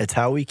episode. It's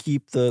how we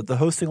keep the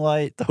hosting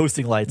lights. The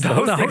hosting lights.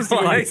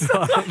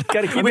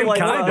 Gotta keep the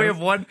lights on. We have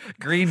one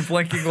green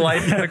blinking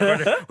light in the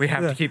corner. We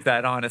have to keep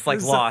that on. It's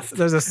like Lost.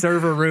 There's a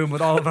server room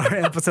with all of our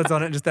episodes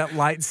on it, and just that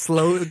light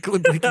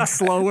blinking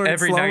slower and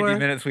Every slower. 90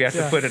 minutes, we have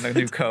to put in a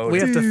new code. We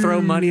have to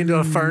throw money into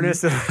a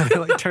furnace and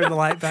turn the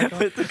light back on.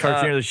 The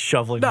cartoon is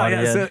shoveling money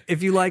in. So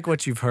if you like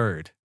what you've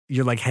heard,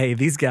 you're like, hey,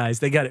 these guys,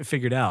 they got it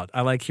figured out.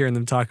 I like hearing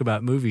them talk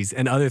about movies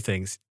and other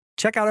things.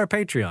 Check out our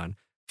Patreon.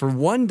 For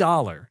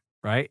 $1,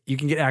 right, you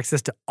can get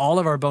access to all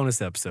of our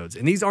bonus episodes.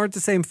 And these aren't the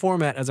same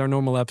format as our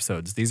normal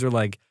episodes. These are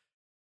like,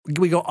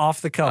 we go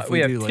off the cuff. We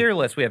have tier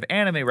lists. We have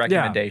anime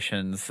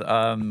recommendations.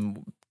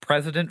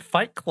 President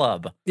Fight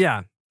Club.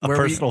 Yeah. A where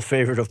personal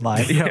favorite of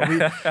mine.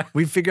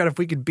 we figured out if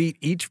we could beat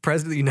each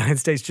president of the United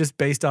States just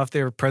based off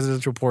their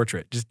presidential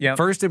portrait. Just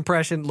first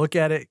impression, look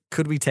at it.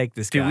 Could we take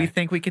this guy? Do we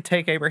think we could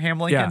take Abraham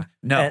Lincoln?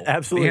 No.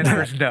 Absolutely the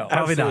answer is no.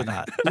 Absolutely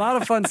not. A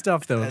lot of fun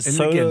stuff, though. And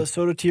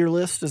Soda tier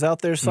list is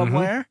out there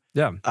somewhere.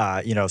 Yeah.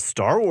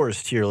 Star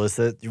Wars tier list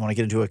that you want to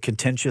get into a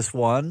contentious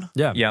one.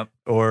 Yeah. Yep.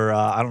 Or,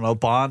 I don't know,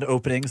 Bond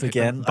openings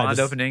again.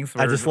 Openings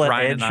where I just let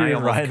Ryan and I Andrew and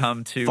almost Ryan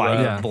come to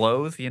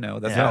blows.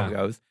 That's how it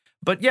goes.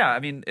 But yeah, I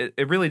mean,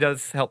 it really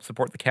does help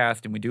support the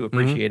cast, and we do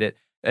appreciate it.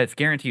 It's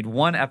guaranteed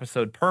 1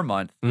 episode per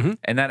month,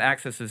 and that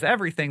accesses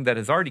everything that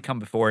has already come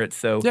before it.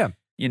 So,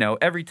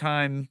 every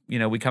time,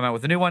 we come out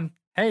with a new one,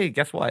 hey,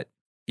 guess what?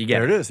 You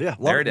get it is, yeah.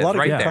 There it is, a lot of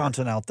right good there.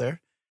 content out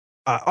there.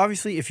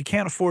 Obviously, if you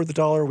can't afford the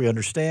dollar, we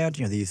understand.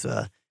 These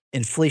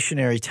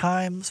inflationary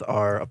times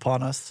are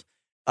upon us.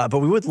 But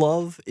we would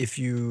love if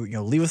you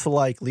leave us a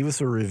like, leave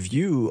us a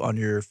review on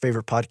your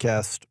favorite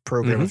podcast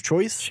program of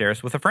choice. Share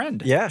us with a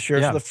friend. Yeah, share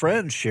us with a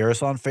friend. Share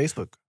us on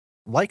Facebook.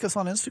 Like us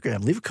on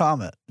Instagram. Leave a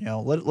comment.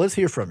 Let's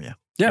hear from you.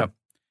 Yeah.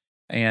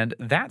 And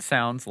that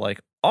sounds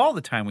like all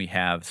the time we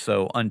have.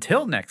 So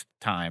until next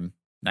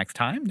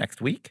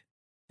week?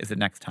 Is it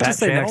next time? Just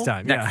say next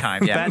time. Next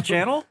time, yeah. Bat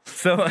channel?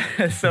 So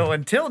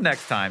until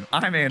next time,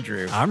 I'm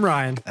Andrew. I'm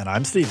Ryan. And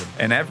I'm Steven.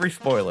 And every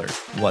spoiler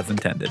was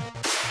intended.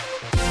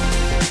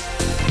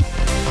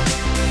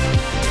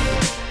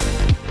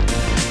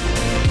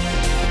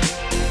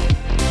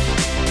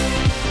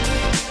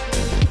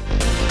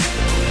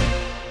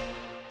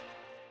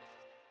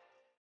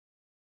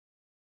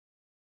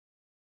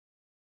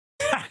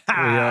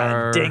 We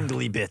are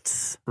dangly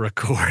bits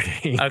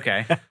recording.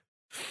 Okay.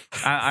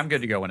 I'm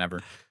good to go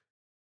whenever.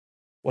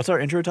 What's our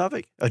intro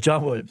topic?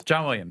 John Williams.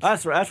 John Williams.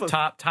 That's right.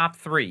 Top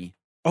 3.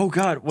 Oh,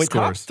 God. Wait,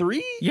 Scores. top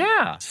 3?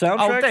 Yeah.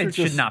 Soundtracks that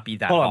should not be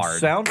that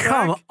hard. Soundtrack?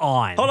 Come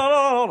on.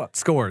 Hold on.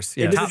 Scores.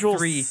 Yeah. Individual top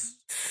 3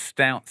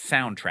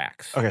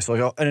 soundtracks. Okay, so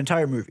like an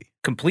entire movie.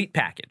 Complete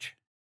package.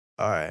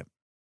 All right.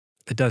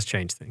 It does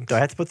change things. Do I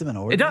have to put them in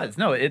order? It does.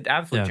 No, it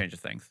absolutely changes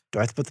things. Do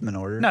I have to put them in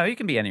order? No, you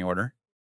can be any order.